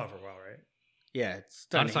 That's been going on for a while, right? Yeah, it's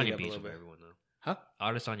starting to heat Adesanya up a beats little him bit. everyone though. Huh?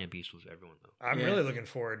 Adesanya beast was everyone though. I'm Yeah. really looking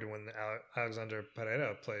forward to when Alexander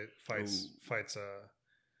Pereira fights.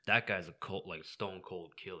 That guy's a cold, like stone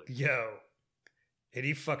cold killer. Yo, and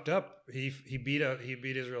he fucked up. He beat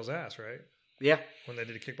Israel's ass, right? Yeah. When they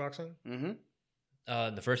did kickboxing. Mm-hmm.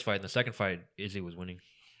 In the first fight, in the second fight, Izzy was winning.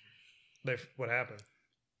 What happened?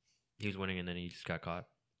 He was winning, and then he just got caught.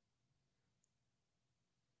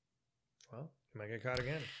 Well, he might get caught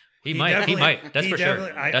again. He might. That's for sure.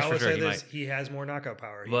 That's I for would sure. say He this. might. He has more knockout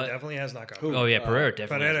power. He But- definitely has knockout Who? power. Oh yeah, Pereira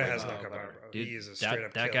definitely. Pereira has has knockout knockout power. power, bro. Dude, He is a straight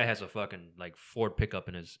up that killer. guy has a fucking like Ford pickup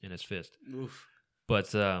in his fist. Oof.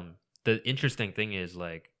 But the interesting thing is,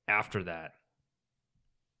 like, after that,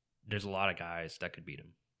 there's a lot of guys that could beat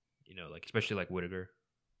him. You know, like especially like Whittaker,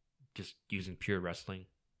 just using pure wrestling.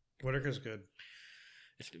 Whitaker's good.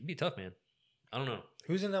 It'd be tough, man. I don't know.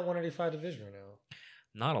 Who's in that 185 division right now?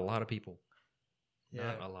 Not a lot of people. Yeah.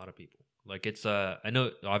 Not a lot of people. Like it's I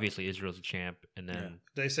know obviously Israel's a champ, and then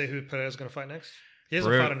Yeah. They say who Pereira's going to fight next? He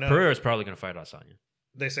hasn't fought enough. Pereira's probably gonna fight Adesanya.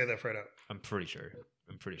 They say that right out. I'm pretty sure.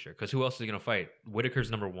 Because who else is he gonna fight? Whitaker's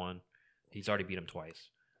number 1. He's already beat him twice.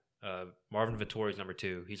 Marvin Vettori's number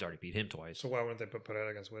 2. He's already beat him twice. So why wouldn't they put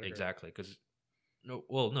Pereira against Whitaker? Exactly. Because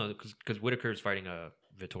Whitaker's fighting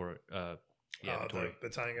Vettori. Vettori. The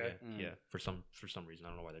Italian guy. Yeah, yeah. For some reason, I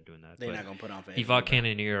don't know why they're doing that. They're but not gonna put on for he fought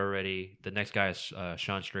Cannonier already. The next guy is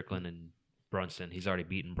Sean Strickland and Brunson. He's already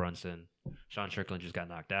beaten Brunson. Sean Strickland just got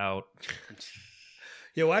knocked out.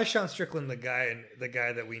 Yeah, why is Sean Strickland the guy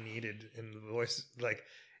that we needed in the voice? Like,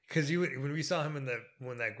 because when we saw him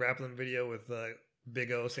when that grappling video with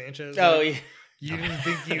Big O Sanchez. Oh like, yeah. you didn't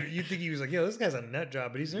think you think he was like, yo, this guy's a nut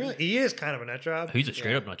job, but he is kind of a nut job. He's a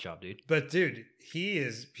straight up nut job, dude. But dude,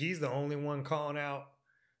 he's the only one calling out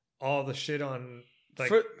all the shit on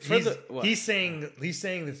like he's saying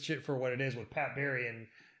this shit for what it is with Pat Barry and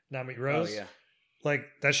Nami Rose. Oh yeah. Like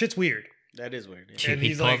that shit's weird. That is weird. Yeah. And He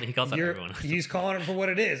he's calls- like, he calls out you're- everyone. He's calling him for what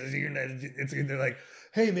it is. They're like,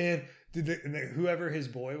 hey man, whoever his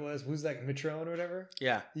boy was, who's that Mitrone or whatever?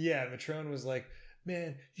 Yeah. Yeah, Mitrone was like,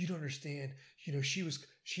 man, you don't understand. You know,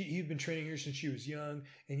 he'd been training her since she was young,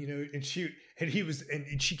 and you know, and she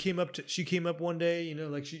came up one day, you know,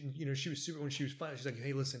 like she was super when she was fine. She's like,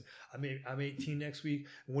 hey, listen, I'm 18 next week.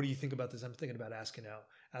 What do you think about this? I'm thinking about asking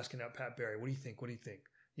out Pat Barry. What do you think?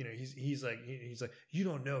 You know, he's like, you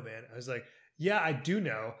don't know, man. I was like, yeah, I do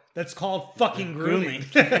know. That's called fucking grooming.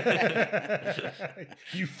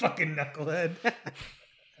 You fucking knucklehead.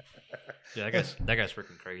 Yeah, that guy's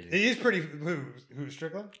freaking crazy. He's pretty. Who's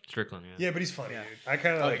Strickland? Strickland, yeah. Yeah, but he's funny, Yeah. dude. I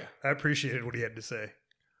kind of Oh, yeah. I appreciated what he had to say.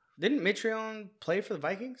 Didn't Mitrione play for the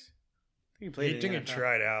Vikings? I think he played. He in think the he NFL.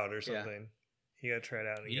 tried out or Yeah. something. He got tried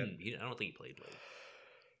out. I don't think he played like.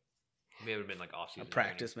 It may have been like off A season.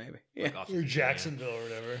 practice, maybe. Like Yeah. off-season Or training. Jacksonville or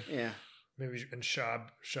whatever. Yeah. Maybe and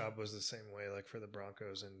Schaub was the same way, like for the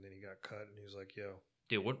Broncos, and then he got cut, and he was like, "Yo,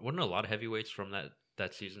 Dude, wasn't a lot of heavyweights from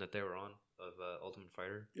that season that they were on of Ultimate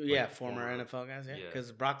Fighter? Yeah, Like, former NFL guys. Yeah, Yeah.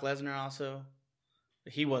 because Brock Lesnar also,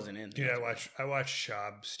 he wasn't in. dude, That's I watch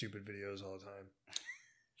Schaub stupid videos all the time."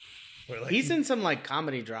 Where, like, He's in some like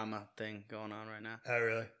comedy drama thing going on right now. Oh,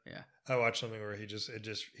 really? Yeah. I watched something where he just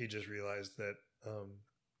realized that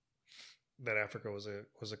that Africa was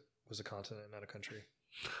a continent, not a country.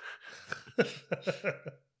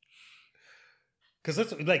 Because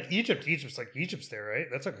that's like Egypt's there, right?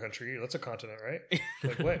 That's a country. That's a continent, right?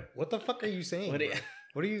 Like what the fuck are you saying? What do you- bro?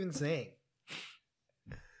 What are you even saying?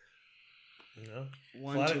 You know,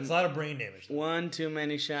 it's a lot of brain damage. though. One too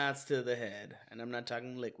many shots to the head, and I'm not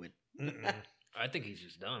talking liquid. Mm-mm. I think he's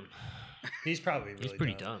just dumb. He's probably really He's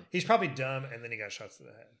pretty dumb. He's probably dumb, and then he got shots to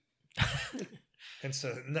the head. And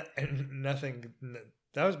so nothing.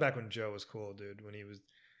 That was back when Joe was cool, dude. When he was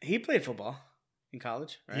He played football in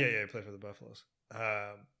college, right? yeah, he played for the Buffaloes.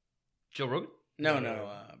 Joe Rogan? No,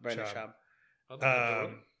 No, Brandon Schaub. Schaub. Oh, Joe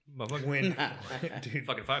Rogan? Motherfucker. When dude,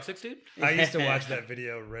 Fucking 5'6", dude? I used to watch that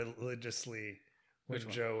video religiously when Which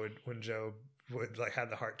one? Joe would like had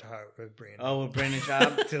the heart to heart with Brandon. Oh, with Brandon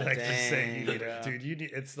Schaub? To like just say, Dang, you need bro. it, dude. You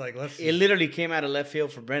need. It's like let's. It literally came out of left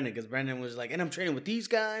field for Brendan because Brendan was like, and I'm training with these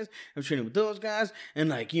guys, I'm training with those guys, and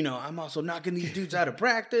like, you know, I'm also knocking these dudes out of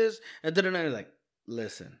practice. And then I was like,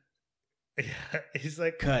 listen, Yeah, he's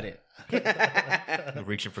like cut it.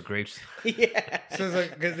 Reaching for grapes. Yeah. So it's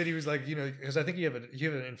like because then he was like, you know, because I think you have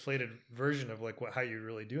an inflated version of like how you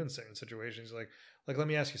really do in certain situations. Like let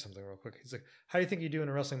me ask you something real quick. He's like, how do you think you do in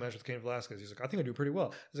a wrestling match with Cain Velasquez? He's like, I think I do pretty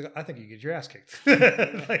well. He's like, I think you get your ass kicked.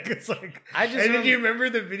 Like it's like I just and then you remember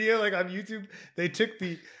the video like on YouTube? They took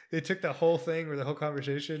the whole thing or the whole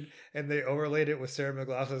conversation and they overlaid it with Sarah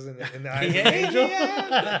McLachlan in the Eyes of an Angel.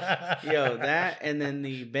 Yo, that and then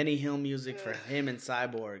the Benny Hill music for him and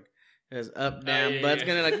Cyborg It was up, down, yeah, butts yeah.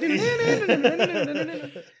 gonna like.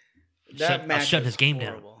 That match I'll shut was his game down.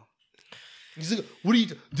 horrible. He's like, what are you,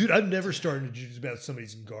 dude? I've never started a jiu-jitsu match.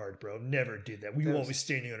 Somebody's in guard, bro. Never did that. We That were was- always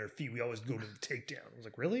standing on our feet. We always go to the takedown. I was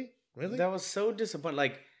like, really? That was so disappointing.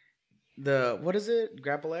 Like what is it?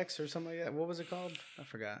 Grapple X or something like that. What was it called? I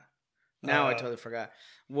forgot. Now I totally forgot.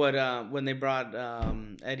 What when they brought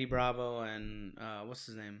Eddie Bravo and what's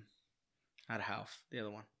his name? Not Half, the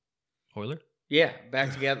other one. Euler? Yeah,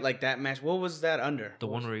 back together like that match. What was that under? The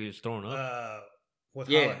one where he was throwing up? With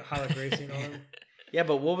Yeah. Holly Gracie and all them. Yeah,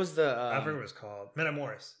 but what was the I forget what it's called.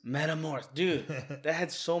 Metamorph. Metamorph, dude? That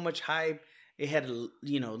had so much hype. It had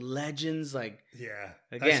legends like. Yeah.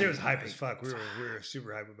 That Again, shit was hype like- as fuck. We were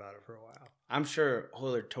super hype about it for a while. I'm sure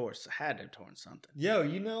Euler had to have torn something.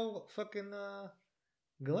 Yo, fucking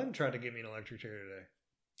Glenn tried to give me an electric chair today.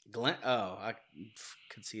 Glenn, I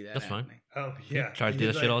could see that. That's fine. happening. Oh yeah. Try to do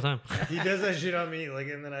that shit all the time. He does that shit on me, like,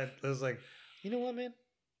 and then I was like, you know what, man?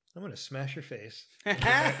 I'm gonna smash your face. Bring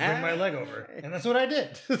my leg over, and that's what I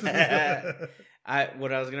did.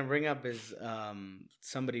 What I was gonna bring up is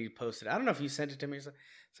somebody posted. I don't know if you sent it to me. Or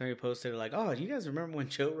somebody posted like, "Oh, do you guys remember when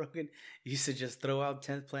Joe Rogan used to just throw out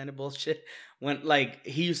 10th Planet bullshit? When like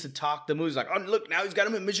he used to talk the movies like, oh look, now he's got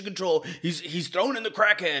him in mission control. He's thrown in the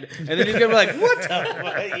crackhead, and then he's gonna be like, what the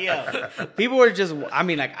fuck? Yeah, people were just. I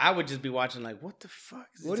mean, like I would just be watching like, what the fuck?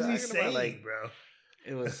 What is he talking saying, about? Like, bro?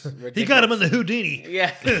 it was ridiculous. He got him in the Houdini.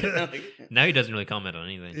 Yeah. Now he doesn't really comment on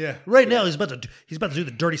anything. Yeah. Right now he's about to do the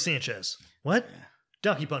Dirty Sanchez. What?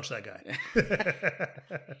 Donkey punch that guy.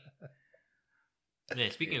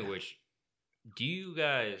 Man, speaking of which, do you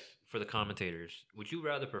guys, for the commentators, would you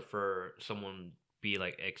rather prefer someone be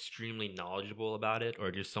like extremely knowledgeable about it,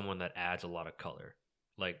 or just someone that adds a lot of color,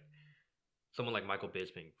 like someone like Michael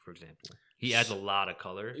Bisping, for example? He adds a lot of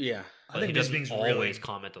color. Yeah. But he doesn't always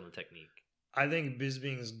comment on the technique. I think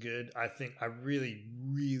Bisping's good. I really,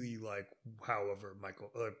 really like, however,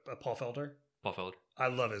 Paul Felder. Paul Felder. I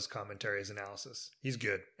love his commentary, his analysis. He's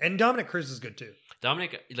good. And Dominic Cruz is good too.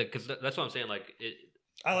 Dominic, like, because that's what I'm saying. Like,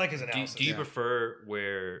 I like his analysis. do you prefer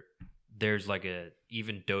where there's like a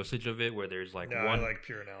even dosage of it, where there's like No, one I like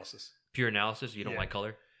pure analysis. pure analysis? You don't Yeah. like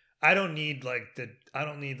color? I don't need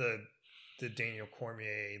the Daniel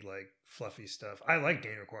Cormier like fluffy stuff. I like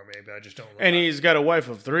Daniel Cormier, but I just don't. And he's got a wife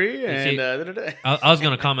of 3, and see, I was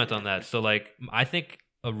going to comment on that. So, like, I think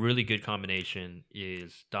a really good combination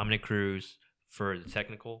is Dominic Cruz for the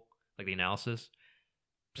technical, like the analysis.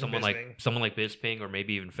 Someone like Bisping, or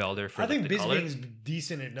maybe even Felder for I think the color. Bisping's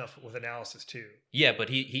decent enough with analysis too. Yeah, but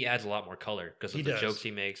he adds a lot more color because He of the does. jokes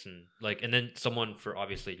he makes, and then someone for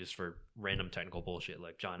obviously just for random technical bullshit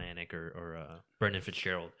like John Anik or Brendan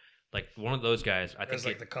Fitzgerald. Like one of those guys, I think As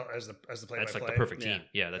like the color, as the play that's by like play. the perfect Yeah. team.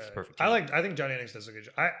 Yeah, that's the perfect team. I think John Annix does a good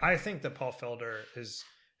job. I think that Paul Felder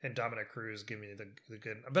and Dominic Cruz give me the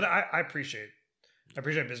good. But I appreciate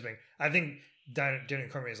Bisping. I think Daniel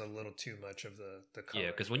Cormier is a little too much of the color.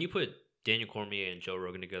 Yeah, because when you put Daniel Cormier and Joe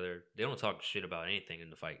Rogan together, they don't talk shit about anything in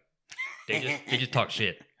the fight. They just talk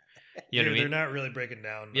shit. You know what I mean? They're not really breaking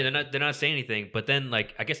down. Yeah, they're not saying anything. But then,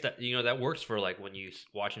 like, I guess that that works for like when you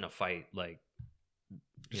watching a fight, like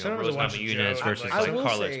Sometimes I Rose watch Namajunas Joe, versus like- like I will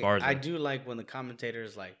Carla say, Esparza. I do like when the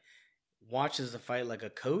commentators like watches the fight like a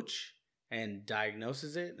coach and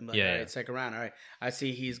diagnoses it. I'm like, Yeah, all yeah. right, second round. All right, I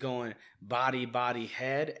see he's going body,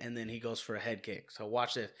 head, and then he goes for a head kick. So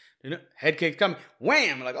watch this. Head kick coming.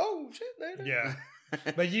 Wham! I'm like, oh shit. There. Yeah.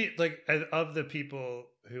 But you like of the people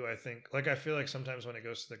who I think like I feel like sometimes when it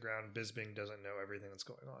goes to the ground, Bisping doesn't know everything that's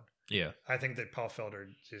going on. Yeah, I think that Paul Felder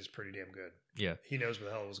is pretty damn good. yeah. He knows what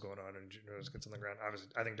the hell was going on and knows gets on the ground. Obviously,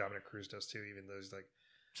 I think Dominic Cruz does too, even though he's like,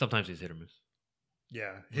 Sometimes he's hit or miss.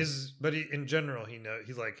 yeah, but in general,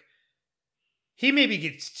 he's like, he maybe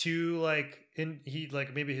gets too like,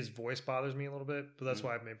 maybe his voice bothers me a little bit, but that's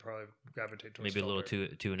why I may probably gravitate towards Maybe a little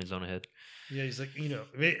Felder. too in his own head. Yeah, he's like,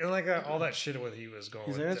 like all that shit with he was going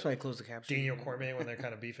He's with like, that's why I closed the caption. Daniel Cormier when they're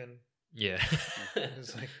kind of beefing. Yeah.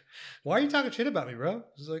 It's like, why are you talking shit about me, bro?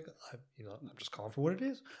 It's like, I'm just calling for what it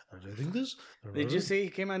is. I don't think this. Did you see? He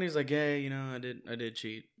came out and he was like, yeah, I did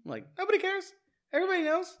cheat. I'm like, nobody cares. Everybody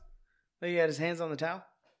knows that he had his hands on the towel.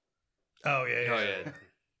 Oh yeah. Oh yeah.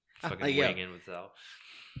 Fucking Yeah. weighing in with Sal.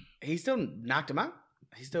 He still knocked him out.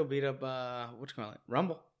 He still beat up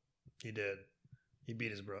Rumble. He did. He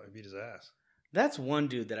beat his bro. He beat his ass. That's one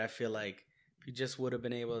dude that I feel like if he just would have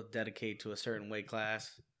been able to dedicate to a certain weight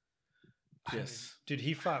class. Yes. Dude,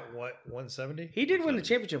 he fought what, 170? He did win the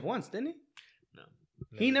championship once, didn't he? No.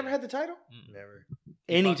 He never had the title? Never.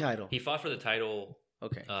 Any title. He fought for the title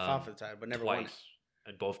Okay. Fought for the title, but never twice, won it.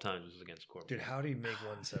 and both times it was against Corbin. Dude, how do you make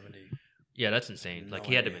 170? Yeah, that's insane. Like No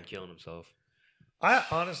he had to idea. been killing himself. I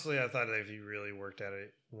thought that if he really worked at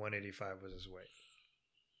it, 185 was his weight.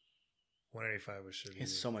 185 was should be. He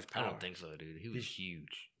has so much I power. don't think so, dude. He was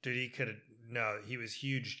huge. Dude, he could have. No, he was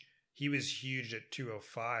huge. He was huge at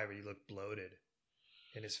 205, and he looked bloated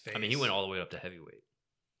in his face. I mean, he went all the way up to heavyweight.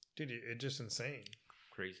 Dude, it's just insane.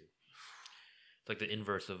 Crazy. It's like the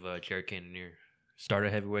inverse of Jared Cannonier. Start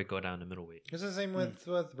at heavyweight, go down to middleweight. It's the same with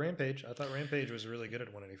Rampage. I thought Rampage was really good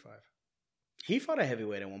at 185. He fought a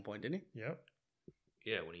heavyweight at one point, didn't he? Yep.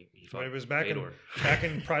 Yeah, when he fought When it was back Fedor.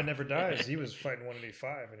 in Pride Never Dies, he was fighting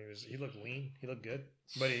 185, and he looked lean. He looked good,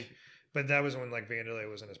 but that was when like Vanderlei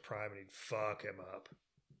was in his prime, and he'd fuck him up.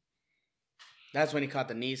 That's when he caught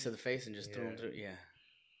the knees to the face and just threw him Yeah. through. Yeah.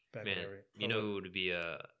 Back Man, whenever- you know who would be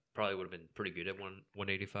probably would have been pretty good at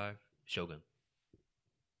 185? Shogun.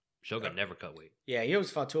 Shogun never cut weight. Yeah, he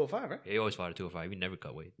always fought 205, right? He always fought at 205. He never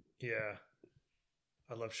cut weight. Yeah,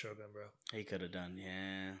 I love Shogun, bro. He could have done,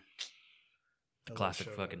 yeah. I love Classic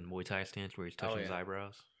Shogun. fucking Muay Thai stance where he's touching his yeah.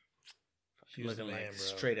 eyebrows. He was the Looking man, like bro.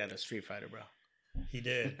 straight out of Street Fighter, bro. He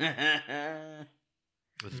did.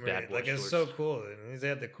 With his Right, bad boy like shorts. it's so cool. And they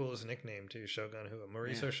had the coolest nickname too, Shogun Hua,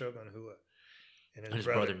 Mauricio Yeah. Shogun Hua, and And his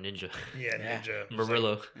brother Ninja. Yeah, Yeah. Ninja. was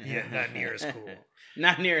Murillo. like- yeah, not near as cool.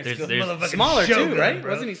 Not near as There's- good. there's- Motherfucking Smaller too, Shogun, right?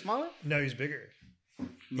 bro. Wasn't he smaller? No, he's bigger.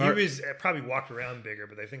 Mar- He was probably walked around bigger,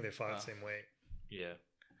 but I think they fought Oh. the same weight. Yeah.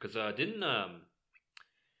 Because didn't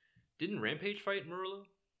Rampage fight Murillo?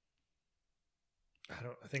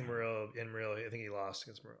 I think Murillo. I think he lost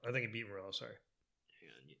against Murillo. I think he beat Murillo. Sorry. Hang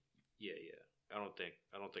on. Yeah. I don't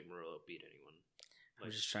think Murillo beat anyone. I'm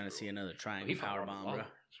just trying to see Murillo. another triangle He fought power Robbie bomb, Lawler. bro.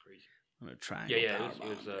 It's crazy. Another triangle Yeah, power it bomb.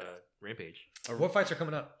 was bro. Rampage. What fights are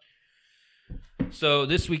coming up? So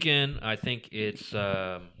this weekend, I think it's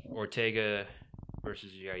Ortega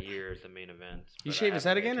versus Yair is the main event. You but I shave his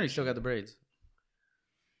haven't head paid again, or you still got the attention. braids?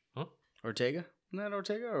 Huh? Ortega? Isn't that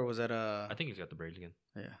Ortega, or was that I think he's got the braids again.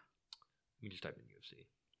 Yeah. You can just type in UFC.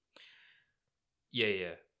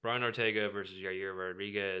 Yeah. Brian Ortega versus Yair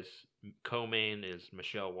Rodriguez. Co-main is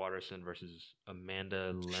Michelle Watterson versus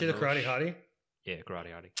Amanda Lemos. She the karate hottie. Yeah, karate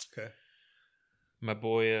hottie. Okay. My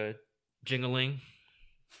boy Jingaling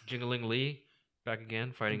Lee back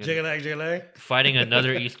again fighting Jigalag. fighting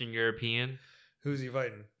another Eastern European, Who's he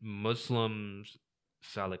fighting? Muslim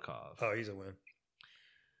Salikov. Oh, he's a win.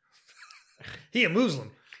 He a Muslim.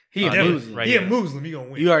 He a Definitely. Muslim. Right He a here. Muslim. He gonna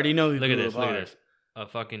win. You already know who Look at grew this. up Look at hard. this. A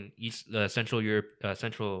fucking Central Europe,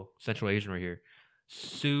 Central Asian right here.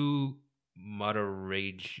 Sue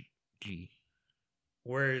Madarajji.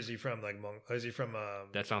 Where is he from? Like, is he from?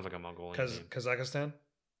 That sounds like a Mongolian name. Kazakhstan.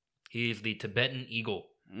 He's the Tibetan eagle.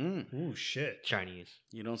 Ooh, shit. Chinese.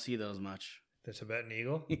 You don't see those much. The Tibetan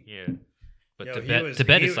eagle. Yeah. But Yo,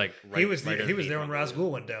 Tibet he is like right. he was right he was underneath there when Mongolia.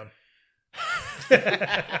 Razgul went down.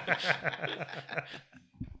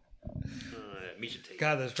 Misha Tate.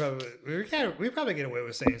 God, there's probably we probably get away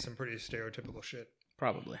with saying some pretty stereotypical shit.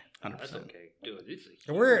 Probably. 100%. That's okay, dude. This is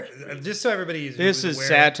And we're just so everybody is This is aware.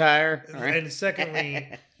 satire. All right? And secondly,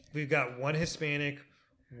 we've got one Hispanic,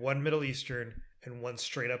 one Middle Eastern, and one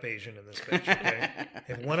straight up Asian in this bitch. Okay?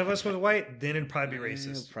 If one of us was white, then it'd probably be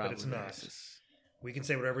racist, but it's not. racist. We can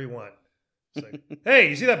say whatever we want. It's like, hey,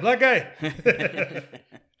 you see that black guy?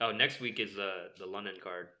 Oh, next week is the London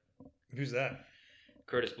card. Who's that?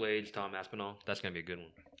 Curtis Blades, Tom Aspinall. That's gonna be a good one.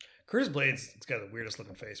 Curtis Blades. It's got the weirdest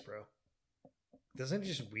looking face, bro. Doesn't it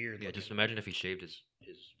just weird? Yeah, looking? just imagine if he shaved his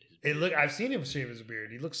It look. I've seen him shave his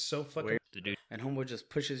beard. He looks so fucking. Weird. the dude. And homeboy just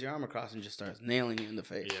pushes your arm across and just starts nailing you in the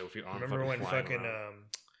face. Yeah, with your arm. Remember when flying fucking around.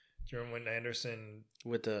 do you remember when Anderson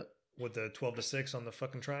With the, with the 12-6 on the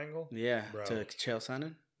fucking triangle? yeah, Bro. to Chael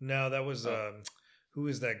Sonnen. No, that was Oh. who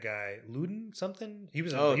is that guy? Luden something? He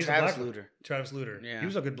was Oh, he was Travis a black Luter. Travis Luter. Yeah. He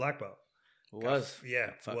was a good black belt. Was. Yeah,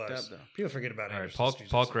 Fucked was. up, though. People forget about All right, Anderson.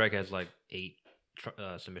 Paul Craig has like 8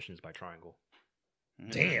 submissions by triangle.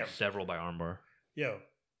 Damn. Several by armbar. Yo,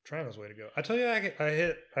 triangle's the way to go. I tell you, I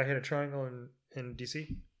hit a triangle in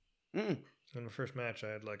DC. Mm-mm. In the first match, I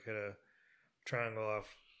had like hit a triangle off.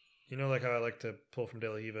 You know, like how I like to pull from De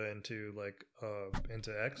La Riva into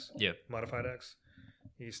X, Yeah. modified X.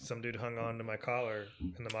 Some dude hung on to my collar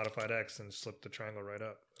in the modified X and slipped the triangle right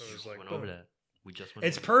up. It was like went boom. over that. We just went.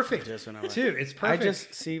 It's over perfect Just when I was- too. It's I perfect.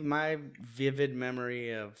 just see my vivid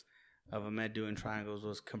memory of Ahmed doing triangles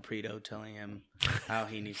was Caprito telling him how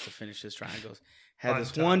he needs to finish his triangles. On Had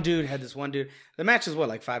this top. one dude. The match is what,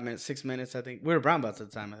 like 5 minutes, 6 minutes, I think. We were brown belts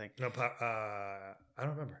at the time, I think. No, I don't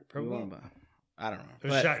remember. We Probably weren't brown. I don't know. it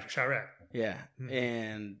was But, Chirac. yeah. Mhm.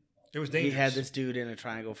 And It was he dangerous. had this dude in a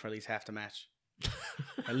triangle for at least half the match.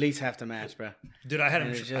 At least half the match, bro. Dude, I had him.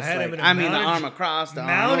 And it's I just had him like, in a the mounted, arm across, the arm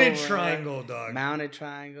mounted over, triangle, dog. mounted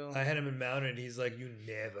triangle. I had him in mounted. He's like, you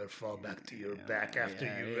never fall back to your back after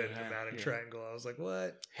you've been in a mounted triangle. I was like,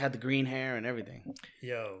 what? Had the green hair and everything.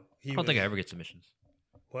 Yo, I don't think I ever get submissions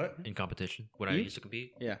What? in competition when I You? used to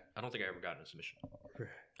compete. Yeah. I don't think I ever got a submission.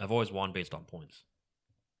 I've always won based on points.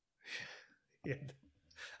 Yeah.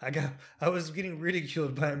 I was getting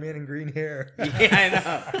ridiculed by a man in green hair. Yeah, I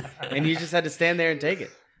know. And you just had to stand there and take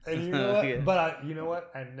it. And you know what? Yeah. But you know what?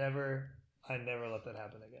 I never let that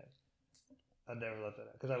happen again. I never let that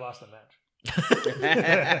happen because I lost the match.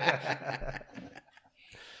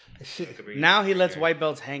 Now he lets white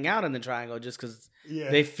belts hang out in the triangle just because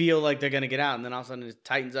Yeah. they feel like they're gonna get out, and then all of a sudden it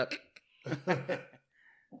tightens up.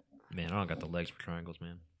 Man, I don't got the legs for triangles,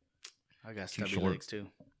 man. I got Too stubby short. legs too.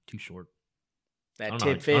 Too short. I That don't, know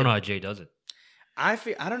how, tit I fit. don't know how Jay does it. I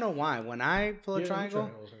don't know why. When I pull a Yeah, no triangle,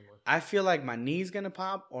 triangles anymore. I feel like my knee's gonna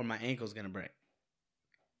pop or my ankle's gonna break.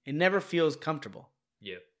 It never feels comfortable.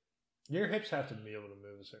 Yeah. Your hips have to be able to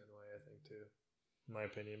move a certain way, I think, too. In my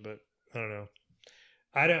opinion, but I don't know.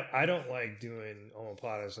 I don't like doing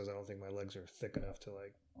omoplatas because I don't think my legs are thick enough to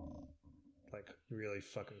like really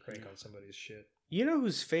fucking crank on somebody's shit. You know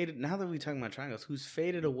who's faded? Now that we're talking about triangles, who's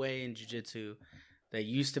faded away in jiu-jitsu that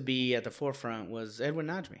used to be at the forefront was Edwin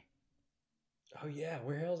Najmi. Oh yeah,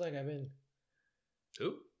 where the hell's that guy been?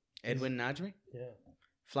 Who? Edwin Najmi? Yeah.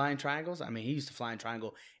 Flying triangles? I mean, he used to fly in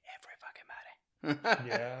triangle every fucking body.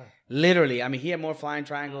 Yeah. Literally. I mean, he had more flying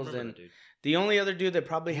triangles I don't than... remember that dude. The only other dude that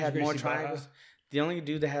probably Who's had more Gracie Barra? triangles... The only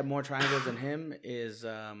dude that had more triangles than him is...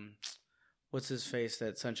 what's his face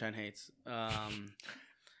that Sunshine hates?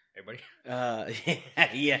 Everybody?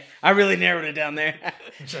 Yeah. I really narrowed it down there.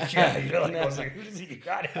 Yeah, you're like, I was like, who does he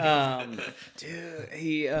got it? Dude,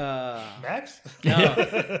 he... Max? No.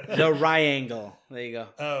 The Ryangle. There you go.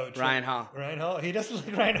 Oh, Ryan Hall. Ryan Hall? He doesn't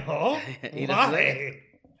like Ryan Hall? He doesn't Why?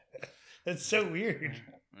 That's so weird.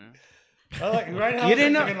 Yeah. I like Ryan Hall. You Is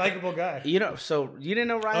didn't a know- fucking likable guy. You know, so you didn't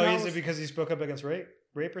know Ryan Oh, Hall is it was- because he spoke up against rape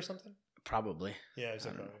or something? Probably. Yeah, it's I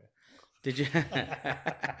like, don't oh, Did you... yeah.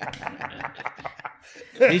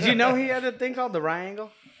 Did you know he had a thing called the Ryangle?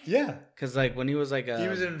 Yeah, Because like when he was like a... he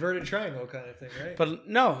was an inverted triangle kind of thing, right? But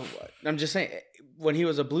no, I'm just saying, when he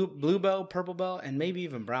was a blue belt, purple belt, and maybe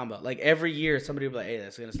even brown belt, like every year somebody would be like, hey,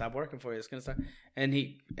 that's going to stop working for you. It's going to stop. And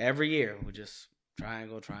he, every year, would just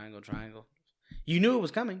triangle. You knew it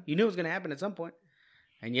was coming. You knew it was going to happen at some point.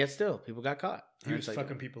 And yet still, people got caught. He And was it's like,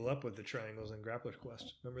 fucking people up with the triangles in Grappler's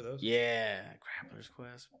Quest. Remember those? yeah, Grappler's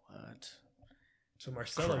Quest. What? So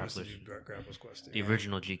Marcelo used to Grappler's- do Grappler's Quest. The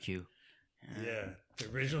original GQ. Yeah, the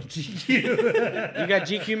original GQ. You got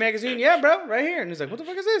GQ magazine? Yeah, bro, right here. And he's like, what the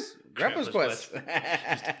fuck is this? Grappler's Grappler's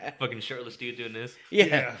Quest. Fucking shirtless dude doing this.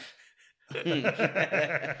 Yeah.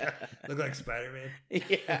 Look like Spider-Man.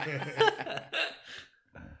 Yeah.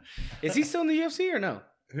 Is he still in the UFC or no?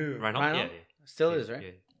 Who? Rhino? Rhino? Yeah. Still Yeah, is,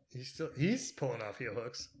 right? yeah. He's pulling off heel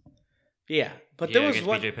hooks. Yeah. But Yeah, there was against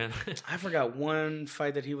one. BJ Penn. I forgot one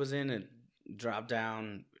fight that he was in and dropped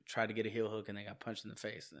down, tried to get a heel hook, and they got punched in the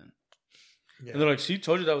face. Then Yeah. and they're like, "See,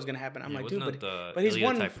 told you that was gonna happen." I'm Yeah, like, dude, wasn't but that but he's Ilya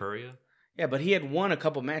won- Typeria? yeah, but he had won a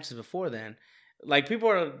couple matches before then. Like people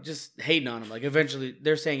are just hating on him. Like eventually,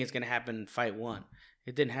 they're saying it's gonna happen fight one.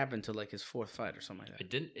 It didn't happen until like his fourth fight or something like that. It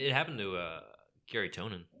didn't. It happened to Gary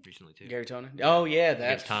Tonin recently too. Gary Tonin. Oh yeah,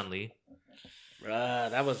 that's against Tan Lee.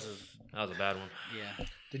 that was That was a bad one. yeah.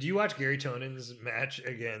 Did you watch Gary Tonin's match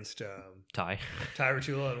against Ty. Ty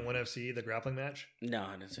Rotula in 1FC, the grappling match? No,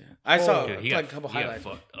 I didn't see it. I saw Dude, like a couple he got highlights.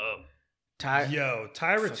 fucked up. Ty, Yo,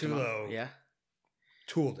 Ty fucked him up. Rotula Yeah.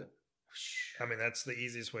 tooled him. I mean, that's the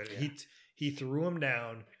easiest way. Yeah. He threw him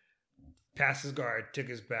down, passed his guard, took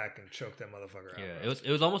his back, and choked that motherfucker out. Yeah, bro. it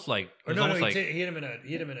was almost like Or it was no, almost he like hit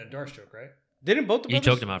him in a Darce choke, right? Didn't both the he brothers?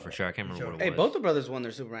 choked him out for sure. I can't remember what it Hey, was. both the brothers won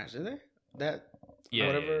their super match, didn't they? That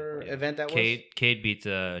whatever yeah. event that was. Cade beat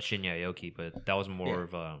Shinya Aoki, but that was more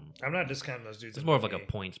of I'm not discounting those dudes. it's more of like a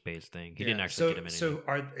points based thing. He didn't actually get him in. So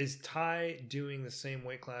is Ty doing the same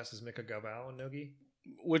weight class as Mika Galvao and Nogi?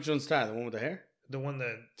 Which one's Ty? The one with the hair? The one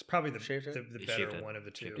that's probably the Shaved head? the He better shaved head. one of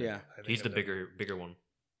the two. Shaved head. Yeah. I think he's the of bigger one.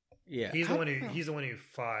 Yeah. He's I the one don't know. who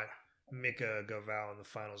fought Mika Galvao in the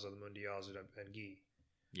finals of the Mundials at Gi.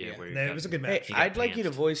 Yeah, Yeah. where he No, it got- was a good Hey, match. He got I'd like you to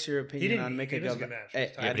pantsed. voice your opinion didn't- on Mika it was a good Galvao. match. Hey, It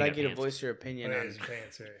was tight. Yeah, I'd but he like got you to pantsed. voice your opinion on his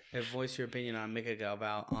pants, sorry. voice your opinion on Mika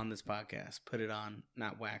Galvao on this podcast. Put it on,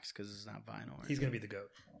 not wax, because it's not vinyl. He's gonna be the GOAT.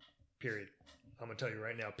 Period. I'm gonna tell you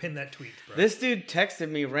right now. Pin that tweet, bro. This dude texted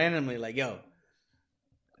me randomly, like, "Yo,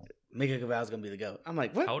 Mika Galvao's gonna be the GOAT." I'm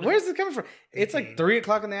like, How "What? old is Where's this coming from?" It's 18. like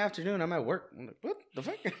 3:00 in the afternoon. I'm at work. I'm like, "What the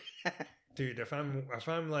fuck?" Dude, if I'm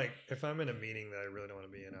in a meeting that I really don't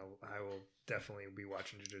want to be in, I will definitely be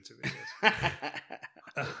watching jiu-jitsu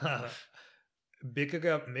videos.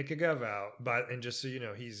 Mikagavao, and just so you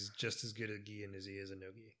know, he's just as good at Gi as he is a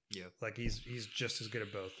no-gi. Yeah. Like he's just as good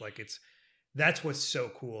at both. Like that's what's so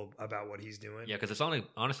cool about what he's doing. Yeah, because it's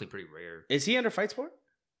honestly pretty rare. Is he under Fight Sport?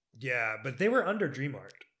 Yeah, but they were under Dream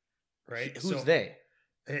Art, right? Who's they?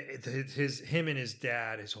 Him and his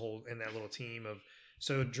dad, his whole and that little team of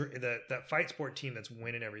that Fight Sport team that's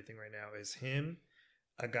winning everything right now is him,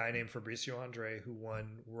 a guy named Fabricio Andre who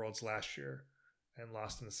won Worlds last year and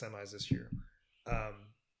lost in the semis this year, and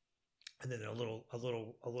then a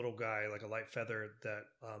little guy like a light feather that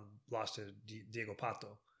lost to Diego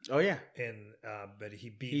Pato. Oh yeah, and but he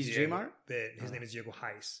beat. He's Dream Art. His name is Diego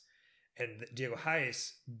Reis, and Diego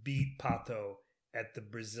Reis beat Pato at the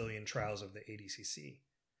Brazilian trials of the ADCC.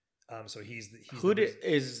 So he's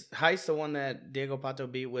is Heist the one that Diego Pato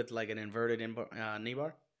beat with like an inverted knee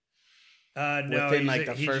bar? No, within like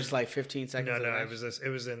the first like 15 seconds. No, it was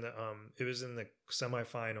in the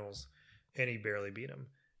semifinals, and he barely beat him.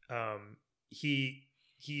 He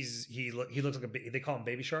looks like they call him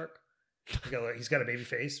Baby Shark. He's got a baby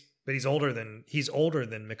face, but he's older than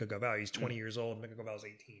Mikagavao. He's 20 years old. Mikagavao's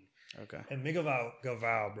 18. Okay, and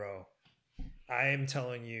Mikagavao, bro. I am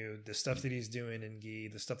telling you, the stuff that he's doing in gi,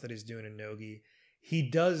 the stuff that he's doing in no-gi, he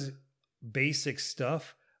does basic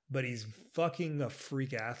stuff, but he's fucking a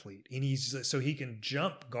freak athlete. And so he can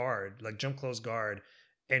jump close guard,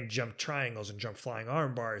 and jump triangles and jump flying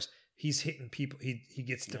arm bars. He's hitting people. He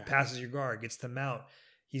gets to passes your guard, gets to mount.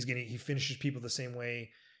 He finishes people the same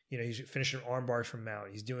way. You know, he's finishing arm bars from mount.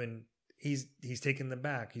 He's taking them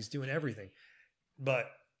back. He's doing everything. But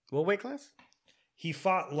what weight class? He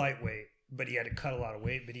fought lightweight, but he had to cut a lot of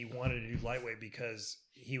weight, but he wanted to do lightweight because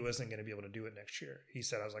he wasn't going to be able to do it next year. He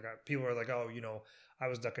said, people were like, oh, you know, I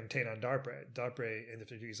was ducking Tainan Darpre in the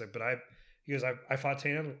 50. He's like, but I fought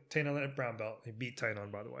Tainan at brown belt. He beat Tainan,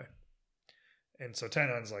 by the way. And so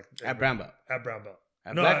Tainan's like at brown belt. At brown belt.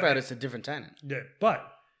 At black belt, it's a different Tainan. Yeah, but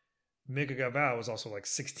Mikagavao was also like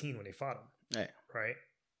 16 when he fought him. Yeah. Right.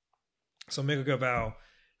 So Mikagavao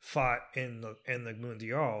fought in the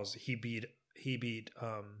Mundials. He beat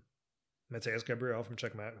Mateus Gabriel from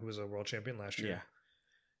Checkmate, who was a world champion last year. Yeah.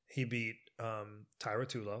 He beat Tyra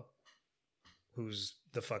Tulo, who's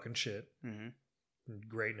the fucking shit. Mm-hmm.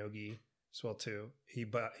 Great no-gi as well too. He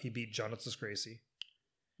beat Jonathan Gracie.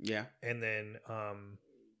 Yeah. And then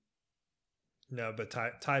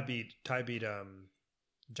Ty beat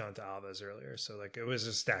Jonathan Alves earlier. So like it was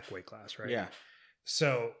a stack weight class, right? Yeah.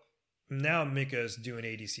 So now Mika's doing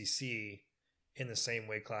ADCC in the same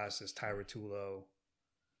weight class as Tyra Tulo.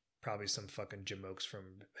 Probably some fucking Jim Oaks from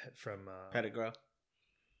Pettigrew,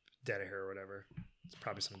 Danaher or whatever. It's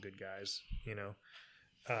probably some good guys, you know.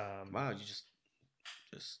 Wow, you just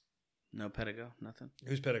no Pettigrew, nothing.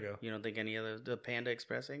 Who's Pettigrew? You don't think the Panda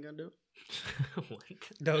Express ain't gonna do it? What?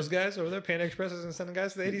 Those guys over there, Panda Express isn't sending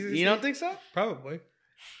guys to the ADCC? You don't think so? Probably.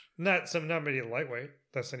 Not many lightweight.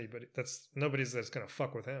 That's anybody. That's nobody's that's gonna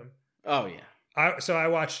fuck with him. Oh yeah. I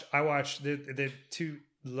watched the two.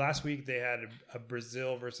 Last week they had a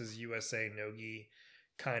Brazil versus USA no-gi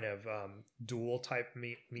kind of duel type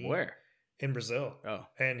meet. Where? In Brazil. Oh.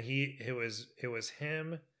 And it was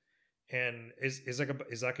him and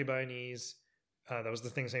Izaki Bayanese. That was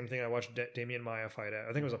same thing I watched Damian Maia fight at.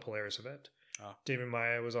 I think it was a Polaris event. Oh. Damian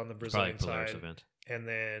Maia was on the Brazilian Polaris side. Event. And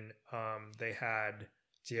then they had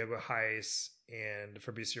Diego Reis and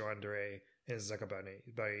Fabricio Andre and Izaki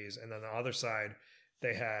Bayanese. And then the other side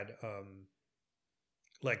they had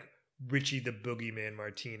like Richie the Boogeyman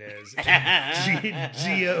Martinez and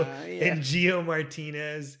Gio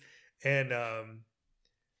Martinez and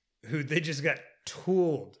who they just got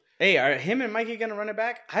tooled. Hey, are him and Mikey gonna run it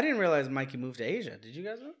back? I didn't realize Mikey moved to Asia. Did you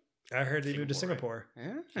guys know? I heard they moved to Singapore.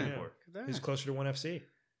 Yeah. Singapore. He's closer to 1FC.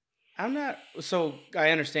 I'm not. So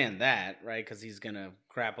I understand that, right? Because he's gonna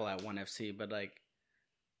grapple at 1FC, but like,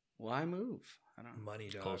 why move? I don't know. Money,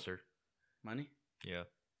 dog. Closer. Money? Yeah.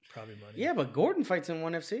 Probably money. Yeah, but Gordon fights in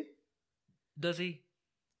 1FC. Does he?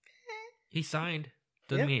 He signed.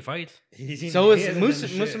 Doesn't mean he fights. So is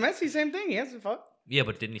Musumeci, same thing. He hasn't fought. Yeah,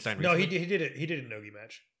 but didn't he sign No, recently? he did it. He did a no-gi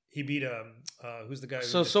match. He beat who's the guy?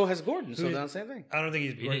 So has Gordon. So that's the same thing. I don't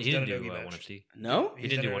think He he's didn't done a do no-gi match. 1FC. No, He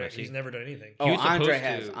didn't do 1FC. He's never done anything. Oh, He was Andre supposed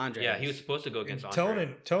has. to- Andre. Yeah, has. he was supposed to go against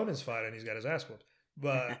Andre. Tonan's fought and he's got his ass whooped.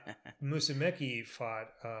 But Musumeci fought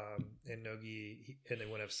in no-gi in the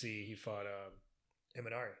 1FC. He fought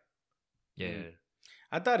Imanari. Yeah.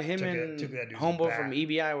 I thought him Took and that dude's Homeboy back. from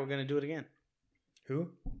EBI were gonna do it again. Who?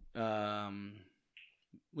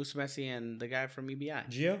 Musumeci and the guy from EBI.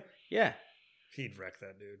 Gio? Yeah. He'd wreck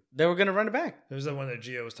that dude. They were gonna run it back. There was that one that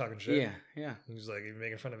Gio was talking shit. Yeah. He was like,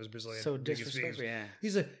 making fun of his Brazilian. So he could speak- disrespectful. Yeah.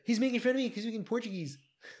 He's like, he's making fun of me because speaking Portuguese.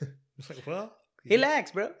 I was like, well, He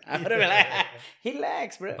lags, bro. I would have been like, he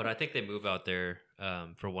lags, bro. But I think they move out there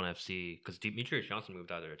for ONE FC because Demetrius Johnson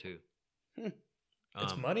moved out there too.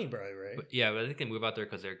 It's money, bro, right? But yeah, but I think they move out there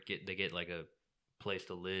because they get like a place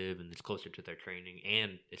to live and it's closer to their training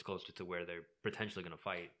and it's closer to where they're potentially gonna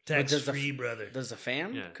fight. Tax does the- free, brother. Does the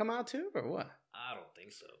fam Yeah. come out too, or what? I don't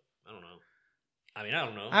think so. I don't know. I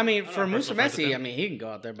don't know. I mean, don't for have Musa personal friends with Messi, I them. mean, he can go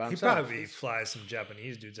out there by He himself. probably flies some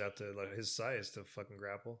Japanese dudes out to like his size to fucking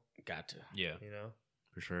grapple. Got to. Yeah, You know,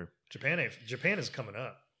 for sure. Japan is coming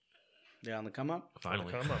up. They're on the come up.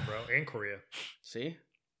 Finally, Come up, bro, and Korea. See,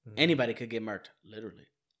 Mhm. anybody could get murked, literally.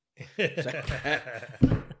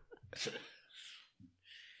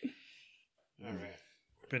 All right.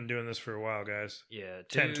 Been doing this for a while, guys. yeah,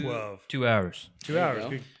 10, 12. 2 hours. 2 There you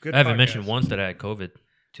hours. go. Good I haven't podcast. mentioned once that I had COVID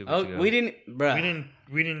 2 weeks Oh, ago. we didn't, bro.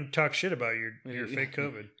 We didn't talk shit about your fake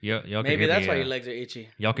COVID. Y'all can Maybe hear that's me, why your legs are itchy.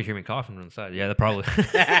 y'all could hear me coughing on the side. Yeah, that probably.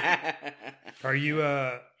 Are you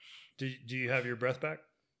do you have your breath back?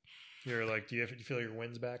 You're like, do you feel your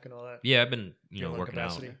wind's back and all that? Yeah, I've been Feeling working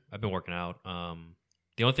capacity? out. I've been working out.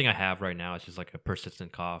 The only thing I have right now is just like a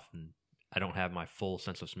persistent cough, and I don't have my full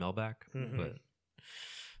sense of smell back. Mhm. But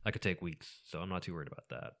I could take weeks, so I'm not too worried about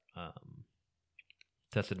that.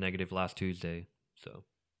 Tested negative last Tuesday, so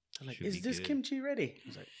I'm like, should is be this good. kimchi ready?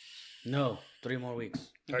 He's like, no, 3 more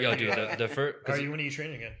weeks. Are Yo, you, dude, the first when are you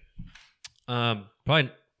training again?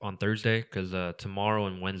 probably on Thursday because tomorrow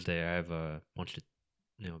and Wednesday I have a bunch of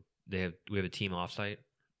we have a team offsite,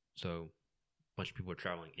 so a bunch of people are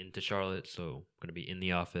traveling into Charlotte, so I'm gonna be in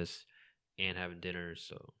the office and having dinner.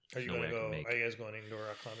 So Are there's you no way gonna I go? can make. Are you guys going indoor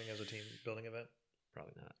rock climbing as a team building event?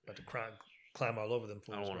 Probably not. About to climb all over them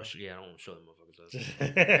I don't fools. want to. I don't want to show them motherfuckers.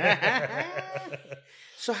 That.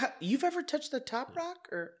 So, you've ever touched the top rock,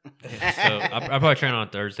 or? So I'll probably train on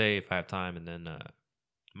Thursday if I have time, and then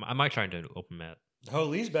I might try and do an open mat.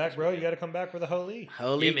 Holy's back, bro. You got to come back for the Holy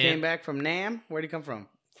Holy Yeah, man. came back from Nam. Where'd he come from?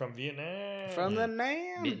 from Vietnam. From Yeah. the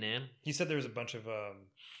Nam. Vietnam. He said there was a bunch of. I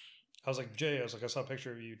was like, Jay. I was like, I saw a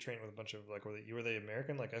picture of you training with a bunch of like, were they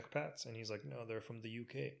American like expats? And he's like, no, they're from the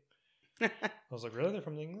UK. I was like, really? They're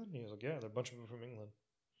from England? And he was like, yeah, they're a bunch of them from England.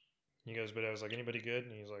 He goes, but I was like, anybody good?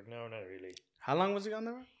 And he's like, no, not really. How long was he on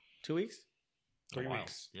there? 2 weeks? 3 A while.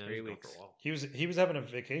 weeks. Yeah, 3 he's gone weeks. for a while. He was having a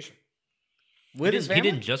vacation. With his He family?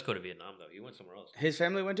 didn't just go to Vietnam though. He went somewhere else. His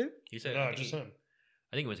family went too? He said, No, I think just he, him.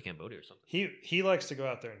 I think he went to Cambodia or something. He likes to go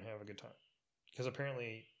out there and have a good time because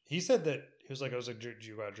apparently he said that he was like, I was like, do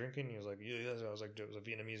you go out drinking? He was like, yeah. I was like, it was a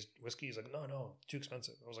Vietnamese whiskey. He's like, no, too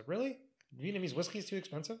expensive. I was like, really? Vietnamese whiskey is too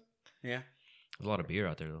expensive? Yeah. There's a lot of beer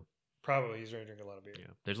out there though. Probably he's going to drink a lot of beer. Yeah,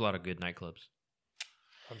 there's a lot of good nightclubs.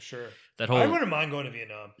 I'm sure. That I whole wouldn't mind going to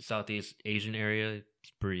Vietnam. Southeast Asian area is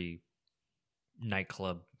pretty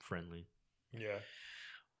nightclub friendly. Yeah.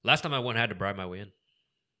 Last time I went, I had to bribe my way in.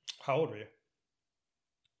 How old were you?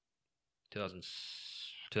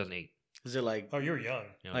 2008. Is it like Oh, you were young.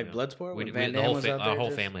 Yeah, like yeah. Bloodsport? We, when we, Van the Damme whole was out there our whole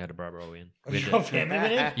just- family had to bribe our way in. Oh, We your had whole to, family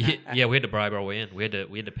went in? yeah, we had to bribe our way in. We had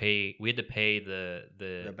to pay The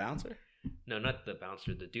the bouncer? no, not the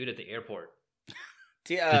bouncer, the dude at the airport.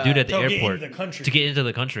 The The dude at the To get airport into the country. to get into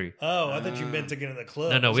the country. Oh, I thought you meant to get in the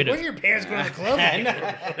club. No, no, I was we like, didn't- when did your parents go to the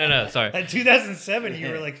club? No, sorry. In 2007, you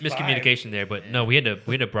were like 5. Miscommunication there, but no, we had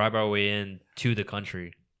to bribe our way in to the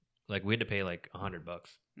country. Like we had to pay like $100,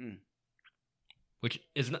 Mm. which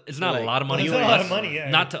is not, it's not Like, a lot of money. It's to not a lot us. of money, yeah.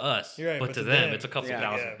 Not to us, You're right, but but to to them, them. it's a couple Yeah,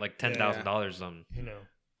 thousand, yeah, like yeah. $10,000. You know,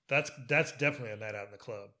 that's definitely a night out in the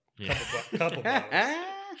club. Yeah. Couple bottles.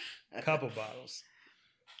 Couple bottles.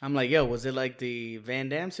 I'm like, yo, was it like the Van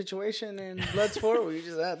Damme situation in Bloodsport where you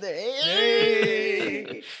just out there?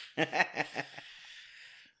 Hey!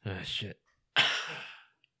 Shit.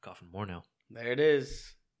 Coughing more now. There it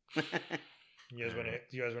is. You guys want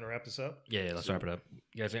to wrap this up? Yeah, let's wrap it up.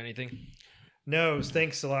 You guys got anything? No,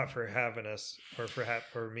 thanks a lot for having us, or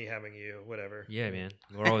for me having you, whatever. Yeah, man.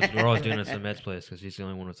 We're always doing this in Med's place because he's the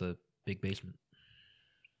only one with a big basement.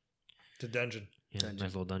 To dungeon. Yeah, Dungeon. nice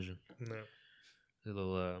little dungeon. No. A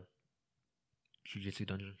little Jiu-Jitsu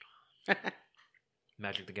dungeon.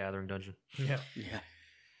 Magic the Gathering dungeon. Yeah. Yeah.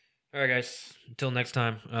 All right, guys. Until next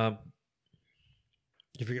time.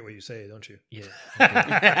 You forget what you say, don't you? Yeah.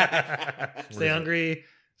 Stay hungry.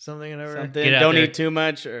 Something and over. Something. Get out Don't there. eat too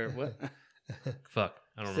much or what? Fuck.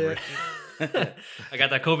 I don't Stay- remember. I got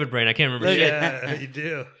that COVID brain. I can't remember shit. Yeah, you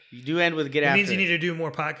do. You do end with get It after. means you need to do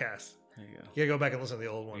more podcasts. There you go. You gotta go back and listen to the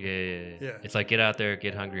old one. Yeah. Yeah. It's like get out there,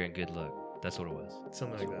 get hungry, and good luck. That's what it was.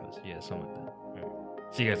 Something That's like what it that. was. Yeah, something like that. All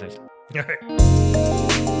right. See you guys next time. All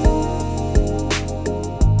right. Bye.